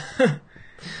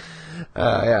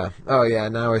 Yeah. Oh yeah.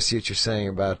 Now I see what you're saying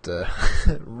about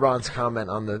Ron's comment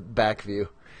on the back view.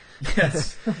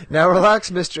 Yes. Now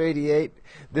relax, Mr. 88.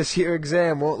 This here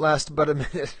exam won't last but a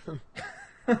minute.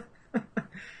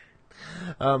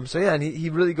 So yeah, and he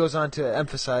really goes on to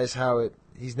emphasize how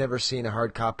he's never seen a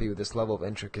hard copy with this level of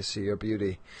intricacy or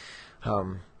beauty.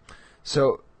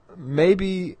 So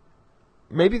maybe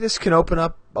this can open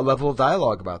up a level of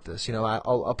dialogue about this.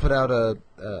 I'll put out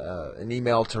an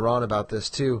email to Ron about this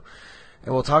too,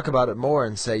 and we'll talk about it more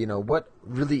and say, what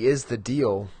really is the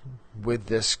deal with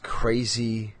this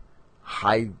crazy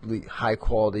high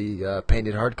quality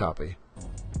painted hard copy.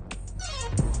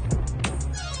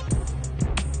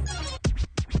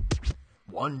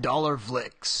 $1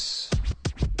 Vlicks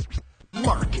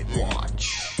Market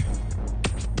Watch.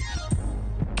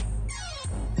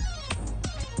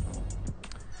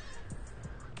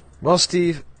 Well,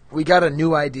 Steve, we got a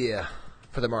new idea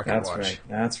for the Market Watch.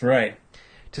 That's right.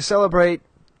 To celebrate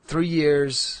 3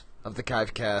 years of the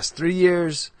Chive Cast, 3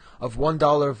 years of $1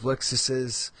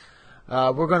 Vlixises,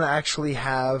 we're going to actually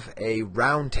have a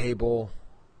roundtable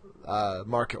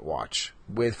Market Watch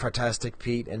with Fratastic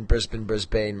Pete and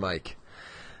Brisbane Mike.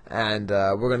 And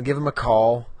we're going to give them a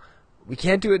call. We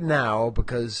can't do it now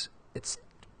because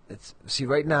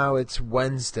right now it's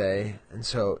Wednesday, and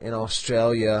so in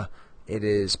Australia it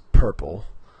is purple.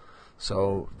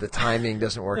 So the timing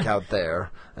doesn't work out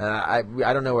there. I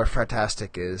don't know where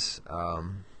Fratastic is.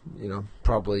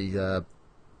 Probably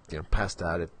passed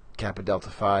out at Kappa Delta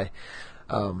Phi.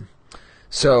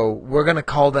 So we're going to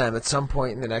call them at some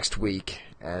point in the next week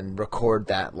and record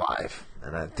that live.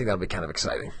 And I think that'll be kind of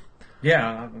exciting.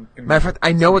 Yeah. Matter of fact,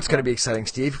 I know it's going to be exciting,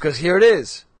 Steve, because here it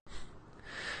is.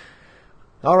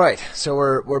 All right, so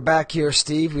we're back here,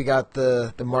 Steve. We got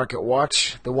the Market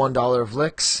Watch, the $1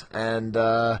 Vlicks, and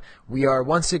we are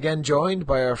once again joined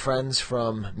by our friends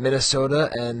from Minnesota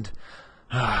and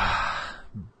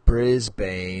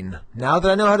Brisbane. Now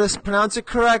that I know how to pronounce it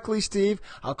correctly, Steve,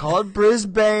 I'll call it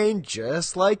Brisbane,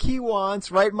 just like he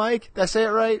wants. Right, Mike? Did I say it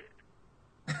right?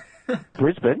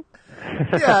 Brisbane?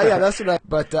 yeah, that's what I...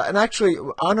 But, and actually,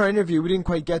 on our interview, we didn't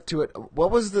quite get to it.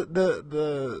 What was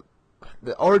the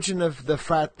origin of the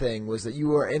frat thing was that you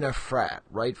were in a frat,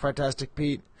 right, Fratastic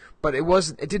Pete? But it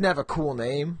didn't have a cool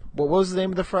name. What was the name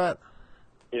of the frat?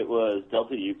 It was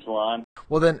Delta Upsilon.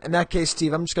 Well, then, in that case,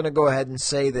 Steve, I'm just going to go ahead and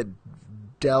say that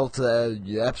Delta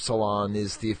Epsilon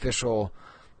is the official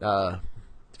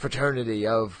fraternity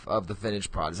of the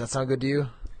Vintage Pod. Does that sound good to you?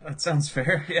 That sounds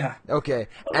fair, yeah. Okay,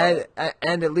 and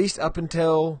at least up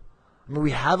until... I mean,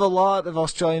 we have a lot of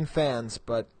Australian fans,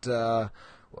 but...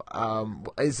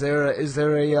 is there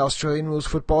a Australian rules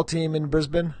football team in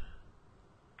Brisbane?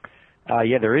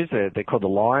 Yeah, there is. They're called the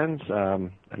Lions,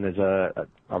 and there's a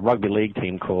rugby league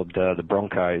team called the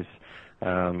Broncos.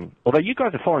 Although you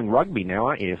guys are following rugby now,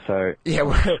 aren't you? So yeah,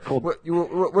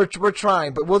 we're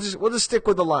trying, but we'll just stick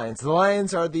with the Lions. The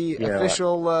Lions are the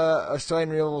official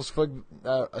Australian rules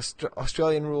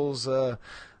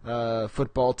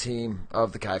football team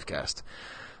of the Chive Cast.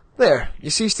 There. You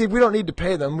see, Steve, we don't need to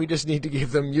pay them. We just need to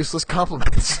give them useless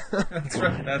compliments.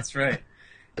 That's right.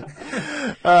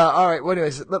 All right. Well,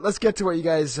 anyways, let's get to what you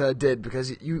guys did,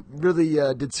 because you really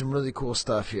did some really cool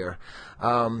stuff here.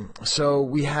 So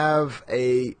we have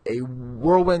a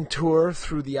whirlwind tour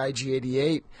through the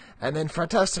IG-88, and then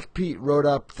Fratastic Pete wrote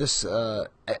up this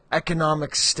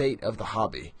economic state of the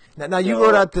hobby. Now you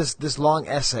wrote out this long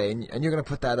essay, and you're going to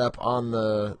put that up on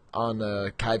the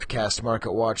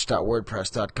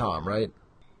chivecastmarketwatch.wordpress.com, right?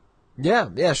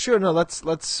 Yeah, sure. No,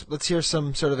 let's hear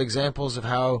some sort of examples of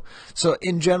how. So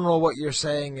in general, what you're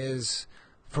saying is,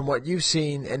 from what you've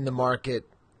seen in the market,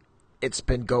 it's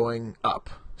been going up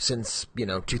since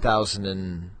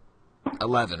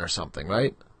 2011 or something,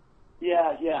 right?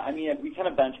 Yeah. I mean, we kind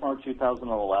of benchmark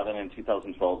 2011 and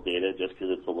 2012 data just because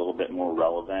it's a little bit more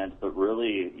relevant. But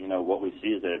really, what we see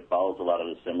is that it follows a lot of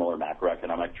the similar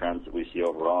macroeconomic trends that we see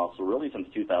overall. So really, since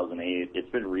 2008, it's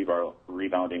been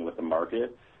rebounding with the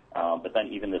market. But then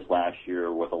even this last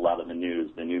year, with a lot of the news,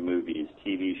 the new movies,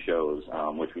 TV shows,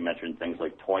 which we mentioned things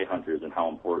like Toy Hunters and how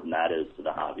important that is to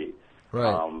the hobby.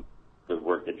 Right. The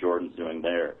work that Jordan's doing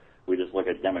there. We just look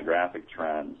at demographic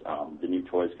trends, the new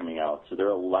toys coming out. So there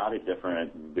are a lot of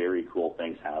different, very cool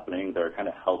things happening that are kind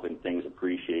of helping things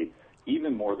appreciate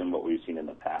even more than what we've seen in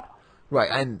the past. Right,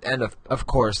 and of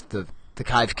course the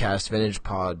Chive Cast Vintage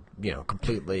Pod,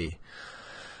 completely.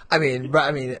 I mean,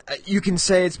 you can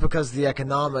say it's because of the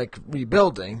economic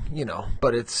rebuilding,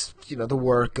 but it's the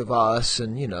work of us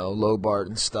and Lobart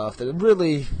and stuff that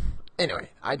really. Anyway,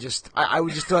 I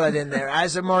would just throw that in there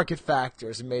as a market factor,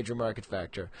 as a major market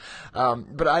factor.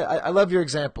 But I love your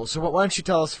example. So why don't you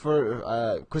tell us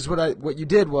because what you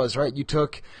did was, right, you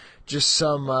took just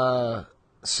some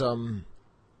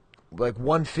like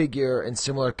one figure in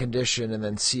similar condition and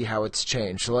then see how it's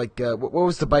changed. So like what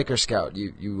was the Biker Scout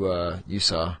you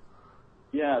saw?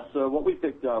 Yeah, so what we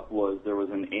picked up was there was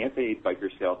an AFA Biker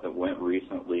Scout that went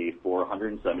recently for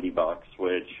 $170,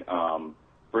 which,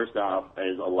 first off,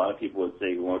 as a lot of people would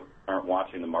say who aren't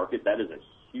watching the market, that is a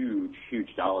huge,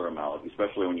 huge dollar amount,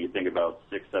 especially when you think about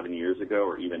 6-7 years ago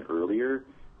or even earlier,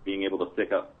 being able to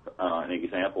pick up an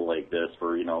example like this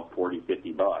for,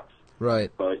 $40-50. Right.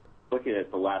 But look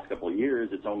at the last couple of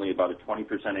years, it's only about a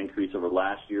 20% increase over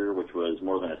last year, which was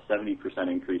more than a 70%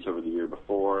 increase over the year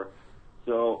before.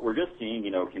 So we're just seeing,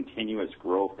 continuous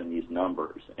growth in these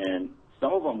numbers. And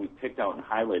some of them we picked out and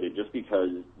highlighted just because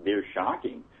they're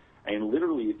shocking. I mean,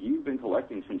 literally, if you've been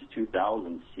collecting since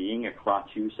 2000, seeing a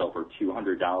Klaatu sell for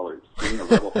 $200, seeing a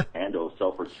Rebel Commando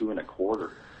sell for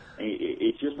 $225,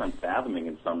 it's just unfathoming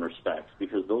in some respects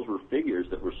because those were figures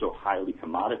that were so highly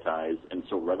commoditized and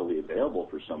so readily available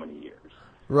for so many years.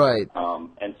 Right.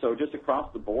 And so just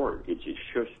across the board, it's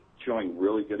just showing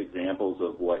really good examples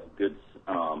of what good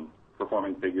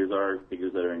performing figures are,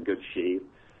 figures that are in good shape,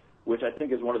 which I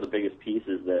think is one of the biggest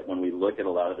pieces that when we look at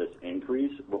a lot of this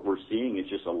increase, what we're seeing is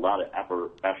just a lot of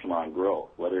upper echelon growth,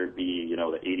 whether it be,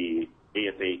 the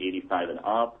AFA 85 and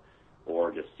up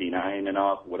or just C9 and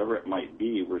up, whatever it might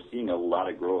be, we're seeing a lot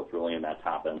of growth really in that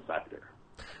top end sector.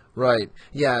 Right.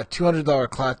 Yeah, $200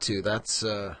 Klaatu, that's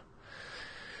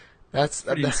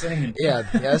pretty insane. Yeah,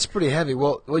 that's pretty heavy.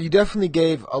 Well, you definitely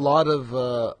gave a lot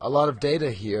of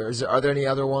data here. Are there any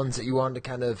other ones that you wanted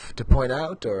to point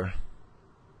out, or?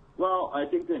 Well, I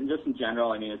think that just in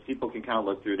general, as people can kind of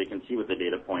look through, they can see what the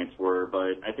data points were.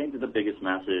 But I think that the biggest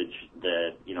message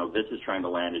that this is trying to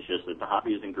land is just that the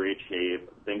hobby is in great shape,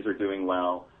 things are doing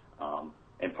well,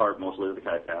 in part mostly to the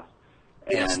Chive Cast.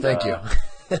 Yes, thank you.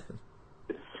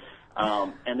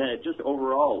 And then just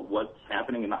overall, what's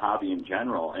happening in the hobby in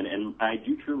general, and I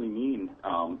do truly mean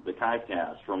the Chive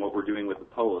Cast, from what we're doing with the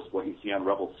post, what you see on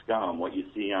Rebel Scum, what you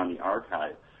see on the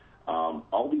archive,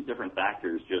 all these different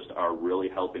factors just are really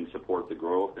helping support the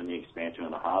growth and the expansion of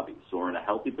the hobby. So we're in a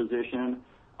healthy position,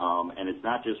 and it's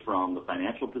not just from the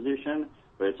financial position,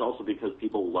 but it's also because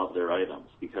people love their items,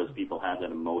 because people have that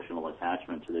emotional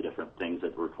attachment to the different things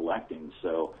that we're collecting.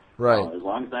 So right. As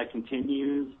long as that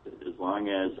continues, as long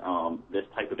as this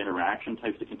type of interaction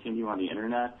types to continue on the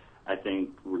internet, I think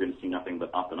we're going to see nothing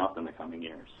but up and up in the coming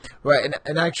years. Right,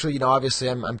 and actually, obviously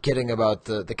I'm kidding about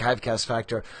the Chive Cast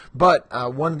factor, but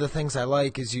one of the things I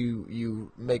like is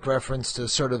you make reference to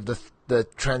sort of the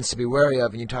trends to be wary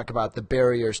of, and you talk about the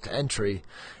barriers to entry.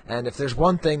 And if there's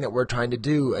one thing that we're trying to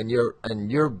do, and your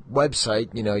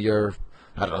website, your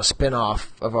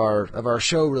spin-off of our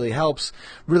show really helps.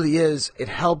 It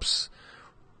helps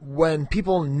when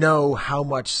people know how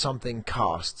much something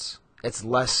costs. It's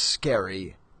less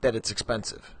scary that it's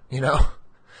expensive, Yeah,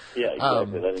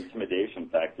 exactly. That intimidation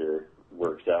factor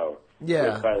works out.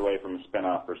 Yeah. Which, by the way, from a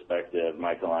spin-off perspective,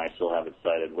 Michael and I still haven't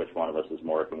decided which one of us is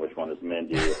Mork and which one is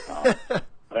Mindy.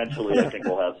 Eventually, I think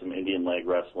we'll have some Indian leg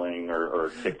wrestling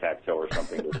or tic-tac-toe or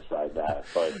something to decide that.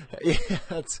 But yeah,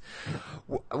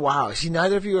 wow. See,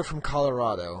 neither of you are from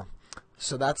Colorado,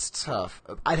 so that's tough.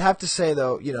 I'd have to say,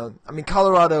 though,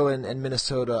 Colorado and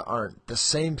Minnesota aren't the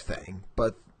same thing,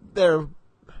 but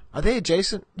are they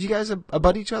adjacent? Do you guys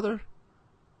abut each other?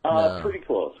 No. Pretty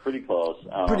close. Pretty We've close.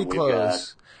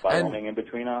 Got Wyoming in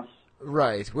between us.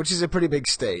 Right, which is a pretty big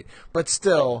state. But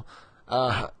still,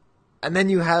 and then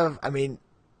you have, I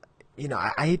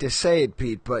hate to say it,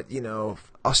 Pete, but,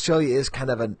 Australia is kind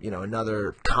of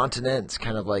another continent. It's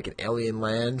kind of like an alien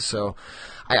land. So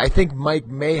I think Mike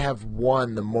may have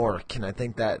won the Mork, and I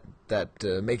think that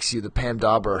makes you the Pam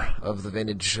Dauber of the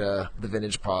vintage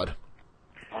pod.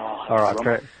 All right,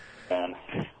 great.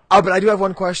 Oh, but I do have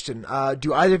one question.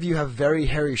 Do either of you have very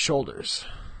hairy shoulders?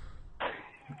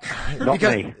 Not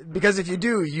me. Because if you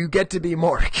do, you get to be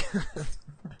Mork.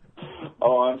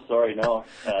 Oh, I'm sorry. No,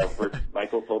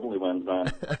 Michael totally wins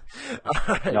then.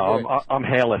 Right, no, I'm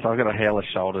hairless. I've got a hairless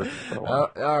shoulders. So.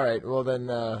 All right. Well then,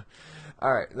 all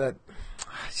right.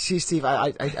 See, Steve,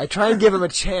 I try and give him a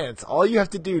chance. All you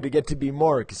have to do to get to be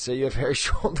Mork is say you have hairy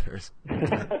shoulders.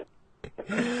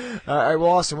 All right,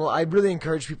 well, awesome. Well, I really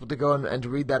encourage people to go and to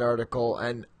read that article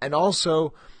and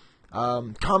also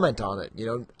comment on it.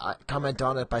 Comment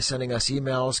on it by sending us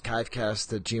emails,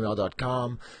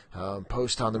 chivecast@gmail.com.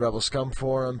 Post on the Rebel Scum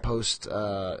forum. Post.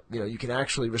 You can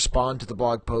actually respond to the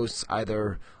blog posts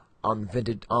either on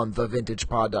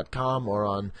thevintagepod.com or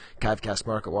on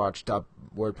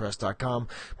chivecastmarketwatch.wordpress.com.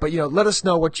 But let us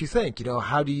know what you think.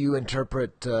 How do you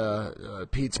interpret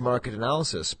Pete's market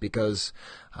analysis? Because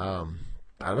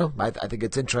I don't know. I think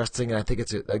it's interesting, and I think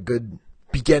it's a good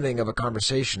beginning of a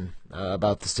conversation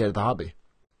about the state of the hobby.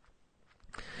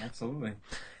 Absolutely.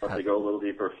 I'll have to go a little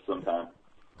deeper sometime.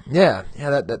 Yeah,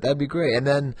 that'd be great. And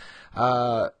then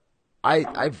I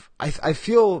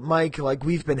feel, Mike, like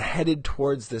we've been headed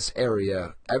towards this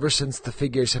area ever since the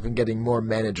figures have been getting more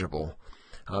manageable.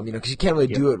 Because you can't really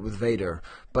do it with Vader,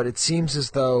 but it seems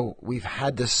as though we've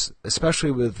had this,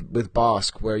 especially with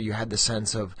Bosk, where you had the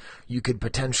sense of you could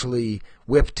potentially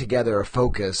whip together a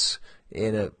focus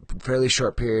in a fairly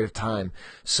short period of time.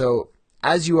 So,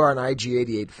 as you are an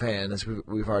IG-88 fan, as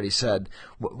we've already said,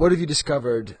 what have you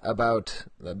discovered about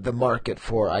the market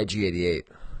for IG-88?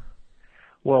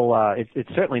 Well, it's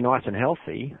certainly nice and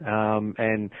healthy,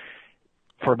 and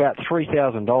for about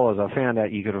 $3,000, I found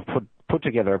out you could have put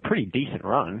together a pretty decent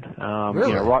run.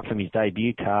 Really? Right from his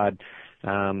debut card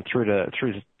through a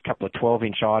couple of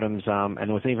 12-inch items, and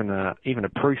there was even a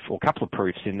proof or a couple of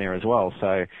proofs in there as well.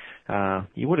 So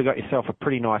you would have got yourself a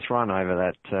pretty nice run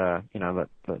over that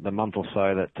the month or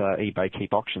so that eBay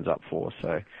keep auctions up for.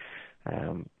 So.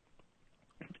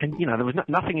 And there was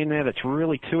nothing in there that's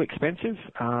really too expensive.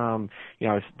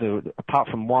 Apart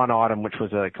from one item, which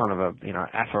was a kind of a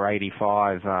AFA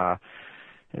 85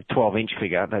 12-inch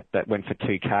figure that went for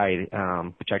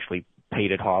 $2,000, which actually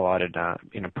Pete had highlighted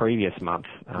in a previous month.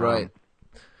 Right.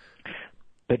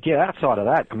 But yeah, outside of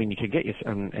that, I mean, you could get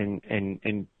and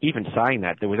even saying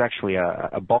that, there was actually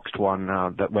a boxed one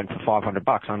that went for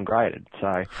 $500 ungraded.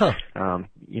 So,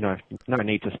 no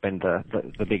need to spend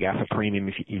the big AFA premium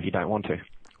if you don't want to.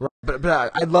 Right. But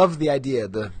I love the idea,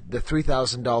 the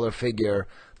 $3,000 figure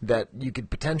that you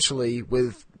could potentially,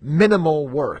 with minimal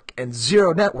work and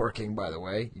zero networking, by the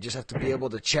way, you just have to be able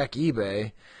to check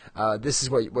eBay. This is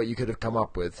what you could have come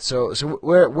up with. So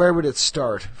where would it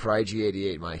start for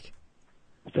IG-88, Mike?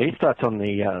 So he starts on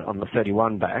the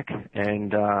 31 back,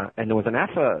 and there was an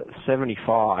AFA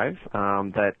 75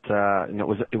 that and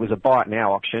it was a buy it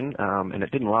now auction, and it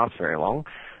didn't last very long.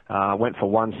 Went for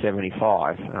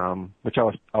 $175, which I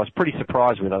was pretty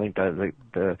surprised with. I think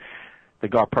the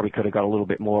guy probably could have got a little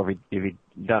bit more if he'd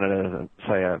done it as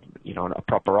a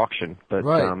proper auction. But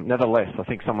right. Nevertheless, I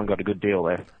think someone got a good deal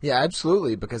there. Yeah,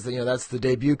 absolutely, because that's the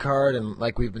debut card, and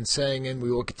like we've been saying, and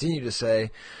we will continue to say,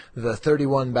 the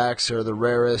 31 backs are the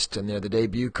rarest, and they're the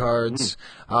debut cards.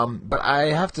 But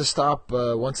I have to stop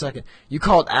 1 second. You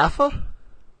call it AFA?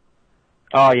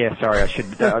 Oh, yeah, sorry, I should.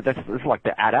 That's like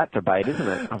the AT-AT debate, isn't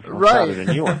it? I've started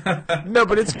a new one. No,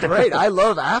 but it's great. I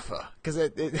love AFA, because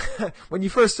when you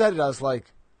first said it, I was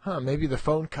like, maybe the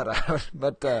phone cut out.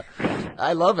 But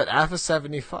I love it. AFA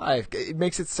 75. It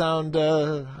makes it sound,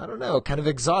 I don't know, kind of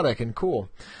exotic and cool.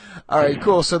 All right,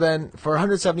 cool. So then for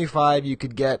 175, you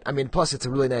could get, plus it's a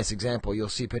really nice example. You'll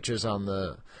see pictures on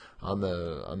the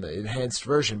enhanced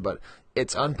version, but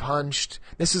it's unpunched.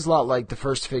 This is a lot like the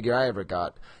first figure I ever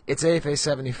got. It's AFA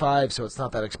 75, so it's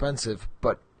not that expensive,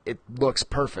 but it looks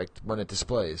perfect when it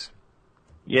displays.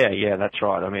 Yeah, that's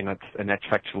right. That's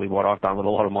actually what I've done with a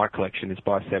lot of my collection is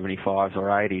buy 75s or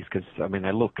 80s, because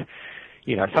they look,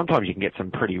 sometimes you can get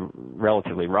some pretty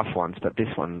relatively rough ones, but this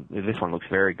one looks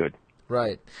very good.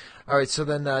 Right. All right. So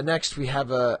then next we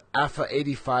have a AFA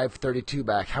 85 32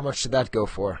 back. How much did that go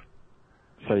for?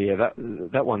 So yeah,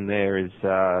 that one there is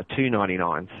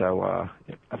 $299. So a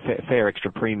fair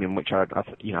extra premium, which I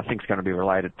think is going to be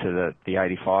related to the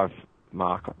 85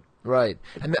 mark. Right,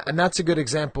 and that's a good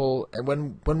example. And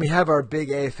when we have our big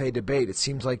AFA debate, it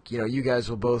seems like you guys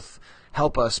will both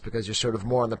help us because you're sort of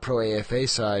more on the pro AFA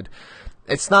side.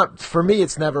 It's not, for me,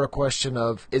 it's never a question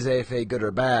of is AFA good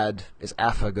or bad, is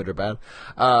AFA good or bad.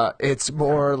 It's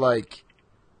more like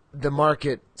the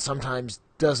market sometimes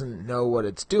doesn't know what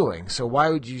it's doing. So why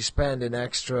would you spend an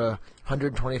extra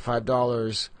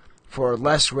 $125 for a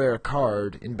less rare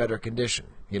card in better condition,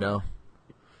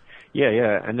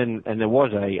 Yeah, and there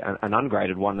was an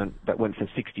ungraded one that went for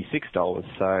 $66.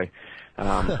 So,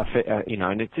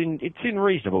 and it's in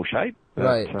reasonable shape. But,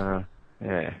 right.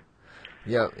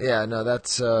 Yeah. Yeah. No,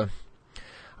 that's.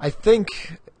 I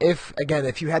think if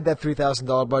you had that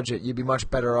 $3,000 budget, you'd be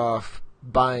much better off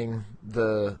buying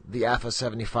the AFA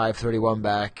 75 31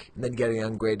 back, and then getting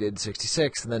ungraded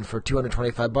 66, and then for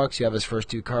 $225 you have his first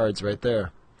two cards right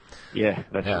there. Yeah,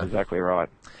 that's exactly right.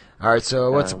 All right,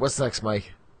 so what's next,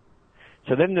 Mike?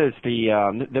 So then there's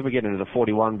then we get into the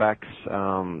 41 backs.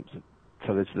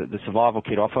 So there's the survival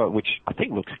kit offer, which I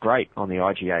think looks great on the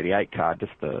IG-88 card.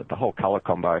 Just the whole color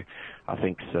combo, I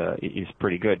think, is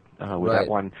pretty good with that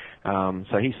one.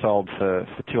 So he sold for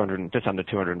just under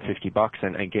 $250,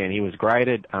 and again he was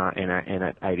graded and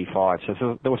at 85.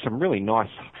 So there were some really nice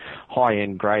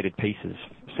high-end graded pieces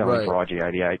selling for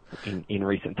IG-88 in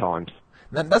recent times.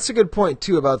 That's a good point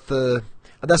too about the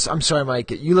I'm sorry, Mike.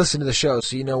 You listen to the show,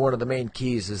 so you know one of the main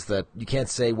keys is that you can't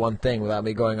say one thing without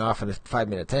me going off on a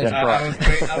 5-minute tangent.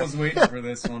 I was waiting for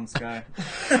this one, Skye.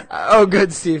 Oh,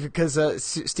 good, Steve, because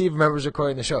Steve remembers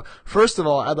recording the show. First of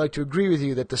all, I'd like to agree with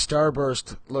you that the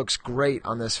Starburst looks great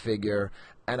on this figure,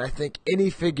 and I think any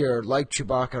figure like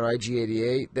Chewbacca or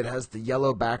IG-88 that has the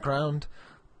yellow background,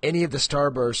 any of the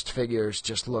Starburst figures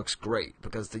just looks great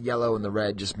because the yellow and the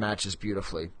red just matches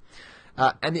beautifully.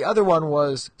 And the other one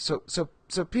was, so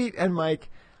Pete and Mike,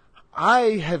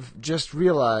 I have just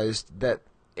realized that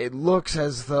it looks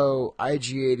as though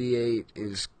IG-88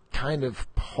 is kind of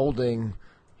holding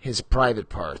his private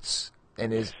parts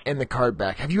and is in the card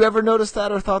back. Have you ever noticed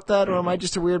that or thought that, or am I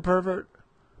just a weird pervert?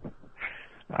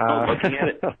 Looking at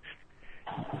it.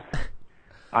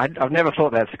 I've never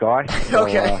thought that, Skye. So,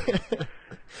 okay.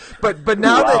 But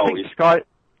now that Skye,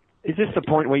 is this the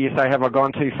point where you say, "Have I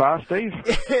gone too far, Steve?"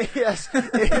 Yes,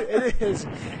 it is.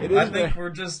 It is. I think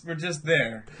we're just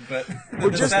there. But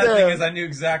we're the just sad there. thing is, I knew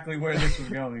exactly where this was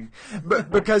going. But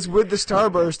because with the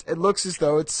Starburst, it looks as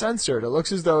though it's censored. It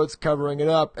looks as though it's covering it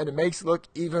up, and it makes it look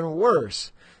even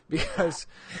worse. Because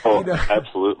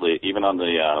absolutely. Even on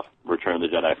the Return of the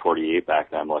Jedi 48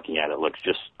 back then, I'm looking at it, looks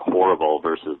just horrible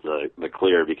versus the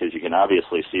clear, because you can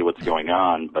obviously see what's going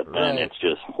on, but then it's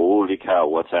just, holy cow,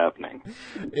 what's happening?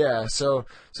 Yeah, so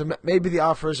maybe the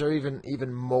offers are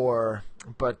even more,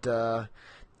 but have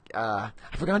I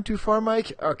gone too far,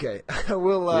 Mike? Okay,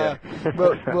 we'll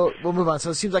move on.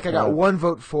 So it seems like I got one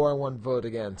vote for and one vote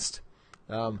against.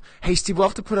 Hey, Steve, we'll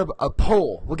have to put up a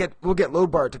poll. We'll get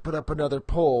Lobart to put up another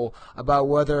poll about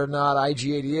whether or not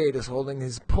IG-88 is holding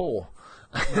his poll.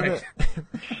 Right.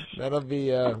 That'll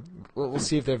be. We'll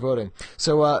see if they're voting.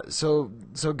 So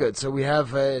good. So we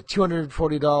have a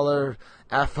 $240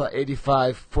 AFA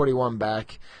 85 41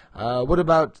 back. What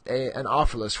about an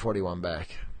offerless 41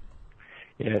 back?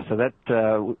 Yeah, so that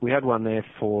we had one there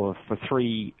for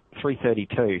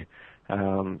 $332.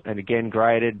 And again,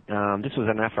 graded. This was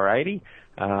an AFA 80.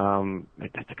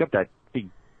 It's got that big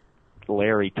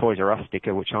Larry Toys R Us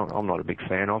sticker, which I'm not a big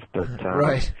fan of, but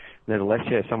right. Nevertheless,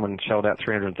 yeah, someone shelled out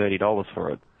 $330 for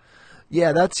it.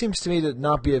 Yeah, that seems to me to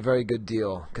not be a very good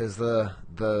deal, because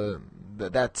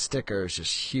that sticker is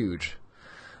just huge.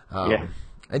 Yeah.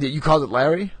 And you called it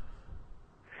Larry?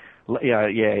 Yeah,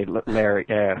 Larry,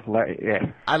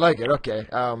 yeah. I like it, okay.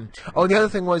 The other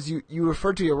thing was you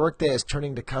referred to your workday as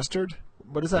turning to Custard.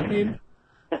 What does that mean?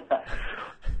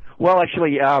 Well,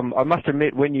 actually, I must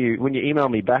admit, when you emailed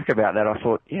me back about that, I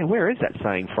thought, yeah, where is that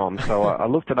saying from? So I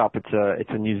looked it up. It's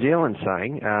a New Zealand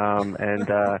saying, and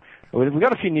we've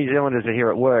got a few New Zealanders here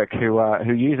at work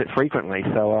who use it frequently.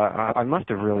 So I must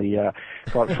have really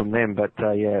got it from them. But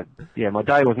yeah, my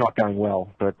day was not going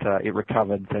well, but it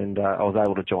recovered, and I was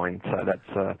able to join. So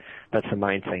that's the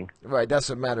main thing. Right, that's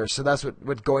what matters. So that's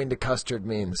what going to Custard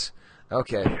means.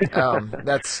 Okay,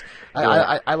 that's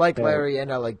I like Larry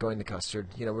and I like going to Custard.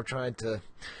 You know, we're trying to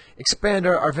expand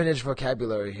our vintage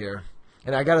vocabulary here,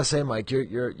 and I gotta say, Mike,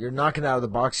 you're knocking out of the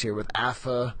box here with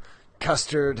AFA,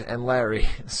 Custard, and Larry.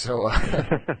 So,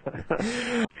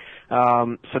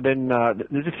 so then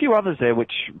there's a few others there,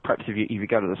 which perhaps if you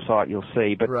go to the site you'll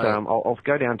see. But right. I'll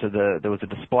go down to there was a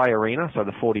display arena, so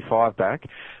the 45 back,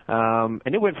 and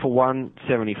it went for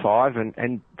 $175.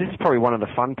 And this is probably one of the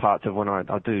fun parts of when I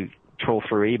do trawl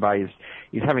through eBay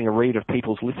is having a read of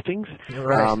people's listings,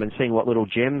 right. And seeing what little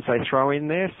gems they throw in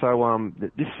there. So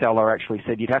this seller actually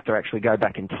said you'd have to actually go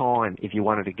back in time if you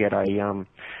wanted to get a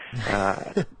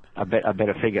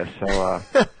better figure. So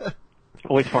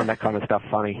always find that kind of stuff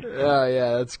funny.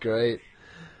 Yeah, that's great.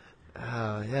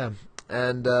 Yeah.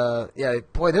 And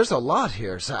boy, there's a lot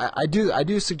here. So I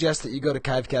do suggest that you go to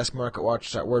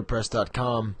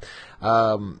chivecastmarketwatch.wordpress.com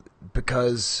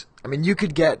because I mean you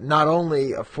could get not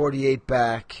only a 48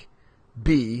 back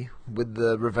B with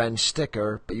the Revenge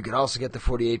sticker, but you could also get the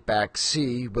 48 back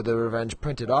C with the Revenge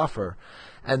printed offer.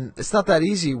 And it's not that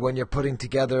easy when you're putting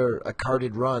together a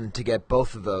carded run to get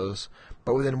both of those.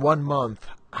 But within 1 month,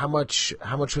 how much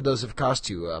would those have cost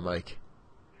you, Mike?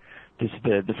 This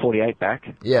the 48 back.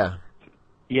 Yeah.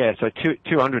 Yeah, so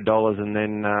 $200 and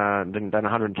then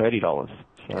 $130.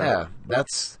 So. Yeah,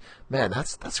 that's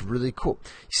really cool.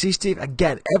 You see, Steve,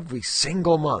 again, every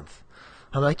single month,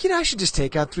 I'm like, I should just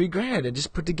take out $3,000 and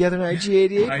just put together an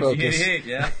IG-88 focus. IG-88,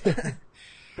 yeah.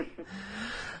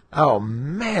 Oh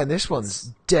man, this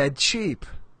one's dead cheap.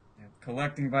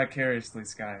 Collecting vicariously,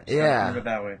 Skye. Yeah, think of it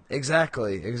that way.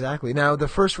 Exactly. Now, the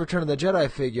first Return of the Jedi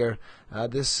figure,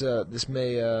 this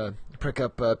may prick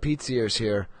up Pete's ears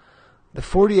here. The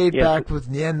 48 back with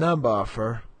Nien Numb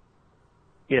offer.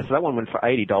 Yeah, so that one went for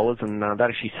 $80, and that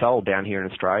actually sold down here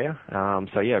in Australia.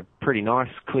 So yeah, pretty nice,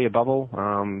 clear bubble,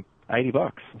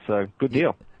 $80. So good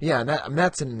deal. Yeah, and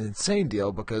that's an insane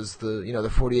deal because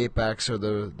the 48 backs are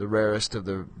the rarest of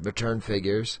the return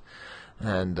figures,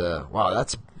 and wow,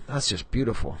 that's just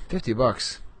beautiful.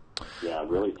 $50. Yeah,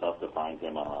 really tough to find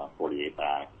him on a 48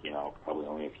 back. Probably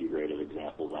only a few graded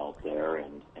examples out there,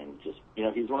 and just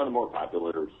he's one of the more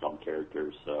popular sub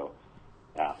characters. So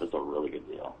yeah, that's a really good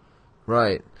deal.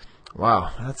 Right. Wow,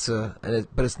 that's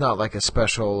but it's not like a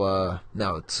special.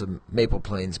 No, it's Maple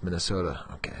Plains, Minnesota.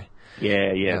 Okay.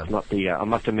 Yeah. It's not the. I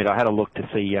must admit, I had a look to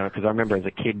see because I remember as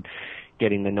a kid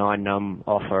getting the 9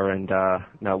 offer, and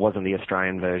no, it wasn't the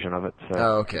Australian version of it. So.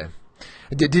 Oh, okay.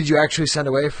 Did you actually send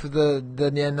away for the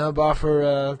Nyan Nub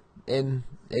offer in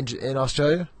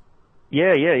Australia?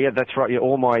 Yeah, that's right. Yeah,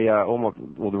 all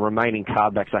the remaining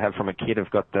card backs I have from a kid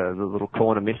have got the little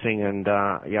corner missing, and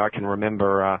I can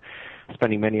remember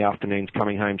spending many afternoons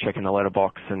coming home, checking the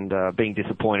letterbox, and being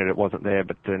disappointed it wasn't there,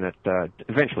 but then it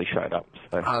eventually showed up.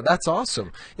 So. That's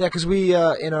awesome. Yeah, because we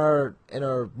in our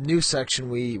news section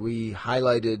we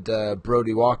highlighted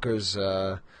Brody Walker's.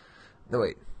 No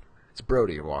wait, it's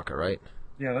Brody Walker, right?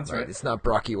 Yeah, that's right. It's not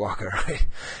Brocky Walker, right?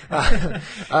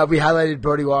 We highlighted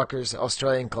Brody Walker's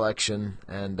Australian collection,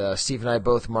 and Steve and I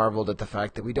both marveled at the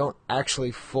fact that we don't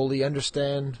actually fully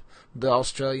understand the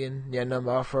Australian Nyan Nub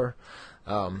offer.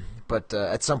 But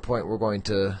at some point we're going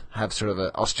to have sort of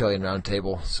an Australian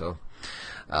roundtable. So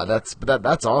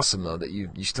that's awesome though that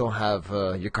you still have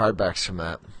your card backs from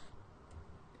that.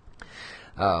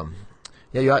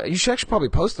 You should actually probably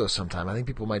post those sometime. I think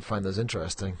people might find those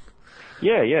interesting.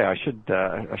 Yeah, I should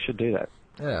do that.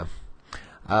 Yeah.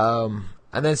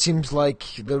 And then it seems like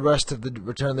the rest of the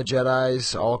Return of the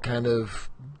Jedis all kind of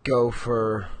go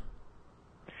for.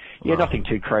 Yeah, nothing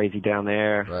too crazy down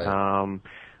there. Right.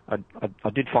 I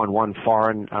did find one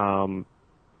foreign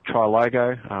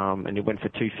tri-logo, and it went for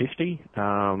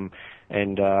 $250.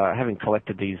 And having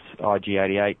collected these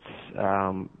IG-88s,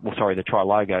 the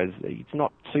tri-logos, it's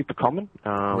not super common.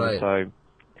 Right. So.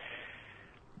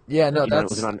 Yeah, no,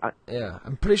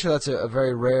 I'm pretty sure that's a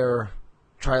very rare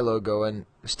tri-logo. And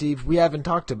Steve, we haven't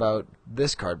talked about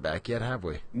this card back yet, have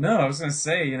we? No, I was going to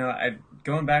say,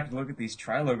 going back to look at these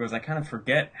tri-logos, I kind of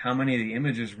forget how many of the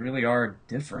images really are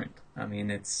different. I mean,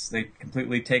 they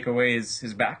completely take away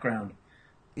his background.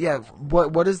 Yeah,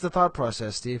 what is the thought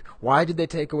process, Steve? Why did they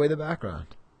take away the background?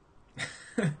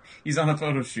 He's on a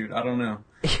photo shoot. I don't know.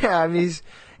 Yeah, I mean,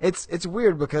 it's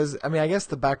weird because, I mean, I guess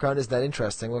the background isn't that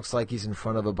interesting. Looks like he's in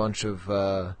front of a bunch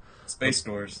of space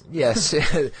stores. Yes,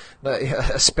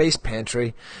 a space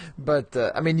pantry. But,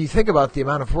 I mean, you think about the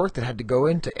amount of work that had to go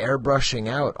into airbrushing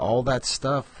out all that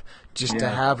stuff just to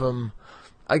have him,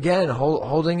 again,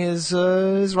 holding his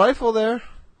rifle there.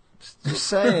 Just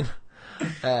saying.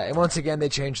 And once again, they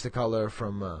changed the color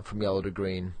from yellow to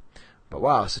green. But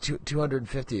wow, so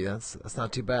 250, that's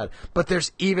not too bad. But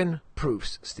there's even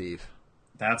proofs, Steve.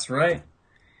 That's right.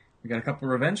 We got a couple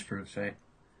of revenge proofs, right?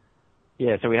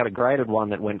 Yeah, so we had a graded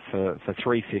one that went for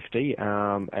 $350,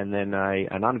 and then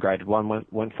an ungraded one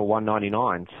went for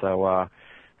 $199. So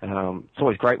it's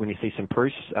always great when you see some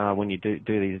proofs when you do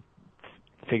these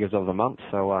figures of the month.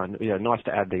 So nice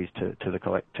to add these to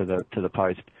the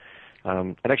post.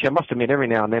 And actually, I must admit, every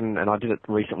now and then, and I did it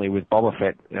recently with Boba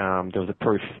Fett. There was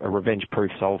a revenge proof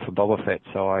sold for Boba Fett,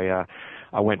 so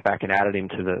I went back and added him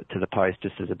to the post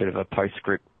just as a bit of a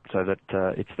postscript, so that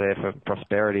it's there for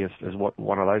prosperity as what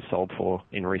one of those sold for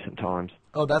in recent times.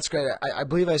 Oh, that's great. I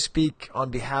believe I speak on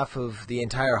behalf of the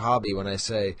entire hobby when I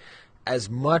say,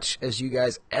 as much as you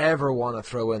guys ever want to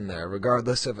throw in there,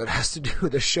 regardless if it has to do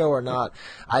with the show or not,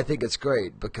 I think it's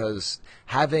great because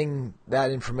having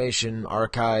that information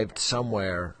archived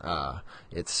somewhere,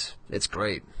 it's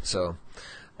great. So,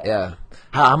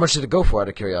 how much did it go for, out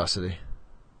of curiosity?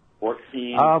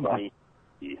 $14.20,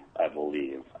 I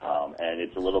believe, and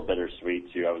it's a little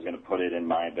bittersweet too. I was going to put it in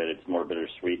mine, but it's more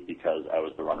bittersweet because I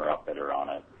was the runner-up bidder on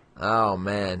it. Oh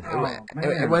man,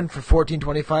 it went for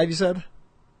 $14.25. You said?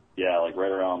 Yeah, like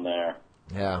right around there.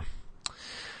 Yeah.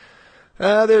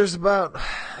 There's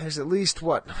at least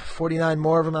 49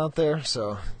 more of them out there,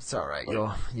 so it's all right.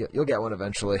 You'll get one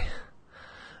eventually.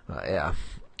 Yeah.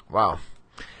 Wow.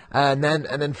 And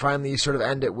then finally you sort of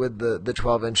end it with the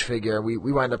 12-inch figure. We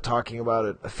wind up talking about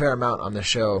it a fair amount on the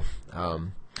show,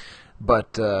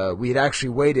 but we had actually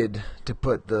waited to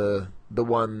put the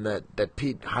one that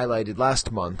Pete highlighted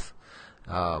last month.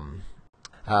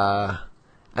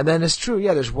 And then it's true,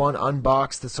 there's one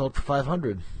unboxed that sold for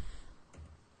 $500.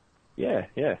 Yeah,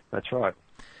 that's right.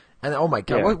 And oh my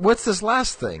God, what's this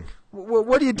last thing?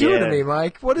 What are you doing to me,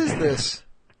 Mike? What is this?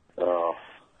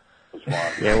 was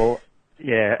fun. Yeah, well,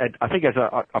 yeah, I think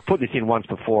I put this in once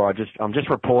before. I'm just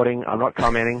reporting. I'm not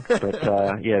commenting. But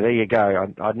yeah, there you go.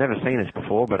 I'd never seen this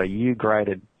before, but a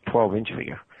U-graded 12-inch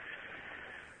figure.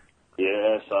 Yeah,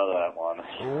 I saw that one.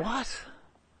 What?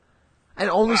 And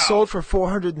only sold for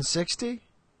 $460?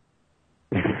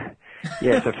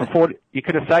 Yeah, so for 40, you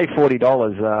could have saved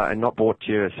 $40 and not bought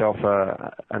yourself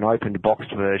an opened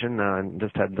boxed version and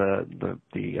just had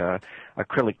the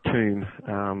acrylic tomb.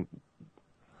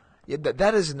 Yeah,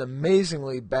 that is an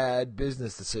amazingly bad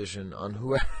business decision on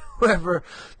whoever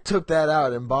took that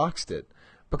out and boxed it,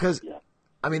 because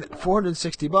I mean,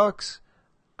 $460.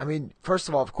 I mean, first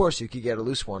of all, of course, you could get a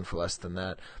loose one for less than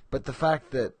that, but the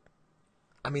fact that,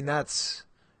 I mean,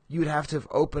 you'd have to have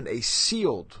opened a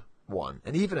sealed one,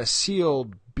 and even a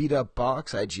sealed, beat-up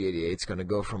box IG-88 is going to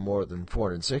go for more than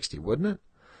 $460, wouldn't it?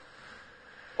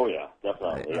 Oh yeah,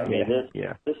 definitely. I mean,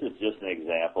 this is just an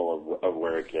example of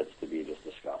where it gets to be just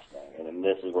disgusting, and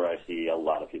this is where I see a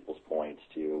lot of people's points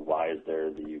to why is there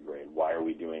the U grade? Why are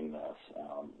we doing this?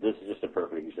 This is just a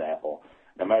perfect example.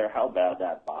 No matter how bad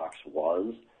that box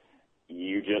was,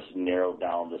 you just narrowed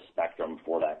down the spectrum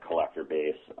for that collector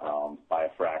base by a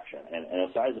fraction, and a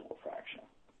sizable fraction.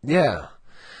 Yeah.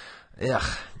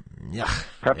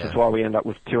 Perhaps that's why we end up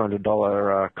with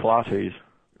 $200 Class 2s.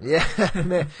 Yeah,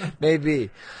 maybe.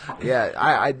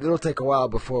 Yeah, it'll take a while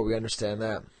before we understand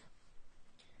that.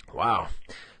 Wow.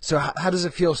 So how does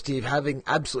it feel, Steve, having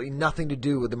absolutely nothing to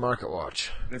do with the Market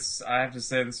Watch? I have to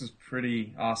say, this was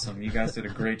pretty awesome. You guys did a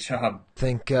great job.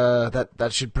 Think that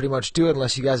should pretty much do it,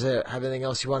 unless you guys have anything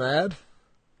else you want to add?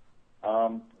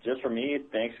 Just for me,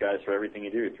 thanks, guys, for everything you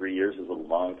do. 3 years is a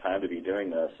long time to be doing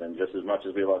this, and just as much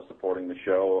as we love supporting the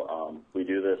show, we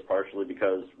do this partially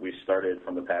because we started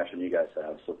from the passion you guys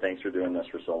have. So thanks for doing this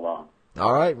for so long.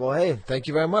 All right. Well, hey, thank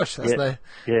you very much. That's nice.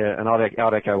 Yeah, and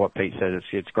I'd echo what Pete says.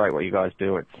 It's great what you guys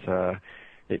do. It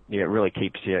really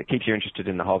keeps you interested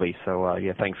in the hobby. So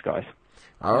yeah, thanks, guys.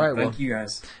 All right. Thank you,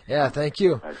 guys. Yeah, thank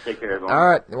you. All right, take care, everyone. All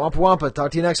right. Wampa Wampa. Talk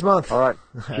to you next month. All right.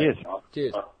 Cheers.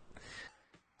 Cheers.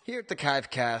 Here at the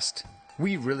Chive Cast,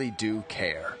 we really do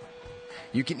care.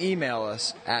 You can email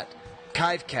us at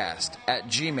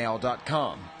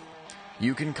chivecast@gmail.com.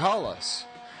 You can call us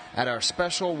at our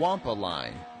special Wampa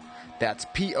line. That's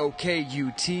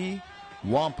POKUT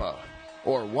Wampa,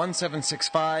 or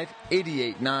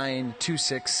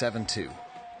 1765-889-2672.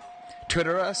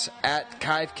 Twitter us at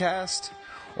Chivecast,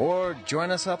 or join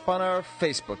us up on our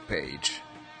Facebook page.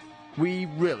 We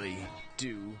really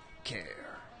do care.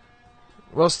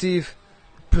 Well, Steve,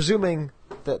 presuming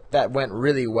that went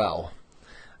really well,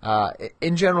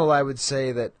 in general, I would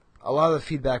say that a lot of the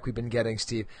feedback we've been getting,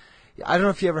 Steve, I don't know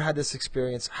if you ever had this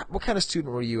experience. What kind of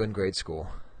student were you in grade school?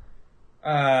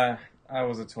 I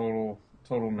was a total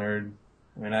nerd.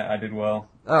 I mean, I did well.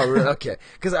 Oh, really? Okay.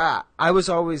 Because I was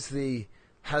always the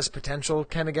has potential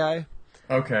kind of guy.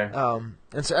 Okay.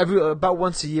 And so about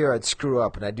once a year, I'd screw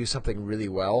up and I'd do something really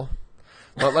well.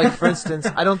 But, like, for instance,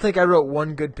 I don't think I wrote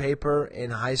one good paper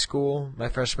in high school my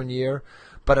freshman year,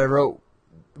 but I wrote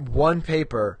one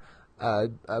paper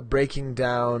breaking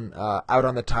down Out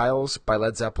on the Tiles by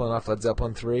Led Zeppelin off Led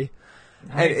Zeppelin 3.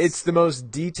 Nice. And it's the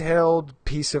most detailed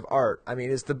piece of art. I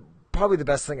mean, it's probably the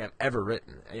best thing I've ever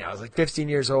written. You know, I was like 15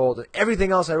 years old, and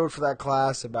everything else I wrote for that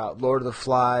class about Lord of the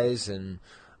Flies and,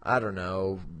 I don't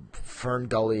know, Fern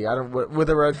Gully, where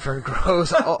the red fern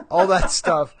grows, all that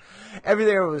stuff.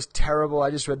 Everything was terrible.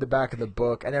 I just read the back of the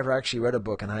book. I never actually read a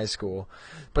book in high school.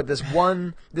 But this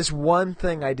one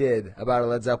thing I did about a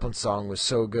Led Zeppelin song was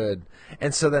so good.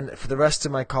 And so then for the rest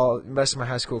of my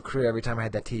high school career, every time I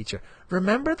had that teacher,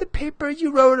 remember the paper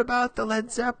you wrote about the Led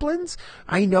Zeppelins?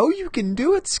 I know you can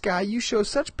do it, Skye. You show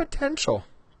such potential.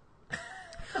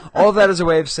 All that is a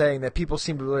way of saying that people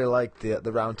seem to really like the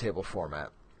round table format.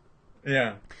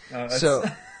 Yeah. So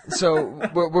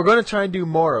we're going to try and do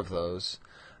more of those.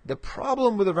 The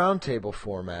problem with the roundtable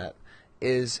format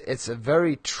is it's a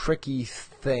very tricky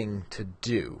thing to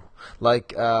do.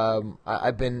 Like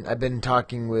I've been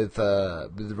talking with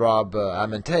Rob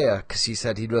Amantea because he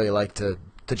said he'd really like to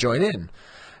join in,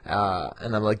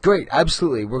 and I'm like, great,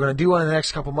 absolutely, we're going to do one in the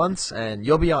next couple months, and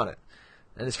you'll be on it.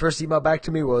 And his first email back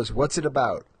to me was, "What's it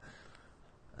about?"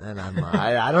 And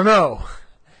I don't know.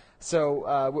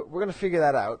 So we're going to figure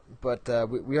that out, but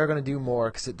we are going to do more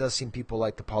because it does seem people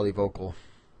like the polyvocal.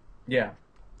 Yeah.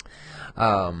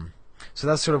 So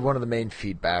that's sort of one of the main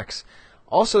feedbacks.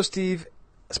 Also, Steve,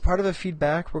 as part of the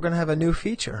feedback, we're going to have a new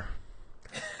feature.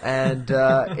 And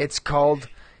it's called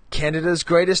Canada's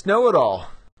Greatest Know-It-All.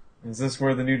 Is this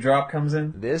where the new drop comes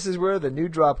in? This is where the new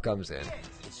drop comes in.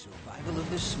 The survival of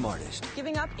the smartest.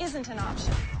 Giving up isn't an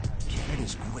option.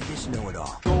 Canada's Greatest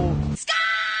Know-It-All.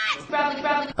 Skye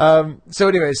So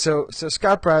anyway, so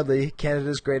Scott Bradley,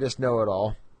 Canada's greatest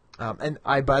know-it-all. And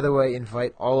I, by the way,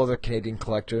 invite all other Canadian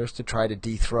collectors to try to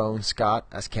dethrone Scott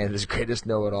as Canada's greatest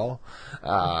know-it-all.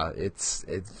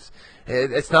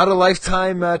 It's not a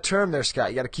lifetime term there, Scott.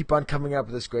 You got to keep on coming up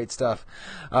with this great stuff.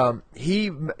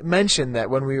 He mentioned that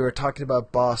when we were talking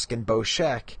about Bosk and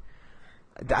Boschek.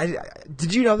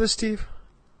 Did you know this, Steve?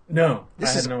 No, this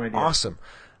I had is no idea. Awesome.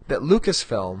 That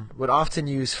Lucasfilm would often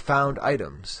use found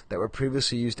items that were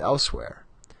previously used elsewhere.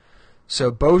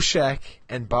 So Boschek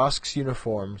and Bosk's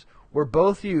uniforms were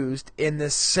both used in the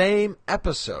same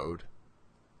episode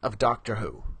of Doctor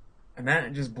Who. And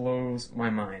that just blows my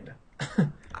mind.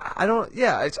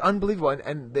 It's unbelievable.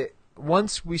 And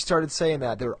once we started saying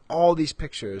that, there were all these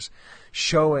pictures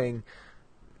showing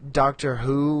Doctor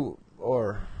Who,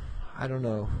 or I don't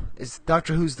know, is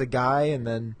Doctor Who's the guy, and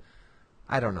then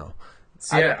I don't know.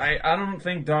 See, I don't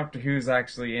think Doctor Who's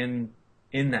actually in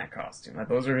that costume.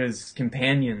 Those are his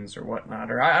companions or whatnot.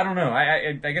 Or I don't know.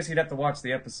 I guess you'd have to watch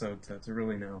the episode to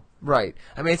really know. Right.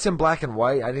 I mean, it's in black and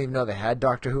white. I didn't even know they had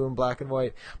Doctor Who in black and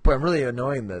white. Boy, I'm really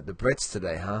annoying the Brits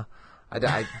today, huh?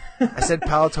 I said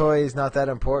Palatoy is not that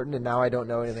important, and now I don't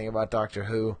know anything about Doctor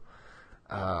Who.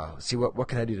 See, what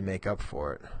can I do to make up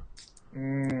for it?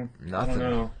 Nothing. I don't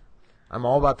know. I'm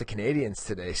all about the Canadians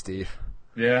today, Steve.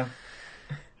 Yeah.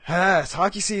 It's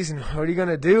hockey season. What are you going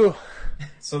to do?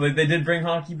 So they did bring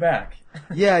hockey back.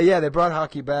 Yeah, they brought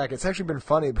hockey back. It's actually been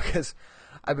funny because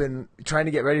I've been trying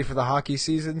to get ready for the hockey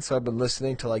season, so I've been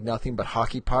listening to like nothing but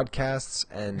hockey podcasts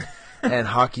and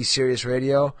hockey serious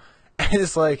radio, and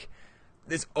it's like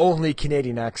it's only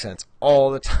Canadian accents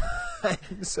all the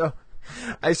time. So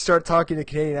I start talking a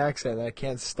Canadian accent and I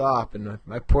can't stop, and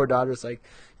my poor daughter's like,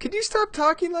 "Could you stop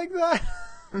talking like that?"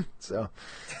 So,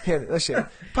 listen,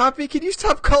 Poppy, can you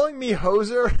stop calling me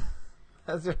hoser?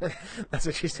 That's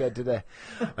what she said today.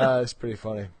 It's pretty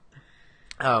funny.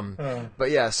 But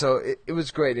yeah, so it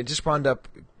was great. It just wound up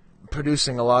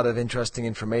producing a lot of interesting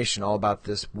information all about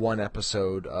this one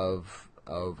episode of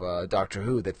Doctor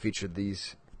Who that featured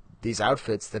these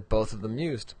outfits that both of them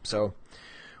used. So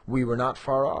we were not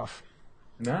far off.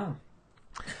 No.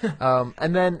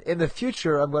 And then in the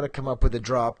future, I'm going to come up with a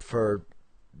drop for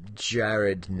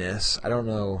Jaredness. I don't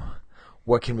know,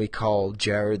 what can we call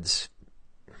Jared's?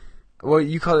 Well,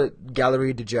 you call it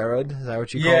Gallery de Jared. Is that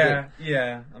what you call it?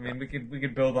 Yeah. I mean, we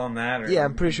could build on that. Yeah,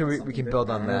 I'm pretty sure we can build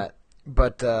on that.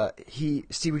 But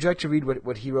Steve, would you like to read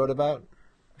what he wrote about?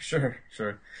 Sure.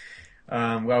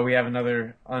 Well, we have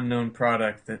another unknown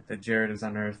product that Jared has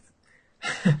unearthed.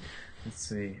 Let's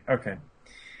see. Okay.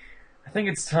 I think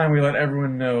it's time we let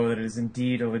everyone know that it is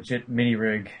indeed a legit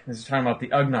mini-rig. This is talking about the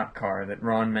Ugnaught car that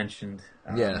Ron mentioned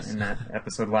in that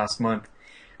episode last month.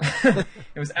 It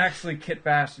was actually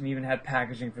kit-bashed and even had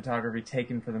packaging photography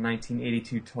taken for the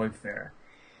 1982 Toy Fair.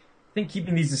 I think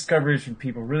keeping these discoveries from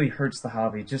people really hurts the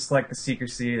hobby, just like the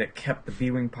secrecy that kept the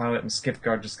B-Wing pilot and skiff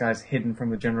guard disguise hidden from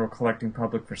the general collecting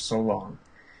public for so long.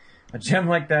 A gem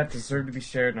like that deserved to be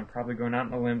shared, and I'm probably going out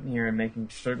on a limb here and making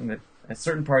certain that a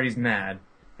certain party's mad.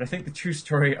 But I think the true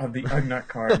story of the Ugnaught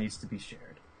car needs to be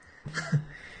shared.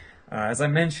 As I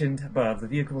mentioned above, the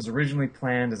vehicle was originally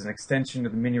planned as an extension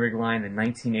of the mini-rig line in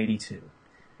 1982.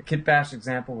 A kit-bash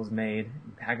example was made,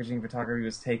 and packaging photography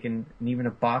was taken, and even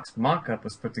a box mock-up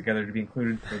was put together to be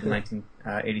included for the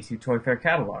 1982 Toy Fair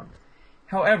catalog.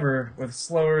 However, with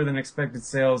slower than expected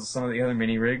sales of some of the other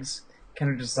mini-rigs,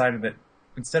 Kenner decided that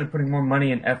instead of putting more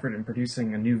money and effort in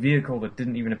producing a new vehicle that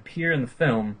didn't even appear in the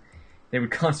film, they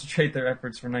would concentrate their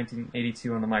efforts for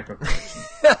 1982 on the micro collection.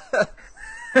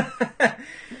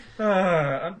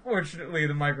 Unfortunately,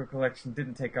 the micro collection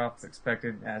didn't take off as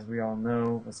expected, as we all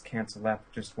know, was canceled after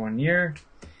just 1 year.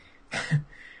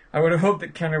 I would have hoped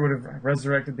that Kenner would have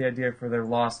resurrected the idea for their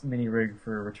lost mini-rig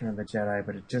for Return of the Jedi,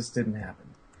 but it just didn't happen.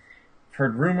 I've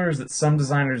heard rumors that some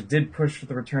designers did push for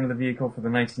the return of the vehicle for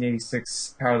the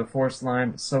 1986 Power of the Force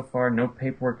line, but so far no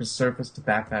paperwork has surfaced to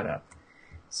back that up.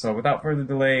 So without further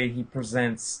delay, he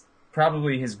presents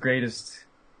probably his greatest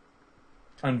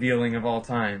unveiling of all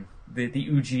time, the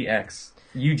UGX.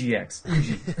 UG.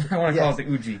 I want to call it the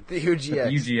UG. The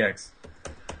UGX. The UGX.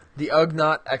 The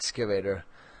Ugnaught excavator.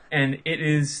 And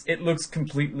it looks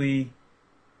completely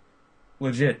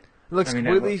legit. It looks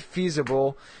completely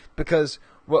feasible because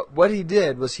what he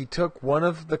did was he took one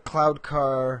of the Cloud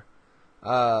Car,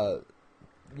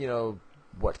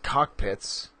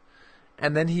 cockpits,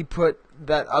 and then he put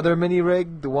that other mini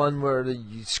rig, the one where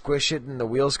you squish it and the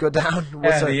wheels go down. The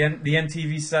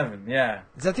MTV7. Yeah.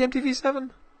 Is that the MTV7?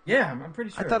 Yeah, I'm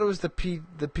pretty sure. I thought it was the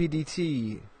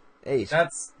PDT 8.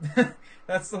 That's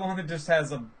the one that just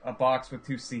has a box with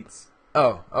two seats.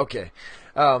 Oh, okay.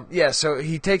 Yeah, so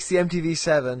he takes the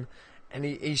MTV7 and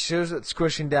he shows it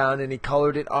squishing down and he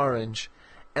colored it orange.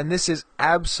 And this is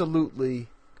absolutely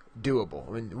doable.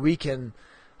 I mean, we can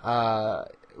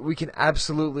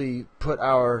absolutely put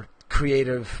our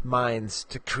creative minds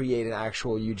to create an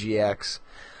actual UGX.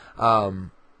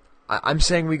 I'm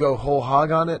saying we go whole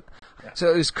hog on it. Yeah.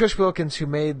 So it was Chris Wilkins who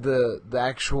made the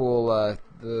actual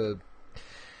the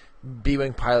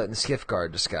B-Wing pilot and skiff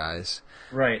guard disguise.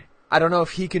 Right. I don't know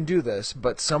if he can do this,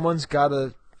 but someone's got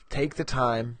to take the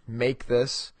time, make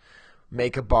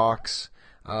a box.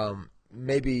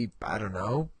 Maybe, I don't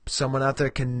know, someone out there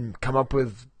can come up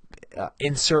with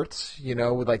inserts,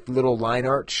 with like little line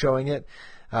art showing it.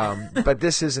 But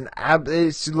this is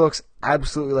it looks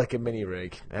absolutely like a mini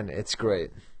rig, and it's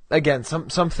great. Again,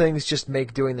 some things just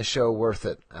make doing the show worth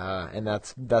it, and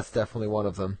that's definitely one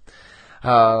of them.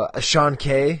 Sean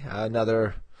Kay,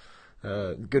 another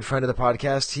good friend of the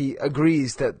podcast, he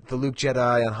agrees that the Luke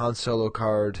Jedi on Han Solo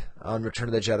card, on Return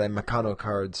of the Jedi Meccano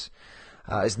cards,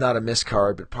 is not a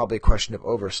miscard, but probably a question of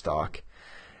overstock.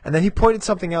 And then he pointed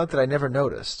something out that I never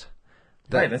noticed.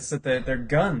 Right, that's that their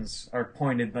guns are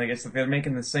pointed, like it's like they're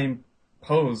making the same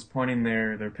pose pointing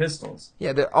their pistols.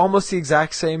 Yeah, they're almost the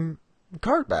exact same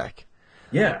card back.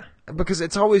 Yeah. Because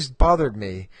it's always bothered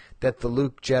me that the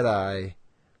Luke Jedi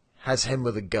has him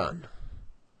with a gun.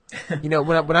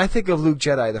 When I think of Luke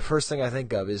Jedi, the first thing I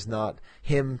think of is not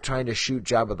him trying to shoot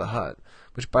Jabba the Hutt,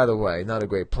 which, by the way, not a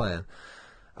great plan.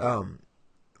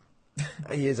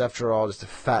 He is, after all, just a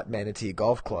fat manatee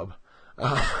golf club.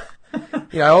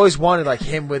 I always wanted like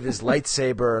him with his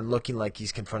lightsaber and looking like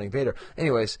he's confronting Vader.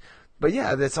 Anyways, but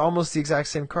yeah, that's almost the exact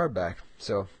same card back.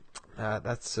 So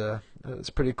that's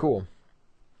pretty cool.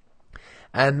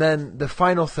 And then the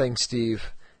final thing,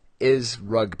 Steve, is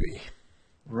Rugby.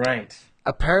 Right.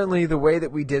 Apparently, the way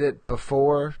that we did it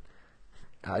before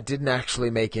didn't actually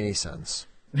make any sense.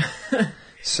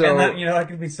 So, and that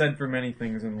can be said for many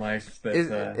things in life.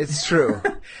 It's true.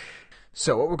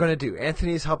 So what we're going to do,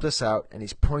 Anthony's helped us out, and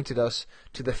he's pointed us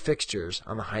to the fixtures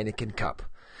on the Heineken Cup.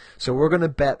 So we're going to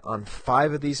bet on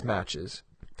 5 of these matches.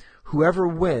 Whoever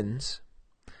wins,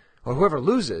 or whoever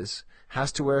loses,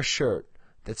 has to wear a shirt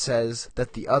that says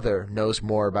that the other knows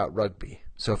more about rugby.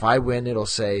 So if I win, it'll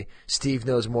say, Steve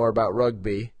knows more about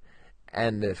rugby,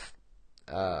 and if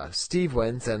Steve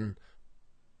wins, then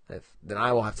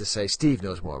I will have to say Steve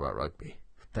knows more about rugby.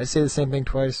 Did I say the same thing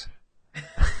twice?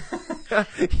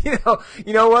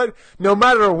 You know what? No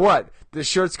matter what, the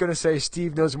shirt's going to say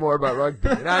Steve knows more about rugby.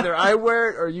 And either I wear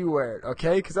it or you wear it,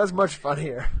 okay? Because that's much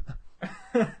funnier.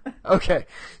 Okay,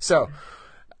 so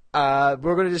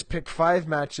we're going to just pick 5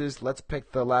 matches. Let's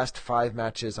pick the last 5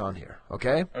 matches on here,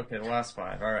 okay? Okay, the last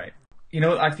 5. All right.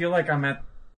 I feel like I'm at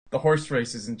the horse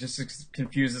races and just as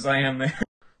confused as I am there.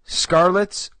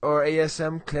 Scarlets or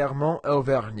ASM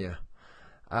Clermont-Auvergne?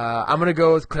 I'm going to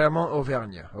go with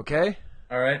Clermont-Auvergne, okay?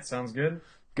 All right, sounds good.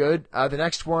 Good. The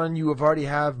next one, you have already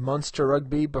have Munster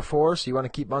Rugby before, so you want to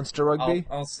keep Munster Rugby?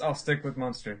 I'll stick with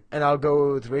Munster. And I'll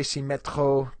go with Racing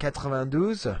Metro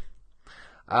 92.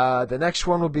 The next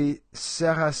one will be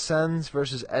Saracens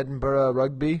versus Edinburgh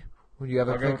Rugby. Would you have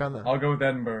a pick on that? I'll go with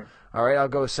Edinburgh. All right, I'll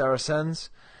go with Saracens.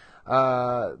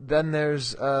 Then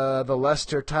there's the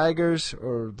Leicester Tigers,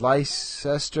 or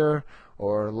Leicester,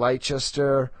 or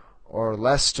Leicester, or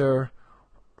Leicester.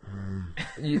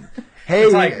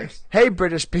 Hey,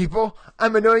 British people,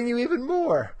 I'm annoying you even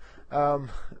more.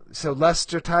 So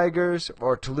Leicester Tigers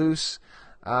or Toulouse.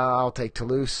 I'll take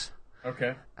Toulouse.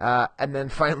 Okay. And then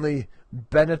finally,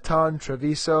 Benetton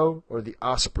Treviso or the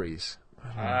Ospreys.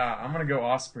 I'm going to go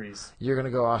Ospreys. You're going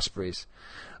to go Ospreys.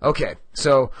 Okay,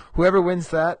 so whoever wins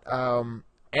that,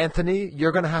 Anthony,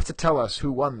 you're going to have to tell us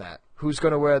who won that. Who's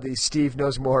going to wear the Steve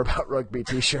Knows More About Rugby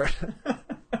t-shirt?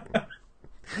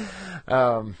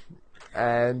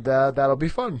 And that'll be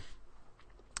fun.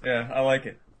 Yeah, I like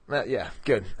it. Yeah,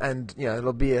 good. And,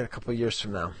 it'll be a couple of years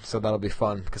from now, so that'll be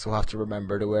fun, because we'll have to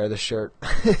remember to wear the shirt.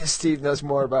 Steve Knows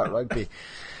More About Rugby.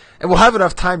 And we'll have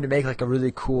enough time to make, like, a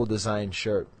really cool design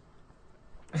shirt.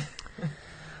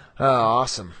 Oh,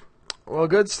 awesome. Well,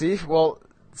 good, Steve. Well,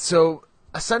 so,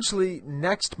 essentially,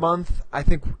 next month, I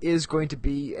think, is going to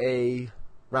be a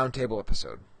roundtable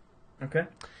episode. Okay.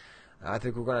 I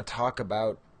think we're going to talk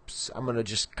about, I'm going to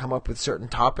just come up with certain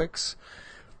topics,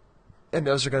 and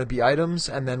those are going to be items,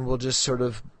 and then we'll just sort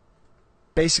of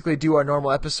basically do our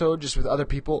normal episode just with other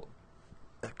people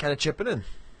kind of chipping in.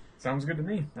 Sounds good to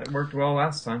me. That worked well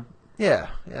last time. Yeah,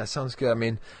 sounds good. I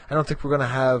mean, I don't think we're going to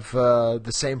have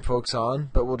the same folks on,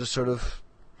 but we'll just sort of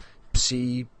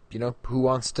see, who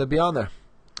wants to be on there.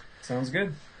 Sounds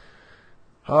good.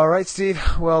 All right, Steve.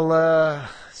 Well,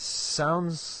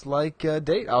 sounds like a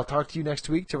date. I'll talk to you next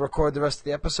week to record the rest of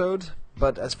the episode.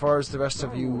 But as far as the rest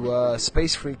of you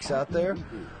space freaks out there,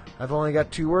 I've only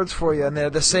got 2 words for you, and they're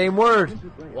the same word.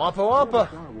 Wampa wampa.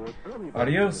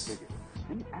 Adios.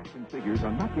 These action figures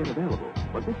are not yet available,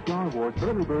 but this Star Wars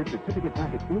Early Bird certificate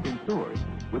package is in stores.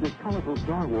 With its colorful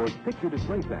Star Wars picture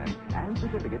display stand and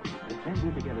certificate, the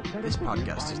stand together. This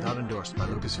podcast is not endorsed by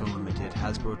Lucasfilm Limited,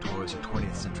 Hasbro Toys, or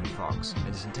 20th Century Fox,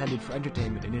 and is intended for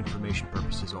entertainment and information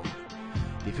purposes only.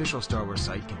 The official Star Wars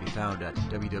site can be found at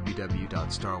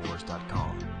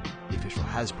www.starwars.com. The official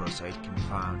Hasbro site can be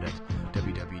found at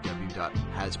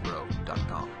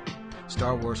www.hasbro.com.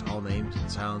 Star Wars, all names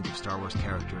and sounds of Star Wars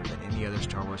characters and any other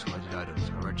Star Wars related items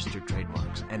are registered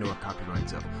trademarks and or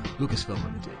copyrights of Lucasfilm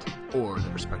Limited or the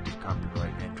respective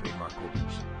copyright and trademark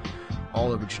holders.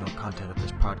 All original content of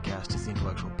this podcast is the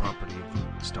intellectual property of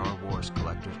the Star Wars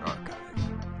Collectors Archive,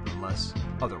 unless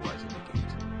otherwise